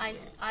 Then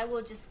I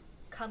will just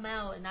come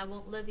out and I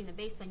won't live in the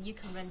basement. You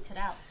can rent it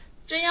out.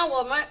 这样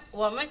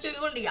我们就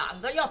有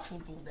2个要出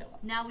租的了。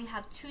 Now we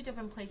have 2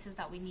 different places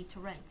that we need to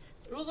rent.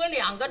 如果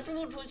2个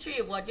租出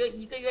去，我就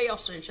1个月要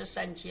损失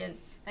3000。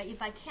 That if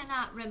I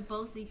cannot rent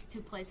both these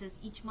 2 places,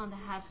 each month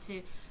I have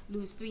to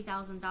lose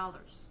 $3,000.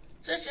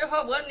 这时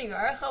候我女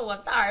儿和我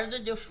大儿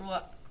子就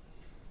说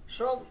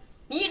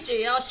你只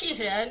要信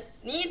神，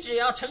你只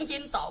要诚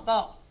心祷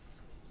告，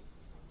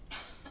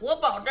我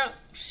保证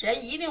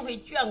神一定会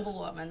眷顾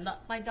我们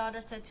的。 My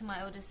daughter said to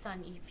my oldest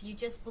son, if you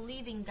just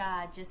believe in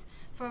God, just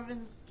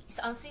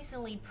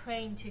unceasingly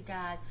praying to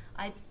God,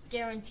 I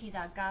guarantee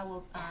that God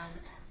will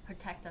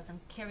protect us and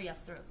carry us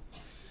through.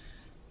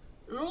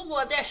 如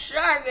果在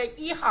12月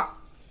1号，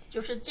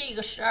就是这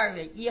个12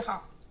月1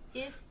号，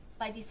 If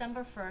by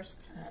December 1st,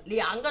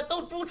 2个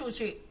都租出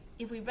去，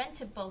 if we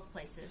rented both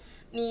places,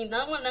 你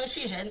能不能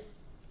信神？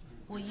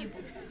 will you?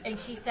 And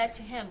she said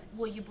to him,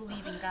 will you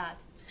believe in God?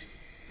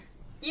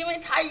 因为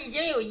他已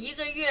经有1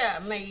个月，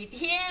每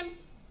天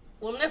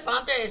我们的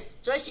房在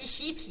泽西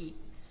西体，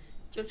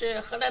就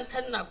是荷兰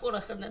吞那过了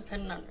荷兰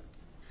吞那儿，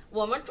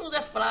我们住在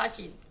弗拉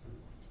辛。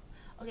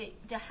 Okay,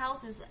 the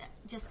house is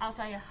just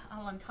outside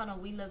Holland Tunnel.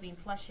 We live in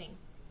Flushing.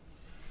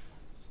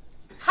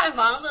 看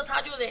房子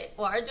他就得，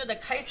我儿子就得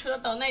开车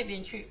到那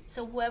边去。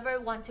 So whoever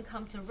wants to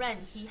come to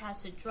rent, he has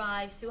to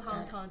drive through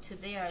Holland Tunnel to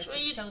there 所 to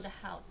以 show the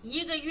house.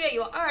 1个月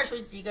有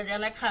20几个人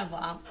来看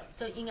房，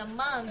 So in a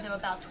month, there were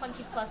about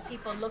 20 plus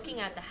people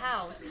looking at the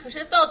house. 可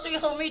是到最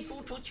后没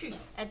租出去，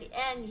 At the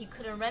end, he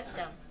couldn't rent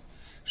them.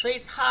 所以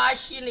他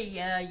心里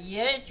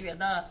也觉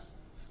得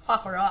花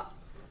火啊，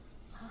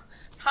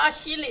他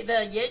心里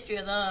的也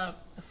觉得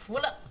服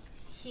了。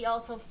 He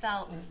also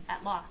felt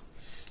at loss.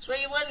 所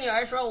以我女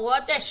儿说，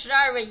我在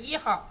12月1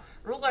号，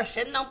如果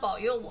神能保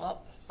佑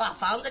我把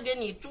房子给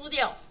你租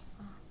掉，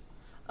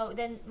 Oh,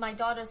 then my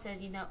daughter said,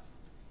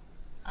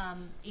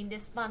 in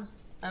this month,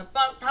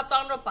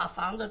 帮助把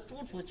房子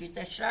租出去，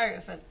在12月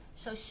份。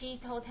 so she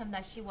told him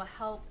that she will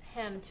help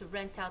him to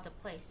rent out the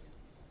place.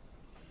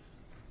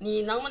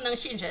 你能不能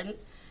信神？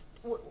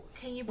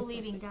 Can you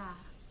believe in God?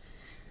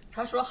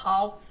 他说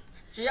好，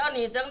只要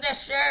你能在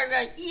12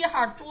月1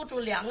号租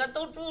出2个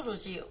都租出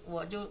去，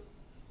我就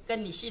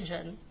跟你信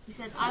神。 He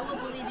said, I will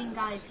believe in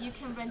God. If you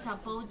can rent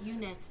out both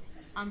units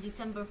on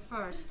December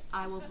 1st,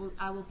 I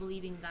will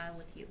believe in God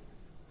with you.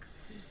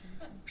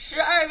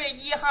 12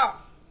月1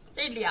号，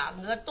这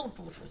2个都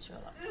租出去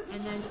了，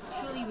 And then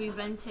truly we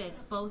rented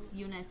both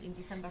units in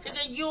December 这个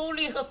 1st. 忧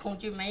虑和恐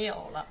惧没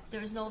有了。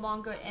 There is no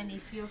longer any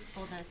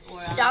fearfulness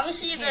or 详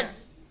细的 fear.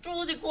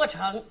 租的过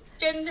程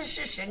真的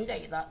是神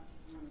给的。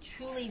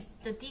 Truly,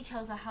 the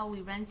details of how we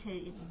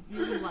rented is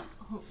really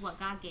what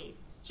God gave.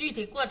 具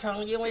体过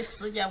程因为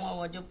时间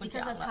我就不 Because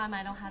讲 of 了。 time,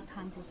 I don't have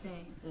time to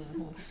say.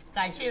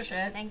 感谢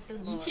神 Thank the，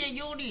 Lord. 一切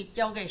忧虑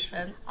交给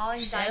神， All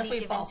神 anxiety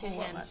会 given 保 to 护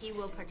我 Him, 们。 He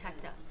will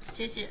protect us.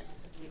 谢谢。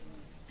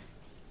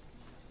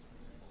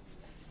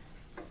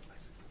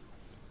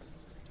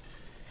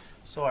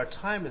So our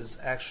time is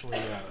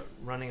actually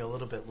running a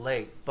little bit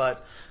late,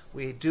 but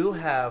we do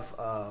have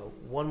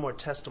one more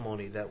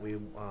testimony that we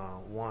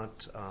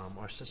want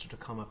our sister to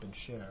come up and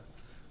share.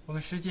 我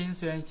们时间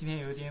虽然今天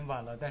有点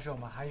晚了，但是我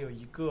们还有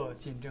一个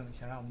见证，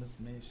想让我们的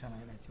姊妹上来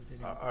就在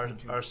这里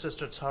见证。 Our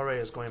sister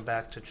Tare is going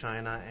back to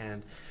China,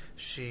 and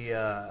she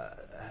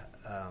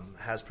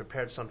has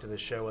prepared something to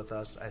share with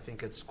us. I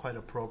think it's quite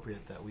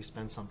appropriate that we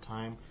spend some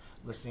time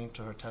listening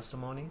to her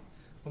testimony.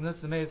 我们的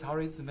姊妹曹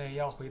蕊姊妹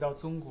要回到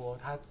中国，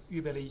她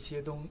预备了一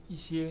些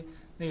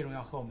内容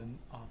要和我们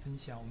分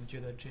享，我们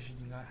觉得这是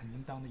应该很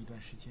应当的一段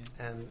时间。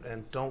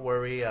 And don't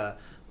worry,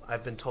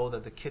 I've been told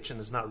that the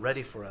kitchen is not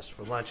ready for us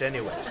for lunch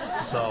anyways.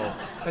 So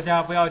大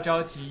家不要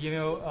着急，因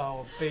为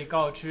我被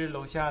告知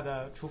楼下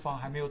的厨房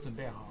还没有准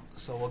备好。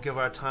 So we'll give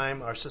our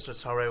time. Our sister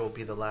Tare will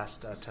be the last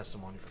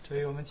testimony for 所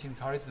以 today. 我们请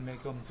曹蕊姊妹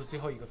给我们做最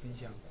后一个分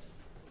享。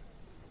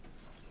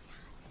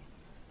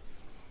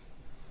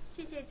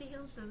谢谢弟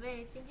兄姊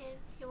妹今天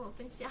听我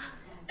分享。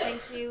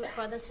 Thank you,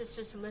 brothers and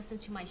sisters, to listen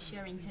to my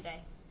sharing today.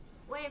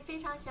 我也非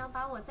常想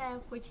把我在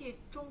回去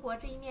中国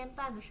这1年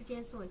半的时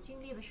间所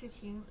经历的事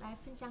情来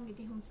分享给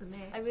弟兄姊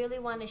妹。 I really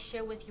want to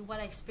share with you what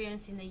I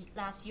experienced in the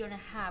last year and a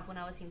half when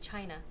I was in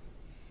China.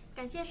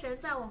 感谢神，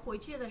在我回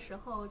去的时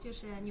候，就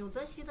是纽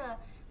泽西的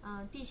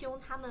弟兄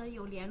他们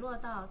有联络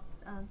到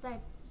在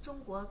中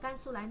国甘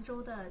肃兰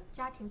州的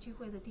家庭聚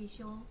会的弟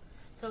兄。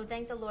 So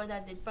thank the Lord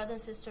that the brothers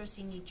and sisters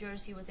in New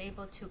Jersey was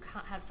able to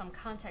have some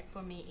contact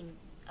for me in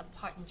a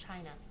part in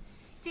China.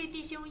 这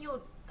弟兄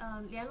又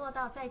联络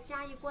到在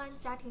嘉峪关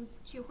家庭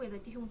聚会的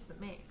弟兄姊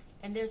妹。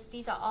 And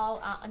these are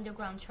all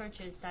underground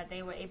churches that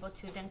they were able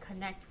to then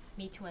connect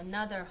me to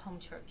another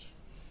home church.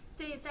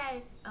 所以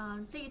在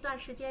这一段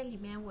时间里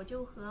面，我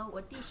就和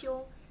我弟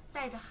兄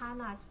带着哈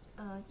娜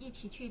一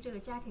起去这个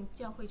家庭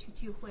教会去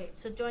聚会。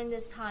 So during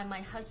this time,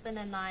 my husband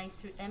and I,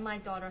 and my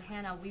daughter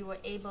Hannah, we were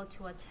able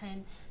to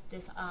attend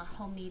this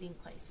home meeting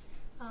place.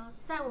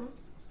 在我们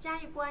嘉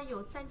峪关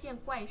有3件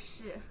怪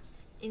事。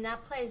 In that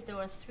place, there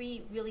were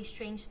 3 really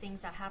strange things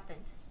that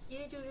happened. 一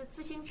个就是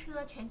自行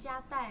车全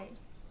家带，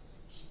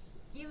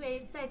因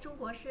为在中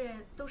国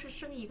都是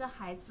生一个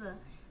孩子，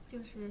就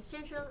是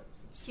先生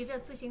骑着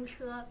自行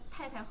车，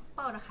太太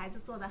抱着孩子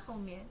坐在后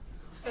面。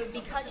 So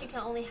because you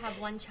can only have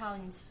one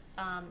child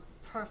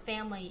per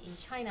family in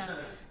China,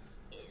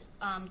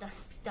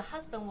 the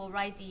husband will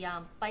ride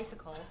the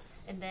bicycle,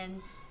 and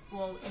then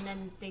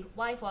the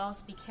wife will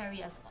also be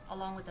carried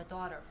along with the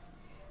daughter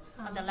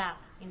on the lap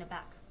in the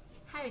back.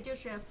 还有就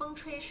是风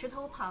吹石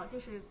头跑，就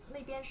是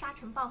那边沙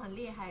尘暴很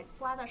厉害，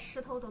刮的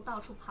石头都到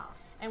处跑。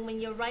 And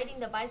when you're riding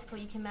the bicycle,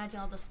 you can imagine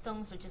all the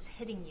stones are just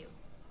hitting you.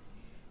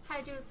 还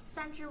有就是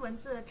3只蚊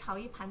子炒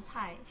一盘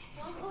菜。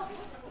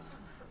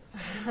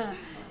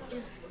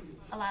Just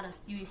a lot of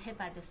you hit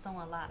by the stone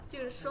a lot. 就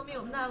是说明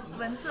我们的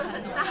蚊子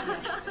很大。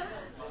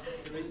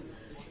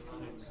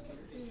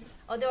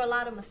Oh, there are a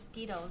lot of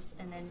mosquitoes,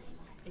 and then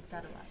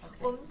etc.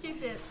 我们就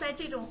是在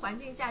这种环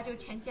境下，就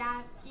全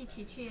家一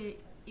起去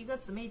一个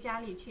姊妹家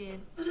里去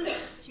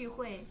聚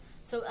会。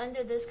 So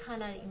under this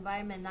kind of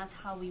environment, that's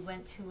how we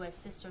went to a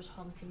sister's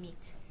home to meet.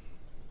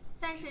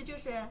 但是就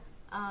是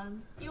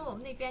因为我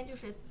们那边就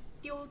是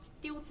丢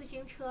自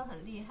行车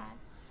很厉害。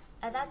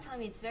 At that time,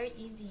 it's very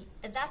easy.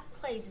 At that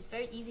place, it's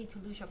very easy to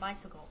lose your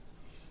bicycle.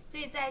 所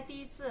以在第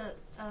一次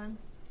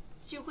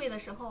聚会的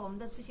时候，我们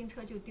的自行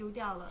车就丢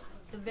掉了。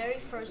 The very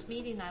first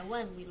meeting I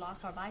went, we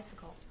lost our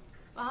bicycle.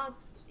 然后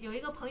有一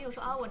个朋友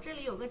说我这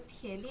里有个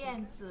铁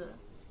链子，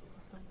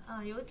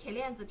有个铁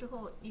链子之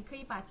后，你可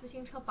以把自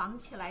行车绑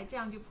起来，这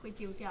样就不会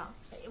丢掉。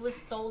 It was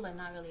stolen,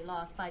 not really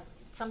lost, but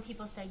some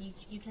people said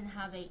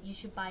you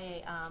should buy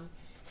a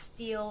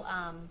steel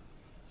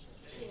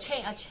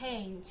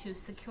chain to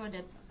secure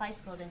the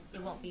bicycle, then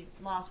it won't be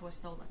lost or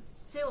stolen.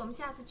 所以我们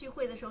下次聚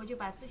会的时候，就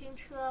把自行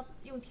车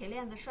用铁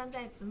链子拴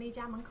在姊妹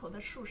家门口的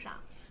树上。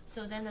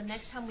 So then the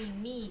next time we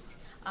meet,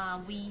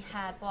 we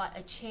had bought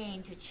a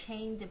chain to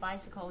chain the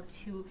bicycle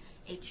to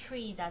a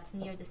tree that's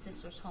near the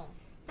sister's home.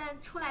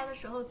 但出来的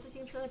时候，自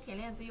行车和铁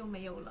链子又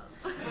没有了。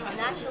 And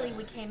actually,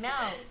 we came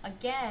out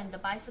again. The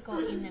bicycle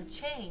in the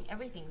chain,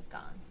 everything's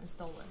gone and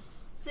stolen.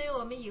 所以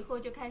我们以后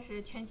就开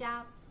始全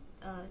家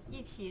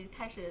一起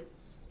开始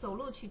走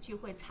路去聚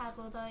会，差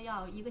不多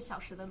要1个小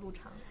时的路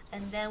程。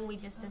 And then we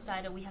just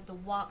decided we have to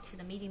walk to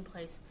the meeting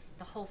place,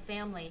 the whole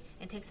family.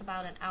 It takes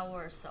about an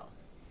hour or so.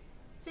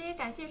 所以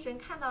感谢神，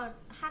看到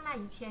哈娜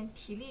以前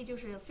体力就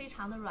是非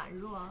常的软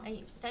弱。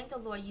 And thank the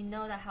Lord, you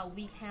know that how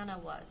weak Hannah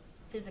was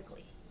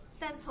physically.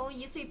 但从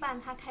1岁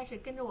半，她开始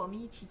跟着我们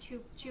一起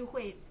去聚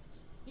会，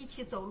一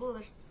起走路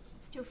的，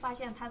就发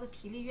现她的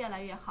体力越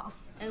来越好。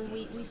 And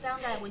we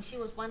found that when she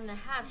was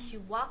 1.5, she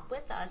walked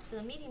with us to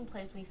the meeting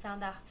place. We found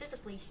that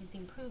physically she's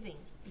improving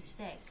each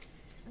day.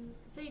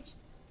 所以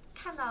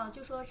看到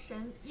就说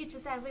神一直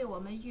在为我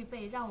们预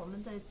备，让我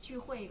们的聚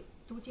会、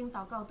读经、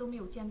祷告都没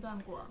有间断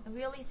过。 I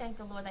really thank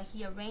the Lord that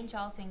He arranged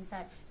all things,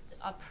 that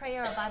our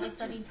prayer, our Bible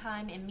study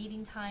time, and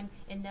meeting time,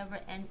 it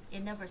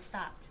never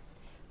stopped.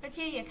 而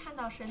且也看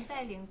到神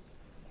带领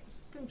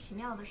更奇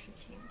妙的事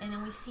情。 And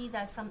then we see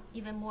that some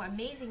even more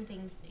amazing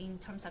things in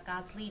terms of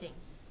God's leading.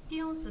 弟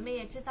兄姊妹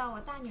也知道，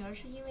我大女儿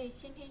是因为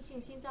先天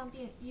性心脏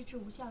病医治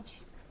无效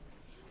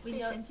被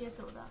神接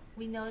走的。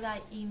 We know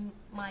that in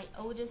my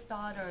oldest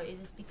daughter, it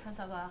is because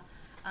of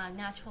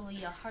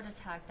naturally a heart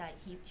attack that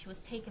she was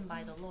taken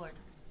by the Lord.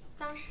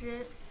 当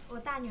时我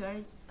大女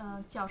儿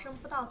脚生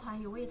布道团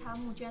有为她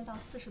募捐到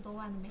40多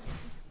万的美元。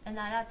 And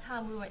at that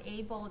time, we were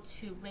able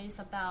to raise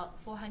about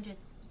 $400,000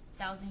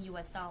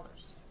 US.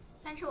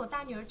 但是我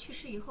大女儿去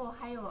世以后，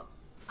还有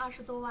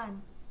20多万，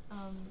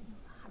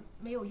还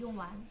没有用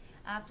完。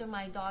 After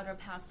my daughter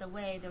passed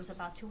away, there was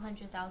about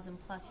 $200,000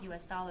 plus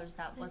US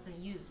that wasn't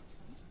used.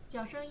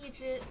 脚生一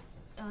直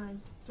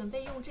准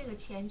备用这个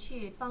钱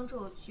去帮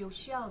助有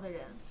需要的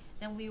人。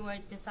 Then we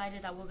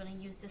decided that we're going to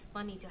use this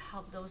money to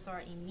help those who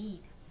are in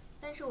need.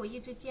 但是我一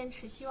直坚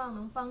持，希望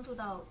能帮助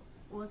到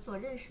我所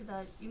认识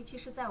的，尤其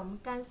是在我们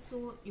甘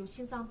肃有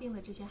心脏病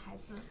的这些孩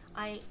子。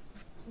 I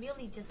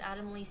really just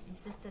adamantly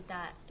insisted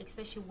that,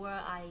 especially where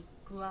I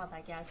grew up,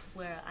 I guess,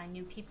 where I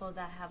knew people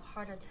that have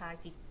heart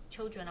attack, the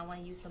children, I want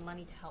to use the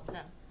money to help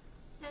them.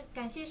 那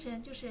感谢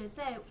神，就是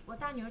在我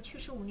大女儿去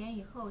世5年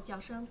以后，脚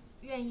生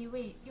愿意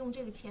用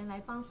这个钱来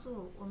帮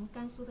助我们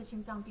甘肃的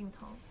心脏病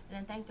童。 And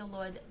then thank the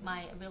Lord,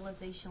 my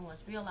realization was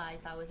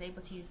realized. I was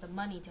able to use the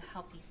money to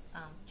help these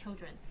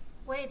children.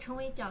 我也成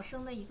为脚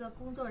生的一个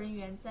工作人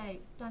员，在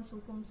甘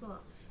肃工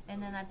作。 And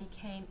then I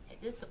became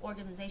this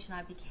organization.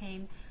 I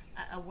became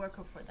a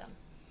worker for them.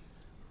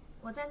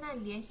 我在那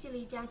里联系了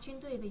一家军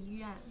队的医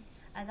院。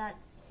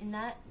 In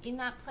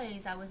that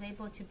place, I was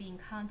able to be in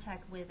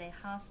contact with a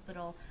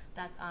hospital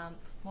that's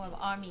more of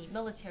army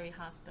military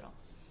hospital.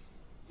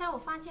 在我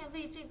发现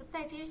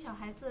带这些小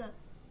孩子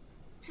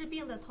治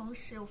病的同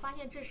时，我发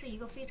现这是一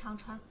个非常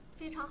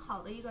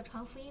好的一个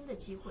传福音的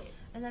机会。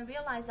 And I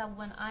realized that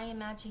when I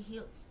am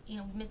actually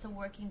midst of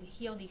working to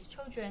heal these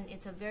children,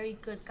 it's a very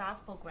good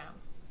gospel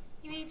ground.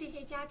 因为这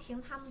些家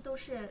庭他们都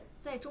是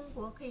在中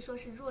国可以说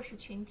是弱势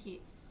群体。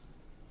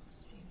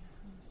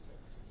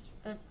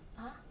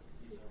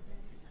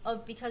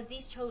 Because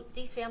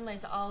these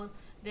families are all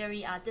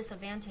very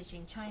disadvantaged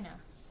in China.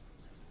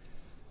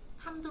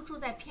 他们都住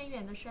在偏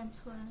远的山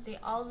村。 They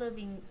all live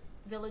in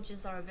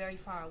villages that are very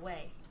far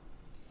away.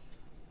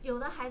 有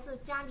的孩子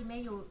家里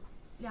面有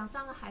2、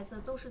3个孩子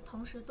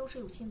同时都是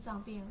有心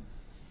脏病。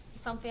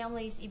 Some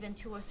families, even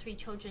 2 or 3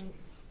 children,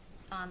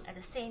 at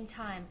the same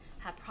time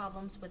have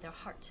problems with their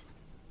heart.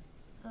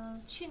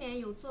 去年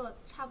有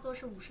差不多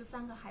是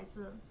53个孩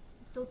子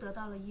都得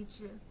到了医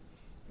治。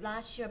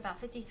 Last year,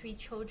 about 53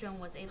 children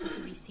was able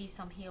to receive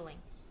some healing.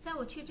 在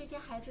我去这些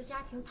孩子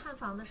家庭探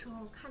访的时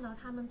候，看到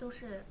他们都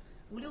是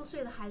5、6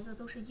岁的孩子，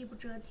都是衣不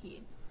遮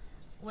体。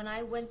 When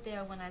I went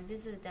there, when I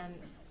visited them,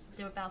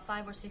 they were about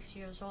 5 or 6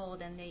 years old,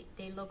 and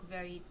they look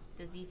very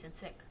diseased and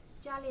sick.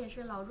 家里也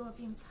是老弱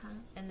病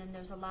残。 And then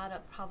there's a lot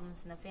of problems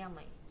in the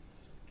family.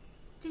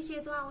 这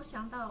些都让我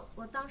想到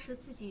我当时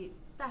自己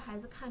带孩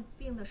子看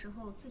病的时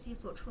候，自己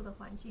所处的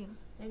环境。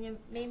 And it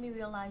made me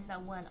realize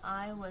that when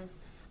I was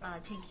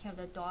taking care of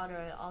the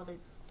daughter,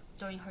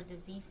 during her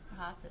disease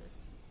process.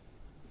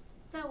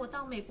 在我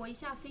到美国一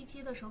下飞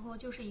机的时候，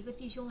就是一个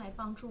弟兄来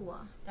帮助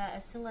我。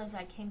 That as soon as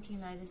I came to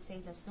United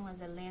States, as soon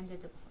as I landed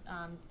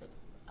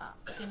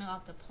getting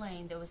off the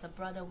plane, there was a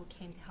brother who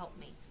came to help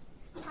me.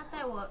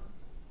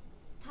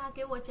 他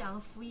给我讲了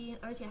福音，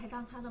而且还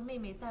让他的妹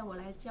妹带我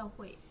来教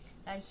会。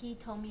 That he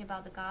told me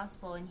about the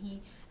gospel, and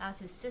he asked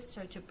his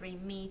sister to bring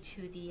me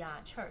to the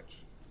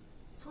church.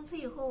 从此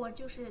以后，我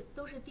都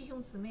是弟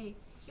兄姊妹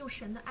用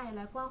神的爱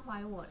来关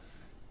怀我。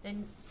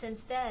 Then since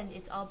then,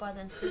 it's all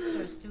brothers and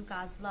sisters through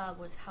God's love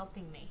was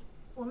helping me.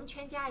 我们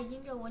全家也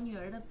因着我女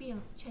儿的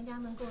病，全家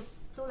能够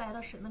都来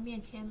到神的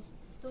面前，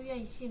都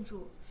愿意信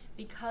主。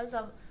 Because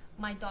of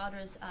my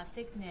daughter's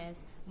sickness,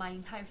 my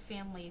entire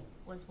family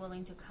was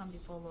willing to come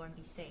before the Lord and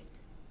be saved.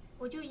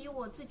 我就以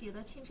我自己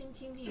的亲身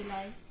经历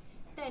来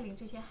带领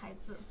这些孩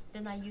子。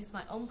 Then I used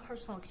my own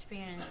personal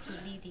experience to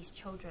lead these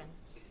children.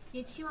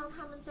 也期望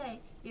他们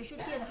也是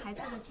借着孩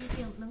子的疾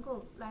病，能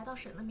够来到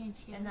神的面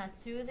前。 And that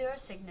through their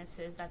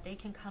sicknesses, that they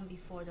can come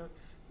before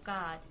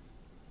God.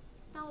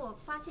 当我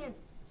发现，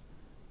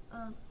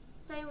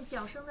在用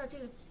脚生的这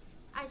个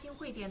爱心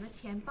汇点的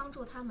钱帮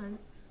助他们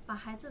把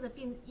孩子的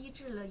病医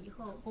治了以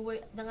后，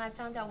 Then I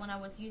found out when I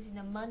was using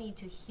the money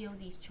to heal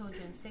these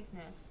children's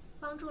sickness,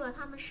 帮助了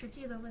他们实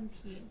际的问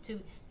题，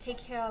 to take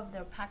care of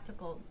their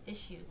practical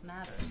issues,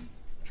 matters.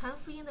 传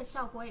福音的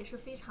效果也是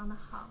非常的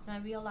好。 And I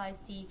realized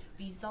the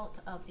result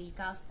of the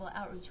gospel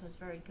outreach was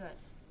very good.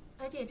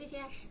 而且这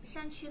些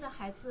山区的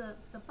孩子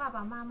的爸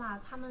爸妈妈，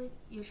他们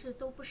也是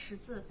都不识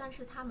字，但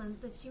是他们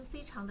的心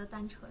非常的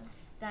单纯。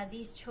 That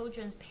these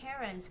children's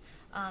parents,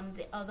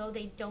 although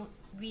they don't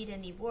read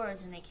any words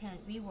and they can't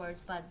read words,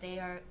 but they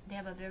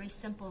have a very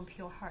simple and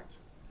pure heart.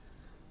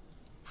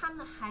 他们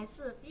的孩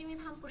子，因为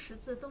他们不识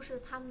字，都是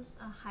他们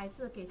孩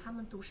子给他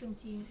们读圣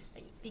经。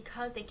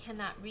Because they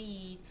cannot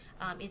read,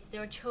 it's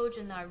their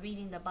children that are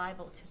reading the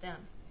Bible to them.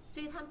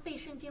 所以他们背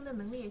圣经的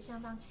能力也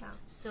相当强。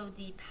So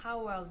the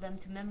power of them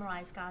to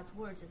memorize God's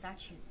words is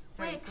actually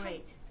我 very 也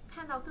great.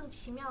 看到更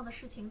奇妙的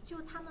事情，就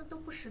是他们都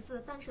不识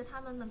字，但是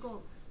他们能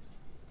够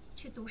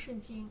去读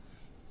圣经。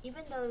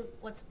Even though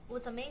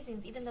what's amazing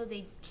is even though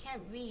they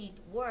can't read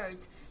words,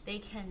 they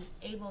can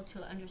able to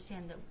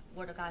understand the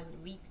word of God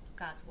and read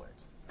God's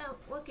words. 但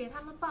我给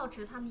他们报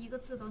纸，他们一个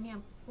字都念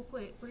不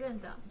会、不认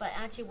得。 But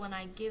actually, when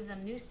I give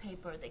them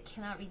newspaper, they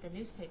cannot read the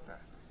newspaper.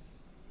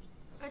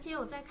 而且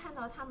我在看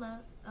到他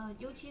们，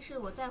尤其是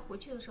我在回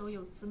去的时候，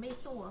有姊妹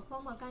送我《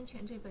荒漠甘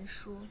泉》这本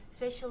书。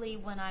Especially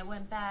when I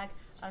went back,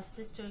 a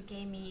sister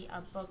gave me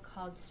a book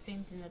called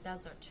Streams in the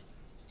Desert.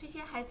 这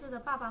些孩子的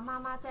爸爸妈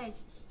妈在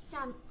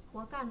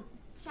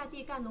下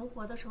地干农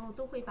活的时候，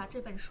都会把这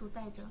本书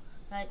带着。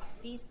But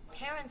these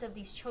parents of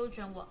these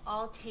children will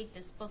all take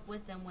this book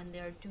with them when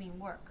they're doing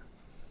work.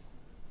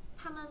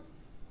 他们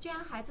居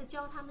然孩子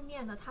教他们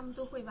念的，他们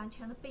都会完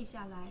全的背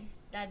下来。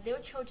That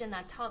their children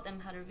that taught them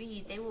how to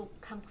read, they will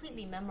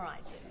completely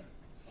memorize it.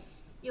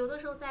 有的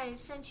时候在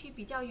山区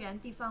比较远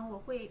的地方，我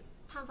会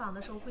探访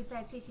的时候，会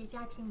在这些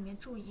家庭里面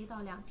住1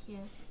到2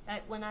天。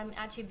That when I'm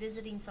actually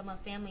visiting some of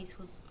families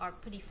who are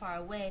pretty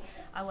far away,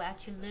 I will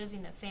actually live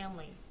in the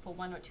family for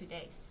 1 or 2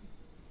 days.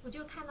 我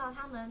就看到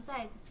他们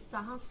在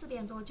早上4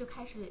点多就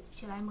开始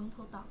起来蒙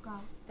头祷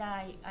告。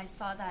That I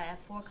saw that at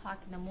 4 o'clock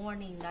in the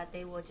morning that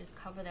they will just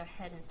cover their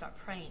head and start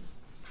praying.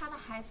 他的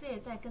孩子也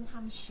在跟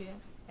他们学。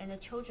And the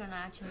children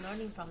are actually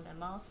learning from them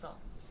also.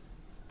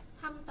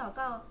 他们祷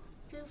告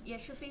真也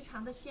是非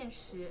常的现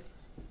实。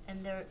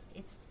And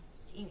it's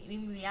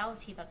in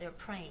reality that they're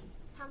praying.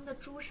 他们的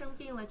猪生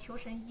病了，求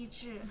神医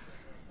治。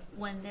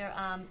When their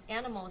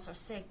animals are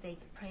sick, they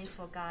pray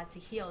for God to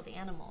heal the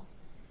animals.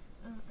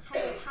 还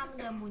有他们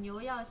的母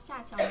牛要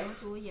下小牛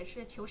犊，也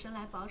是求神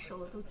来保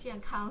守都健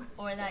康。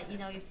Or that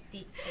if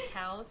the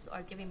cows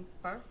are giving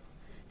birth,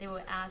 they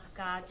will ask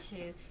God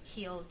to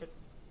heal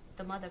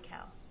the mother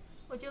cow.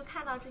 我就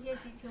看到这些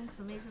弟兄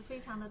姊妹是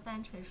非常的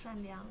单纯、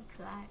善良、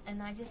可爱。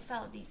And I just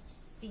felt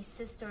these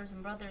sisters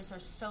and brothers are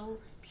so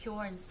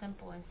pure and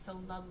simple and so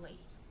lovely.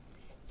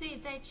 所以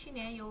在去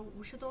年有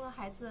50多个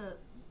孩子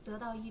得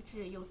到医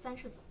治，有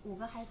35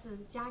个孩子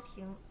家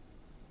庭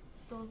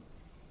都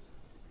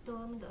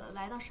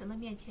来到神的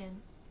面前。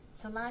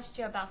So last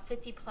year about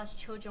 50 plus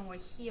children were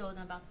healed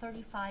and about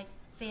 35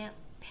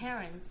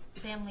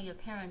 family of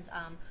parents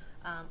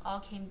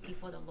all came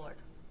before the Lord.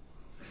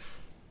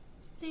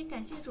 所以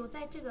感谢主，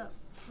在这个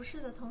服侍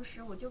的同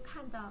时，我就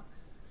看到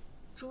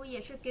主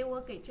也是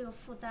给这个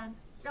负担，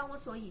让我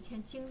所以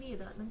前经历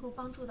的能够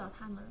帮助到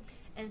他们。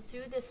And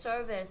through this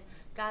service,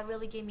 God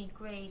really gave me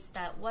grace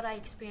that what I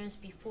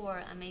experienced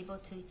before, I'm able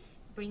to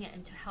bring it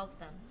and to help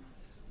them.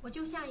 我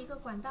就像一个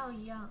管道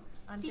一样，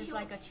 I'm just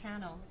like a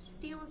channel.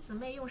 弟兄姊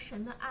妹用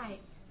神的爱，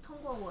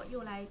通过我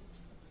又来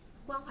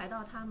关怀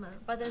到他们。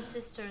Brothers and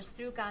sisters,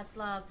 through God's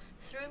love,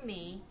 through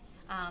me,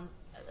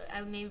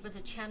 I'm able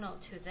to channel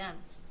to them.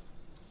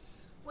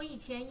 我以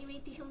前因为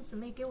弟兄姊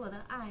妹给我的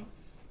爱，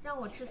让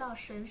我知道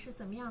神是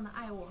怎么样的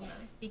爱我们。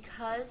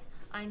Because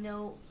I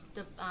know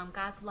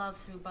God's love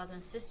through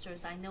brothers and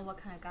sisters, I know what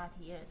kind of God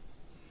He is.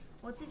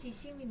 我自己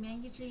心里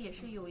面一直也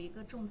是有一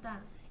个重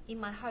担。In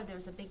my heart,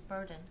 there's a big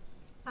burden.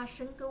 把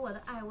神给我的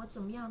爱，我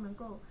怎么样能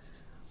够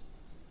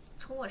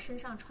从我身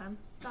上传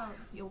到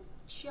有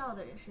需要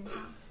的人身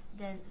上？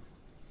 Then,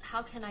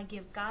 how can I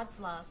give God's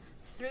love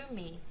through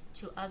me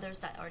to others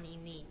that are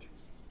in need?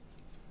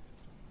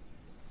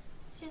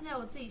 现在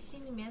我自己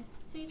心里面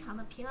非常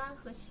的平安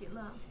和喜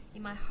乐。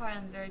In my heart,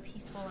 I'm very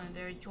peaceful and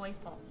very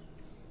joyful.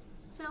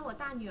 虽然我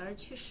大女儿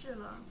去世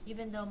了，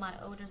 Even though my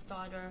oldest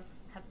daughter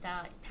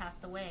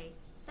passed away,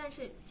 但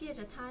是借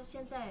着她，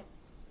现在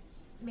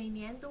每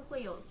年都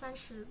会有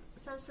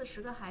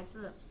30-40个孩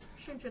子，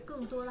甚至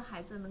更多的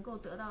孩子能够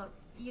得到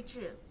医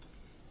治。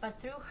But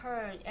through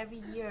her,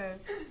 every year,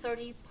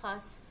 30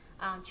 plus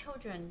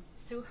children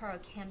through her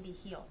can be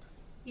healed.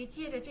 也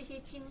借着这些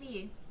经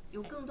历，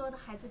有更多的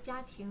孩子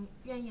家庭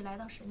愿意来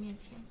到神面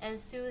前。 And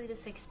through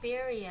this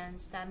experience,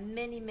 that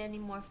many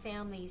more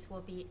families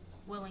will be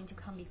willing to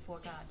come before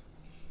God.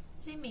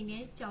 所以每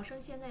年角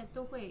生现在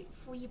都会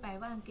付100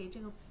万给这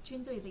个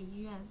军队的医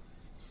院。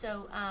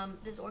So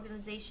this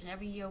organization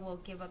every year will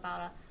give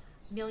about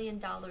 $1 million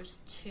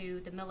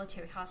to the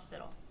military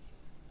hospital.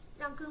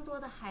 让更多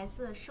的孩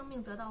子生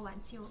命得到挽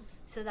救。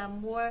 So that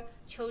more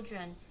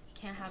children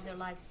can have their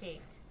lives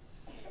saved.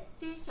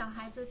 这些小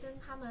孩子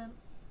他们，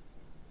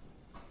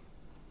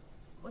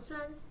我虽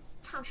然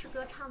唱诗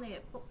歌唱的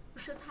也不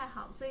是太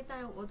好，但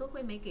是我都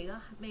会每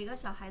个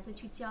小孩子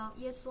去教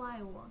耶稣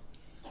爱我。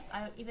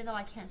Even though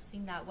I can't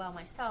sing that well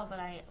myself, but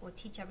I will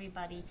teach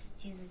everybody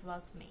Jesus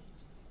loves me.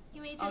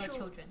 因为 all the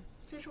children.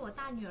 这是我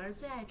大女儿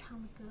最爱唱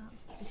的歌。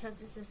Because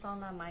this is a song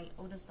that my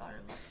oldest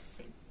daughter loves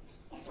to sing.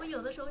 我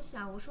有的时候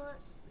想，我说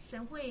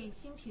神会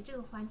兴起这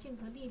个环境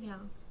和力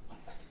量。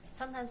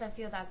Sometimes I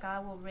feel that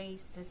God will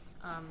raise this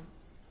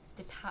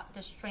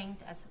the strength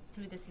as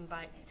through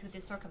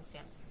this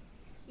circumstance.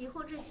 以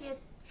后这些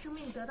生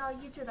命得到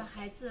医治的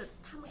孩子，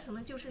他们可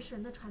能就是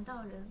神的传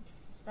道人。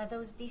That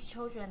these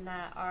children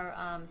that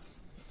are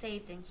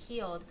saved and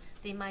healed,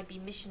 they might be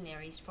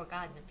missionaries for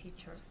God in the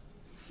future.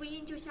 福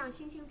音就像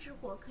星星之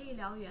火，可以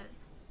燎原。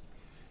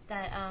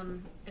That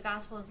the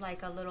gospel is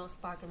like a little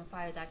spark in the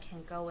fire that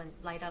can go and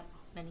light up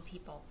many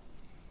people.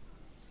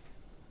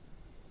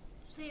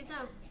 所以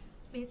在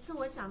每次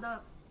我想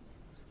到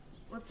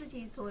我自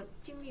己所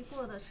经历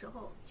过的时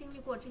候，经历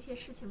过这些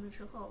事情的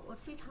时候，我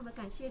非常的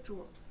感谢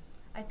主。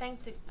I thank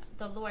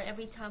the Lord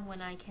every time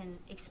when I can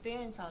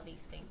experience all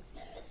these things.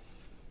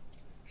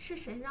 是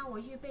神让我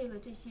预备了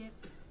这些，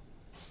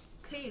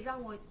可以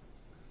让我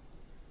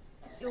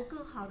有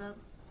更好的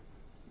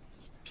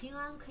平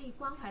安，可以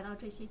关怀到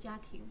这些家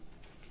庭。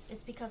It's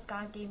because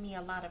God gave me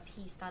a lot of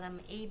peace that I'm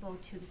able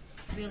to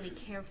really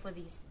care for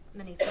these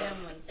many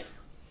families.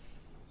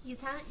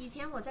 以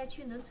前我在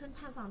去农村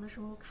探访的时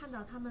候，看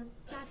到他们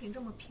家庭这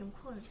么贫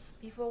困。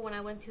Before, when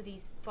I went to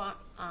these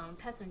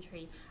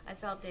peasantry, I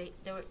felt they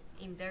were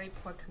in very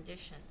poor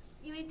condition.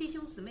 因为弟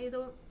兄姊妹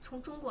都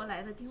从中国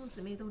来的弟兄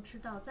姊妹都知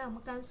道，在我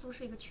们甘肃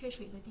是一个缺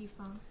水的地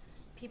方。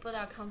People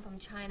that come from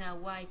China,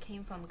 where I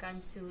came from,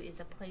 Gansu is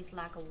a place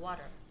lack of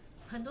water.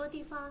 很多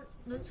地方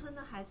农村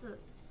的孩子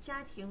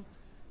家庭，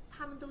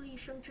他们都一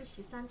生只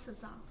洗3次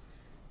澡。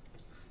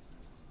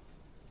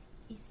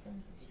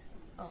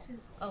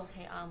Oh,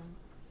 okay.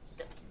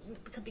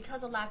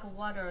 Because of lack of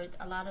water,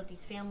 a lot of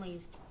these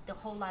families, the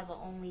whole life will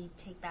only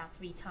take bath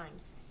 3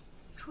 times.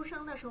 出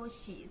生的时候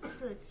洗1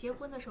次，结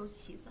婚的时候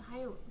洗1次，还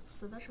有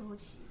死的时候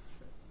洗1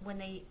次。When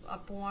they are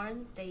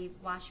born, they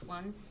wash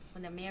once.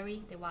 When they're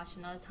married, they wash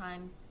another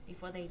time.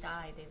 Before they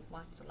die, they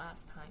wash the last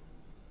time.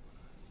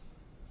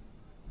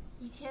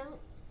 以前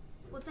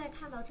我在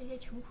看到这些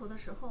穷苦的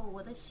时候，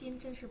我的心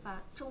真是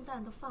把重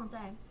担都放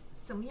在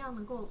怎么样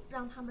能够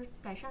让他们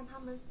改善他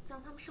们，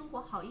让他们生活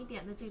好一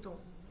点的这种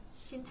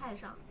心态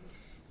上。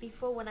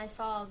Before, when I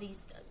saw this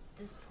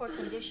poor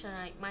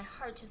condition, my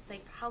heart just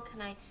like, how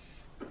can I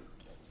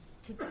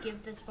to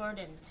give this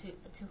burden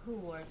to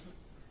who, or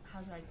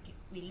how do I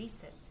release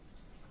it?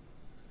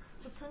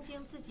 我曾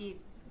经自己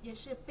也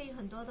是备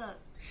很多的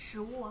食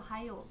物，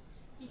还有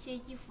一些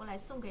衣服来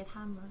送给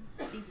他们。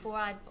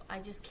Before,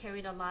 I just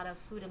carried a lot of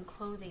food and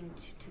clothing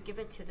to give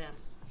it to them.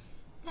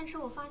 但是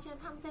我发现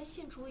他们在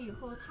信主以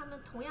后，他们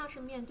同样是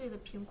面对的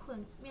贫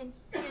困，面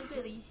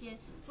对的一些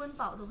温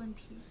饱的问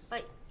题。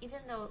But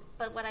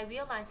what I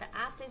realized that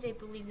after they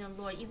believed in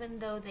the Lord, even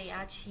though they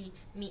actually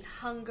meet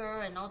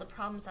hunger and all the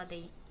problems that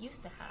they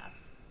used to have,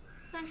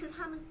 但是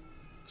他们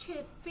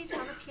却非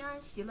常的平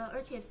安喜乐，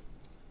而且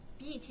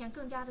比以前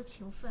更加的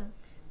勤奋。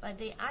But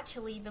they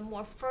actually even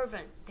more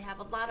fervent. They have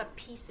a lot of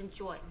peace and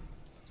joy.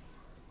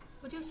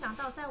 我就想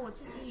到，在我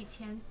自己以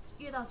前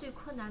遇到最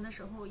困难的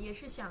时候，也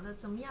是想着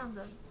怎么样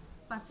的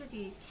把自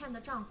己欠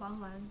的账还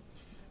完。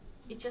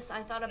It's just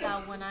I thought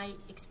about when I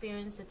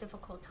experienced a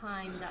difficult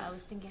time that I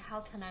was thinking,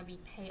 how can I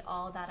repay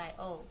all that I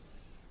owe?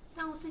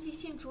 当我自己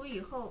信主以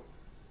后，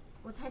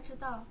我才知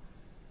道，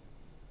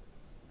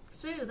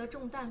所有的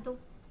重担都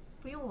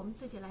不用我们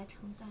自己来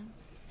承担。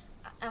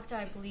After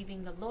I believed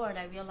in the Lord,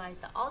 I realized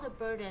that all the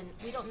burden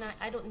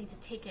I don't need to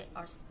take it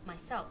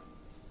myself.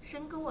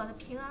 神给我的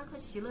平安和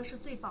喜乐是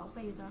最宝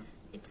贝的。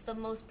It's the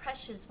most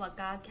precious what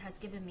God has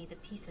given me, the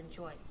peace and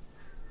joy.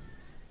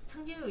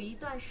 曾经有一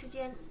段时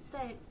间，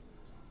在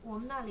我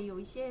们那里有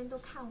一些人都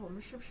看我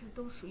们是不是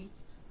都属于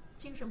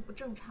精神不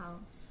正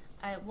常。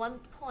At one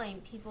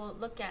point, people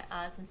look at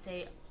us and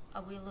say,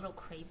 "Are we a little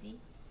crazy?"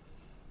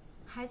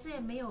 孩子也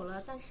没有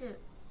了，但是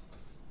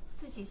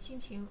自己心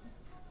情、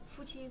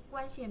夫妻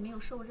关系也没有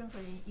受任何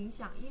人影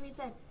响，因为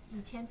在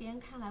以前别人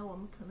看来，我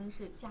们可能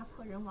是家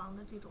破人亡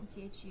的这种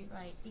结局。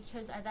Right,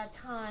 because at that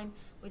time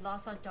we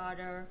lost our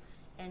daughter,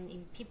 and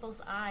in people's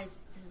eyes,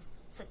 this is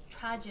such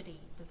tragedy.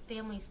 The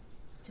family's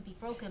to be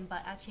broken,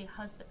 but actually,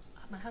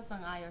 my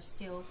husband and I are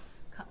still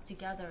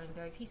together and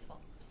very peaceful.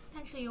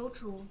 但是有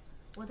主，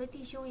我的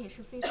弟兄也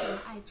是非常的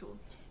爱主。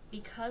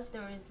Because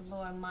there is the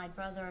Lord, my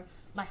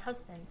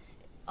husband,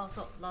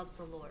 also loves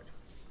the Lord.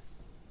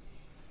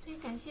 所以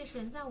感谢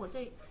神，在我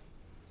这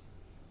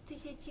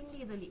些经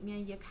历的里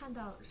面，也看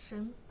到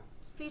神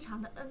非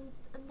常的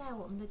恩待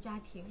我们的家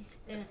庭。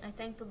And I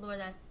thank the Lord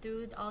that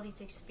through all these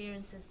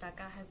experiences, that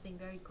God has been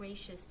very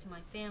gracious to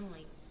my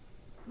family.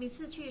 每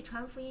次去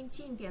传福音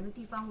近一点的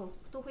地方，我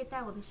都会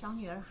带我的小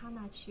女儿哈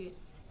娜去。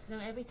Then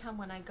every time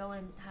when I go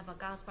and have a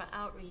gospel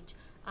outreach,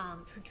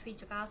 to preach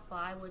the gospel,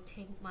 I would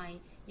take my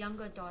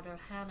younger daughter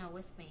Hannah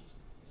with me.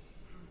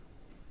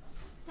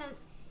 但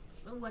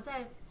我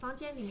在房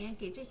间里面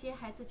给这些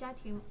孩子家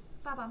庭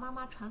爸爸妈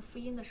妈传福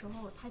音的时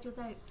候，她就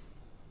在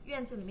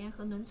院子里面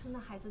和农村的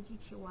孩子一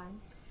起玩。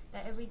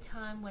That every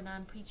time when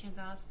I'm preaching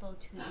gospel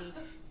to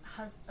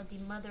the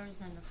mothers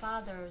and the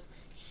fathers,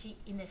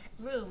 in the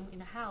room in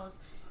the house,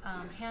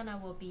 Hannah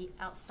will be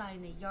outside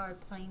in the yard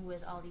playing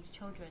with all these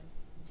children.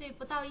 所以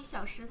不到1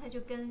小时，她就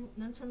跟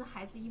农村的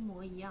孩子一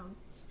模一样，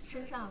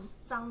身上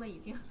脏的已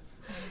经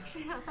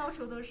身上到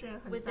处都是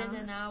很 Within 脏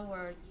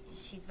an。hour,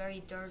 she's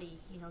very dirty,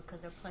 because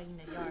they're playing in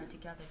the yard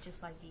together,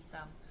 just like these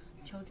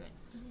children.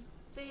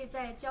 所以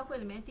在教会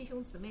里面，弟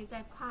兄姊妹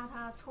在夸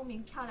她聪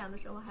明漂亮的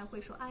时候，还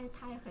会说：“哎，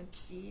她也很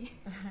皮。”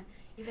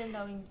 Even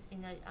though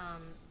in the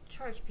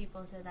church,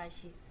 people say that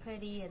she's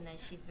pretty and that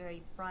she's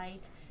very bright,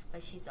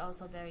 but she's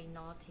also very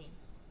naughty.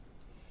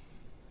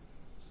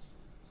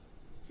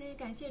 所以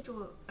感谢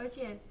主，而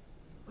且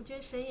我觉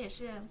得神也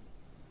是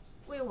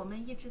为我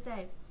们一直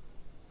在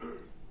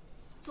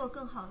做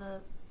更好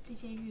的这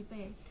些预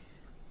备。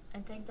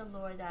And thank the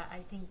Lord that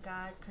I think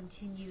God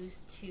continues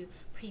to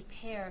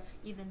prepare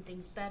even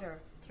things better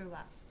through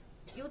us.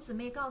 有姊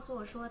妹告诉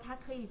我说，她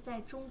可以在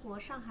中国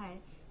上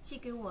海寄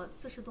给我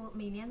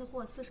每年的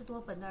过40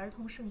多本的儿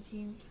童圣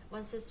经。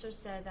One sister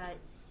said that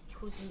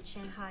who's in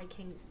Shanghai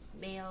can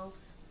mail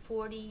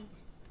 40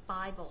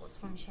 Bibles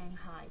from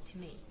Shanghai to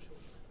me,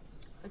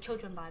 a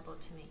children Bible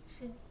to me.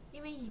 是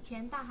因为以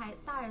前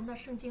大人的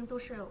圣经都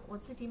是我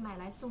自己买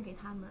来送给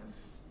他们。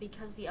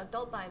Because the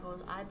adult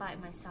Bibles I buy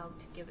myself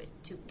to give it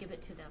to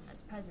them as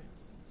presents.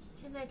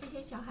 现在这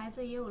些小孩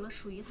子也有了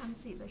属于他们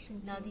自己的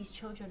圣经。Now these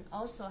children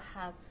also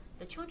have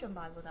the children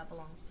Bible that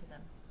belongs to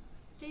them.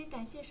 所以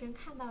感谢神，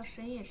看到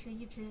神也是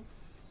一直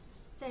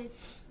在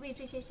为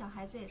这些小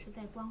孩子，也是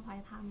在关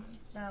怀他们。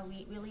Now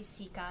we really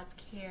see God's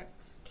care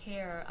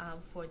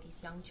for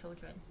these young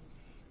children.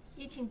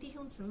 也请弟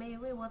兄姊妹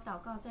为我祷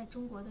告，在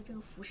中国的这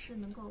个服事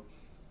能够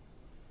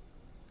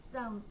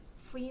让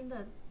福音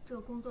的这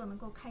个工作能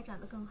够开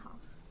展得更好。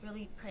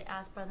Really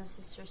ask brothers and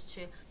sisters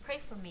to pray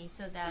for me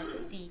so that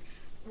the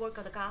work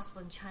of the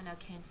gospel in China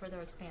can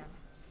further expand.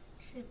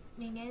 是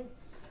每年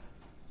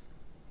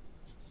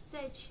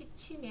在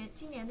今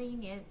年的一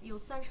年有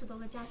30多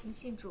个家庭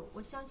信主，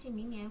我相信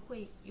明年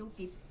会有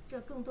比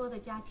这更多的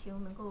家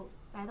庭能够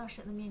来到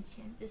神的面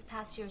前。This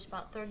past year is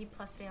about 30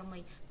 plus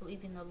family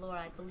believe in the Lord.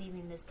 I believe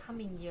in this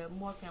coming year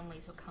more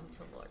families will come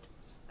to the Lord.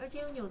 而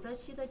且有纽泽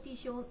西的弟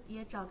兄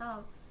也找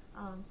到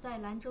在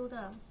兰州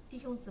的弟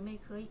兄姊妹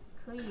可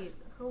以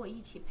和我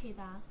一起配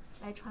搭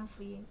来传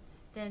福音。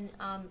Then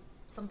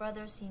some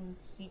brothers in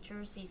New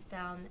Jersey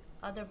found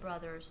other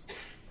brothers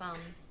from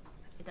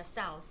the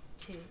south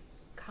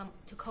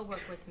to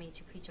co-work with me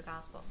to preach the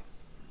gospel.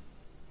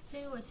 所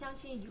以我相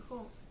信以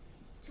后，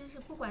真是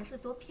不管是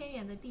多偏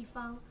远的地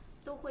方，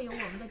都会有我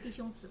们的弟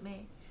兄姊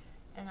妹。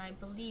And I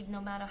believe no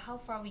matter how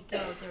far we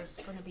go, there's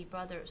going to be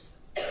brothers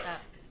that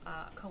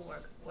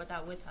co-work or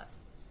that with us.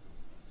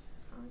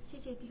 好，谢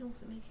谢弟兄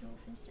姊妹听我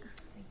分享。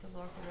Thank the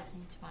Lord for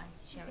listening to my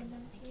sharing.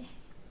 Thank you.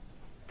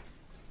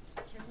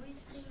 Can we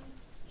sing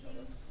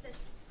Hymn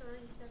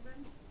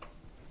 637? .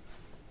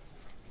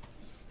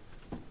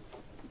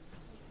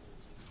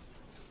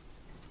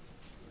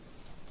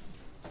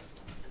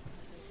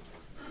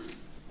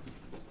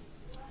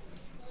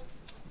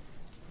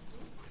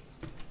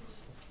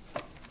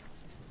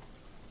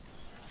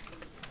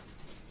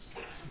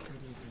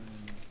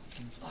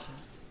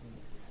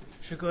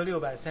诗歌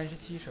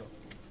637首。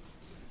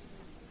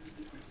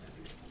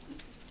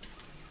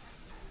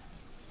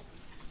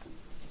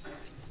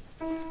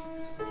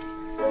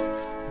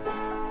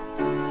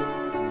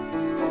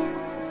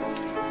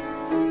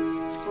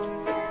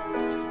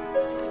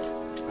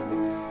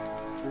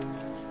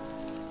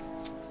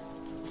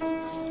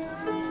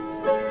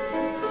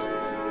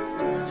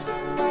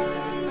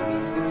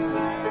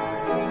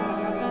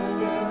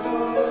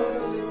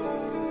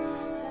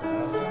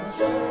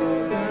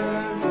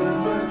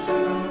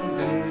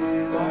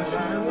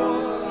我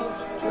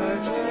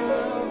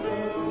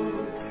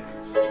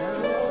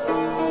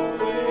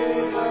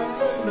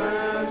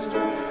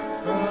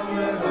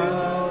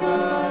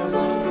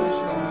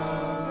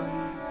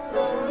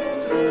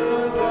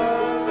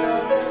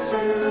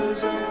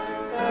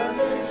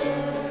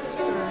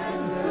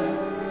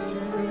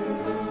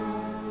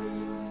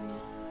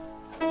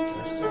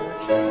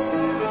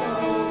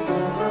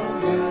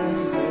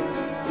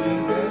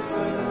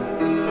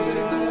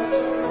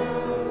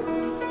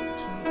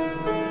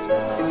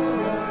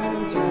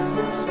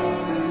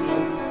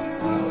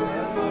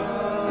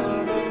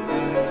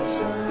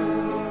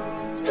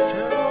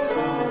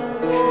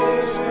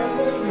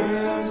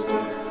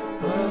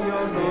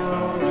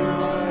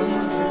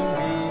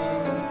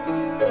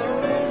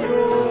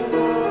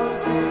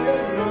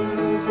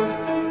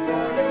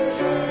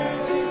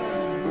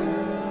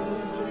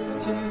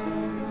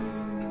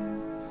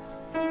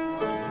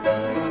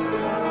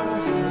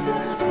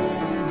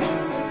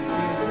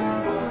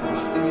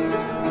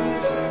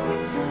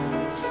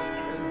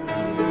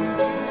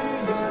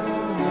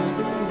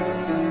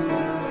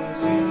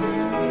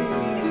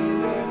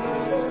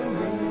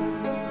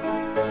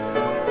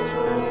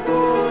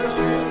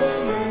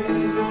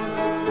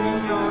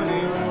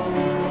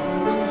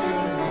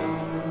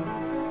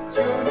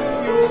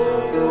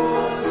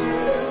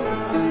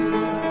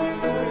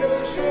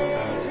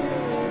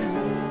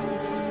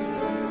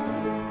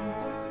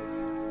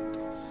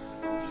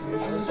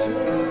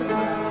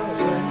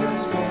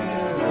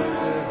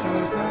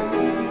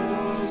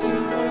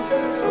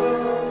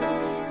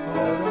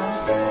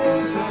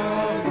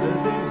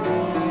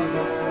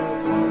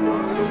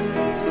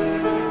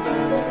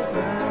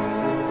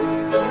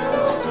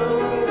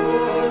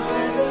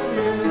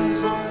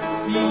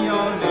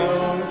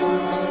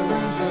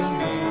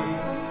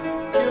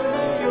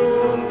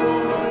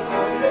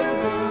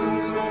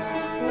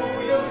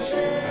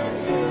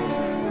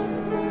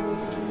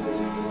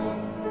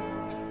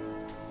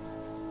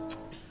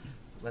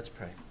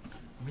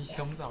我们一起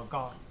同祷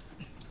告。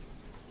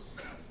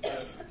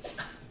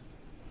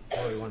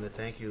 Lord, we want to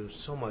thank you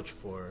so much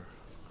for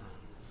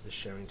the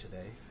sharing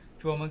today.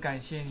 主，我们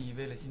感谢你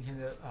为了今天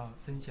的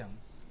分享。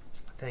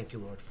 Thank you,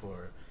 Lord,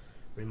 for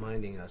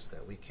reminding us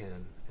that we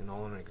can, in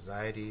all our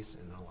anxieties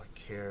and all our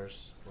cares,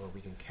 Lord, we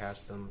can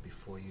cast them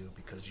before you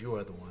because you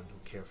are the one who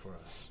care for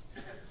us.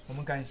 我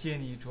们感谢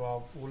你，主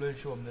要无论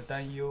是我们的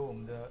担忧、我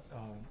们的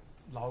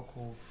劳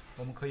苦，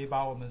我们可以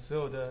把我们所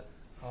有的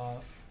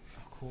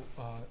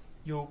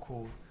忧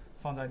苦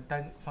放在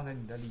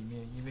你的里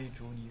面，因为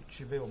主你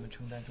是为我们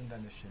承担重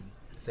担的神。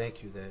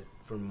 Thank you that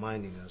for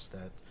reminding us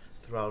that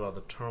throughout all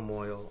the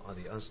turmoil, all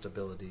the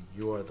instability,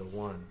 you are the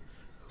one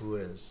who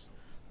is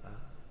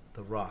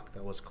the rock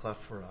that was cleft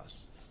for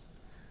us.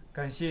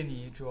 感谢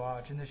你，主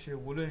啊，真的是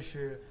无论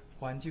是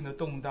环境的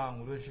动荡，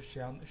无论是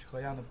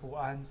何样的不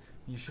安，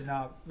你是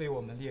那为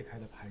我们裂开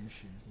的磐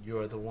石。 You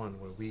are the one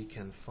where we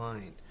can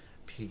find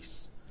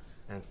peace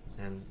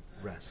and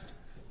rest.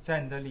 在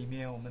你的里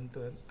面，我们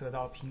得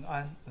到平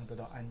安，能得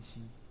到安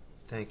息。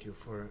 Thank you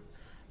for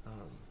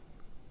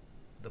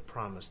the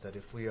promise that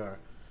if we are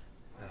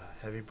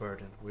heavy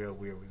burdened, we are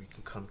weary, we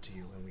can come to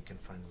you and we can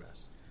find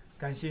rest.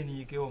 感谢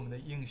你给我们的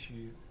应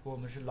许，我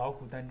们是劳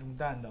苦担重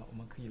担的，我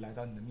们可以来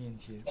到你的面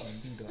前，我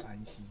们必得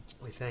安息。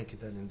 We thank you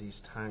that in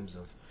these times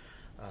of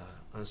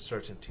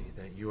uncertainty,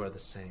 that you are the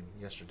same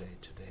yesterday,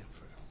 today, and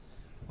forever.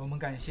 我们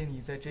感谢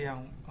你在这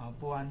样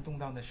不安动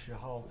荡的时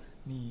候，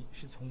你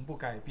是从不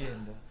改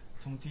变的，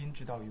从今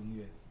直到永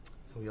远。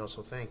 We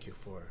also thank you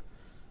for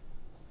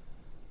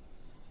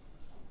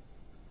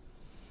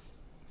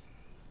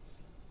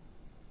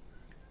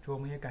主，我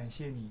们也感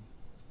谢你，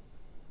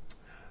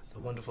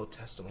 the wonderful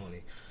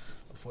testimony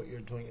of what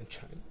you're doing in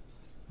China.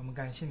 我们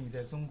感谢你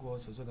在中国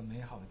所做的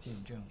美好的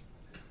见证。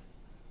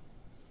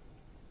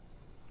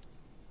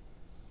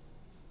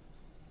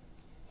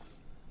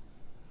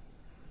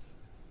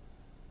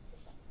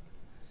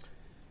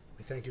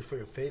 We thank you for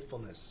your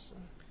faithfulness.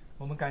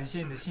 我们感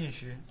谢你的信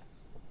实。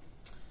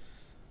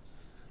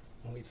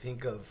 When we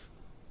think of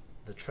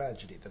the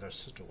tragedy that our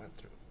sister went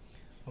through,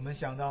 我们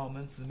想到我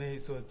们姊妹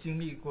所经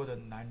历过的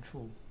难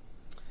处，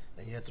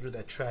 and yet through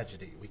that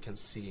tragedy, we can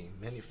see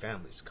many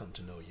families come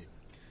to know you.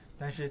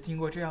 但是经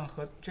过这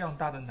样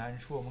大的难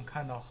处，我们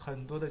看到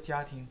很多的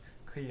家庭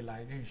可以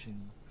来认识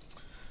你。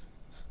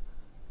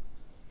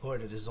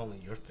 Lord, it is only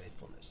your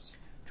faithfulness.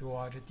 主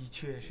啊，这的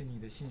确是你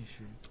的信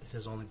实， It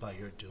is only by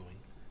your doing.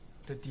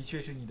 这的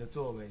确是你的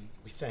作为。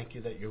 We thank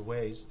you that your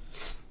ways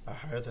are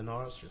higher than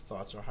ours, your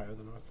thoughts are higher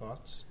than our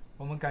thoughts.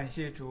 我们感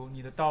谢主，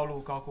你的道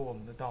路高过我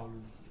们的道路。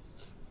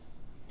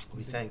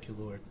 We thank you,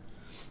 Lord,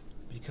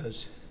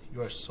 because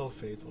you are so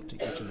faithful to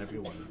each and every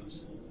one of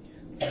us.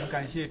 我们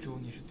感谢主，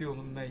你是对我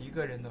们每一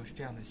个人都是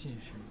这样的信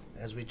实。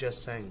 As we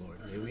just sang, Lord,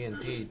 may we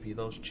indeed be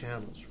those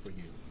channels for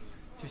you.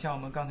 就像我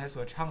们刚才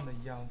所唱的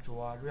一样，主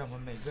啊，让我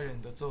们每个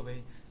人都作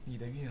为你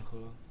的运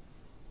河。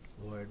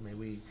 Lord, may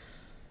we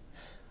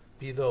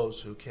be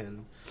those who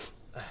can,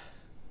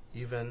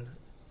 even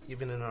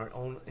in our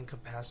own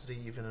incapacity,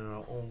 even in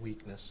our own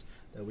weakness,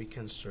 that we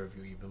can serve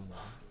you even more.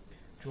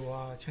 主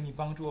啊，请你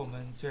帮助我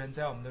们，虽然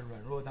在我们的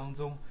软弱当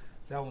中，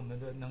在我们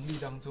的能力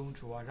当中，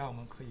主啊，让我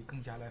们可以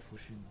更加来服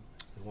侍你。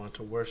 We want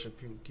to worship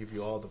you, give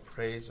you all the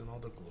praise and all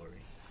the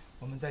glory.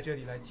 我们在这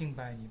里来敬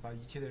拜你，把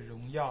一切的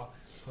荣耀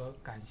和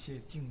感谢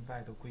敬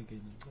拜都归给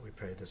你。 We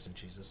pray this in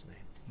Jesus'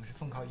 name. 我们是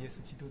奉靠耶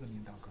稣基督的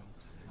名祷告。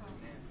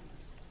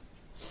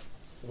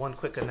 One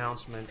quick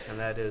announcement, and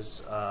that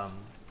is,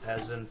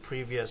 as in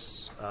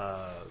previous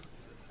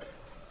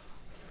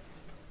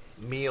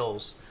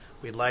meals,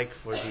 we'd like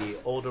for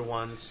the older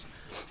ones,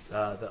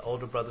 the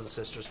older brothers and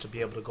sisters, to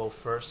be able to go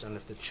first, and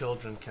if the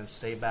children can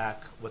stay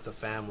back with the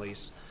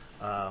families,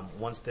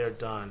 once they're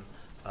done,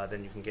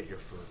 then you can get your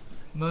food.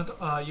 我们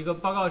一个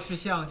报告事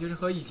项就是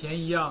和以前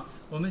一样，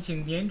我们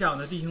请年长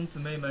的弟兄姊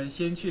妹们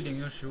先去领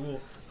用食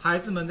物，孩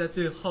子们在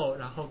最后，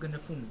然后跟着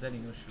父母再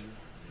领用食物。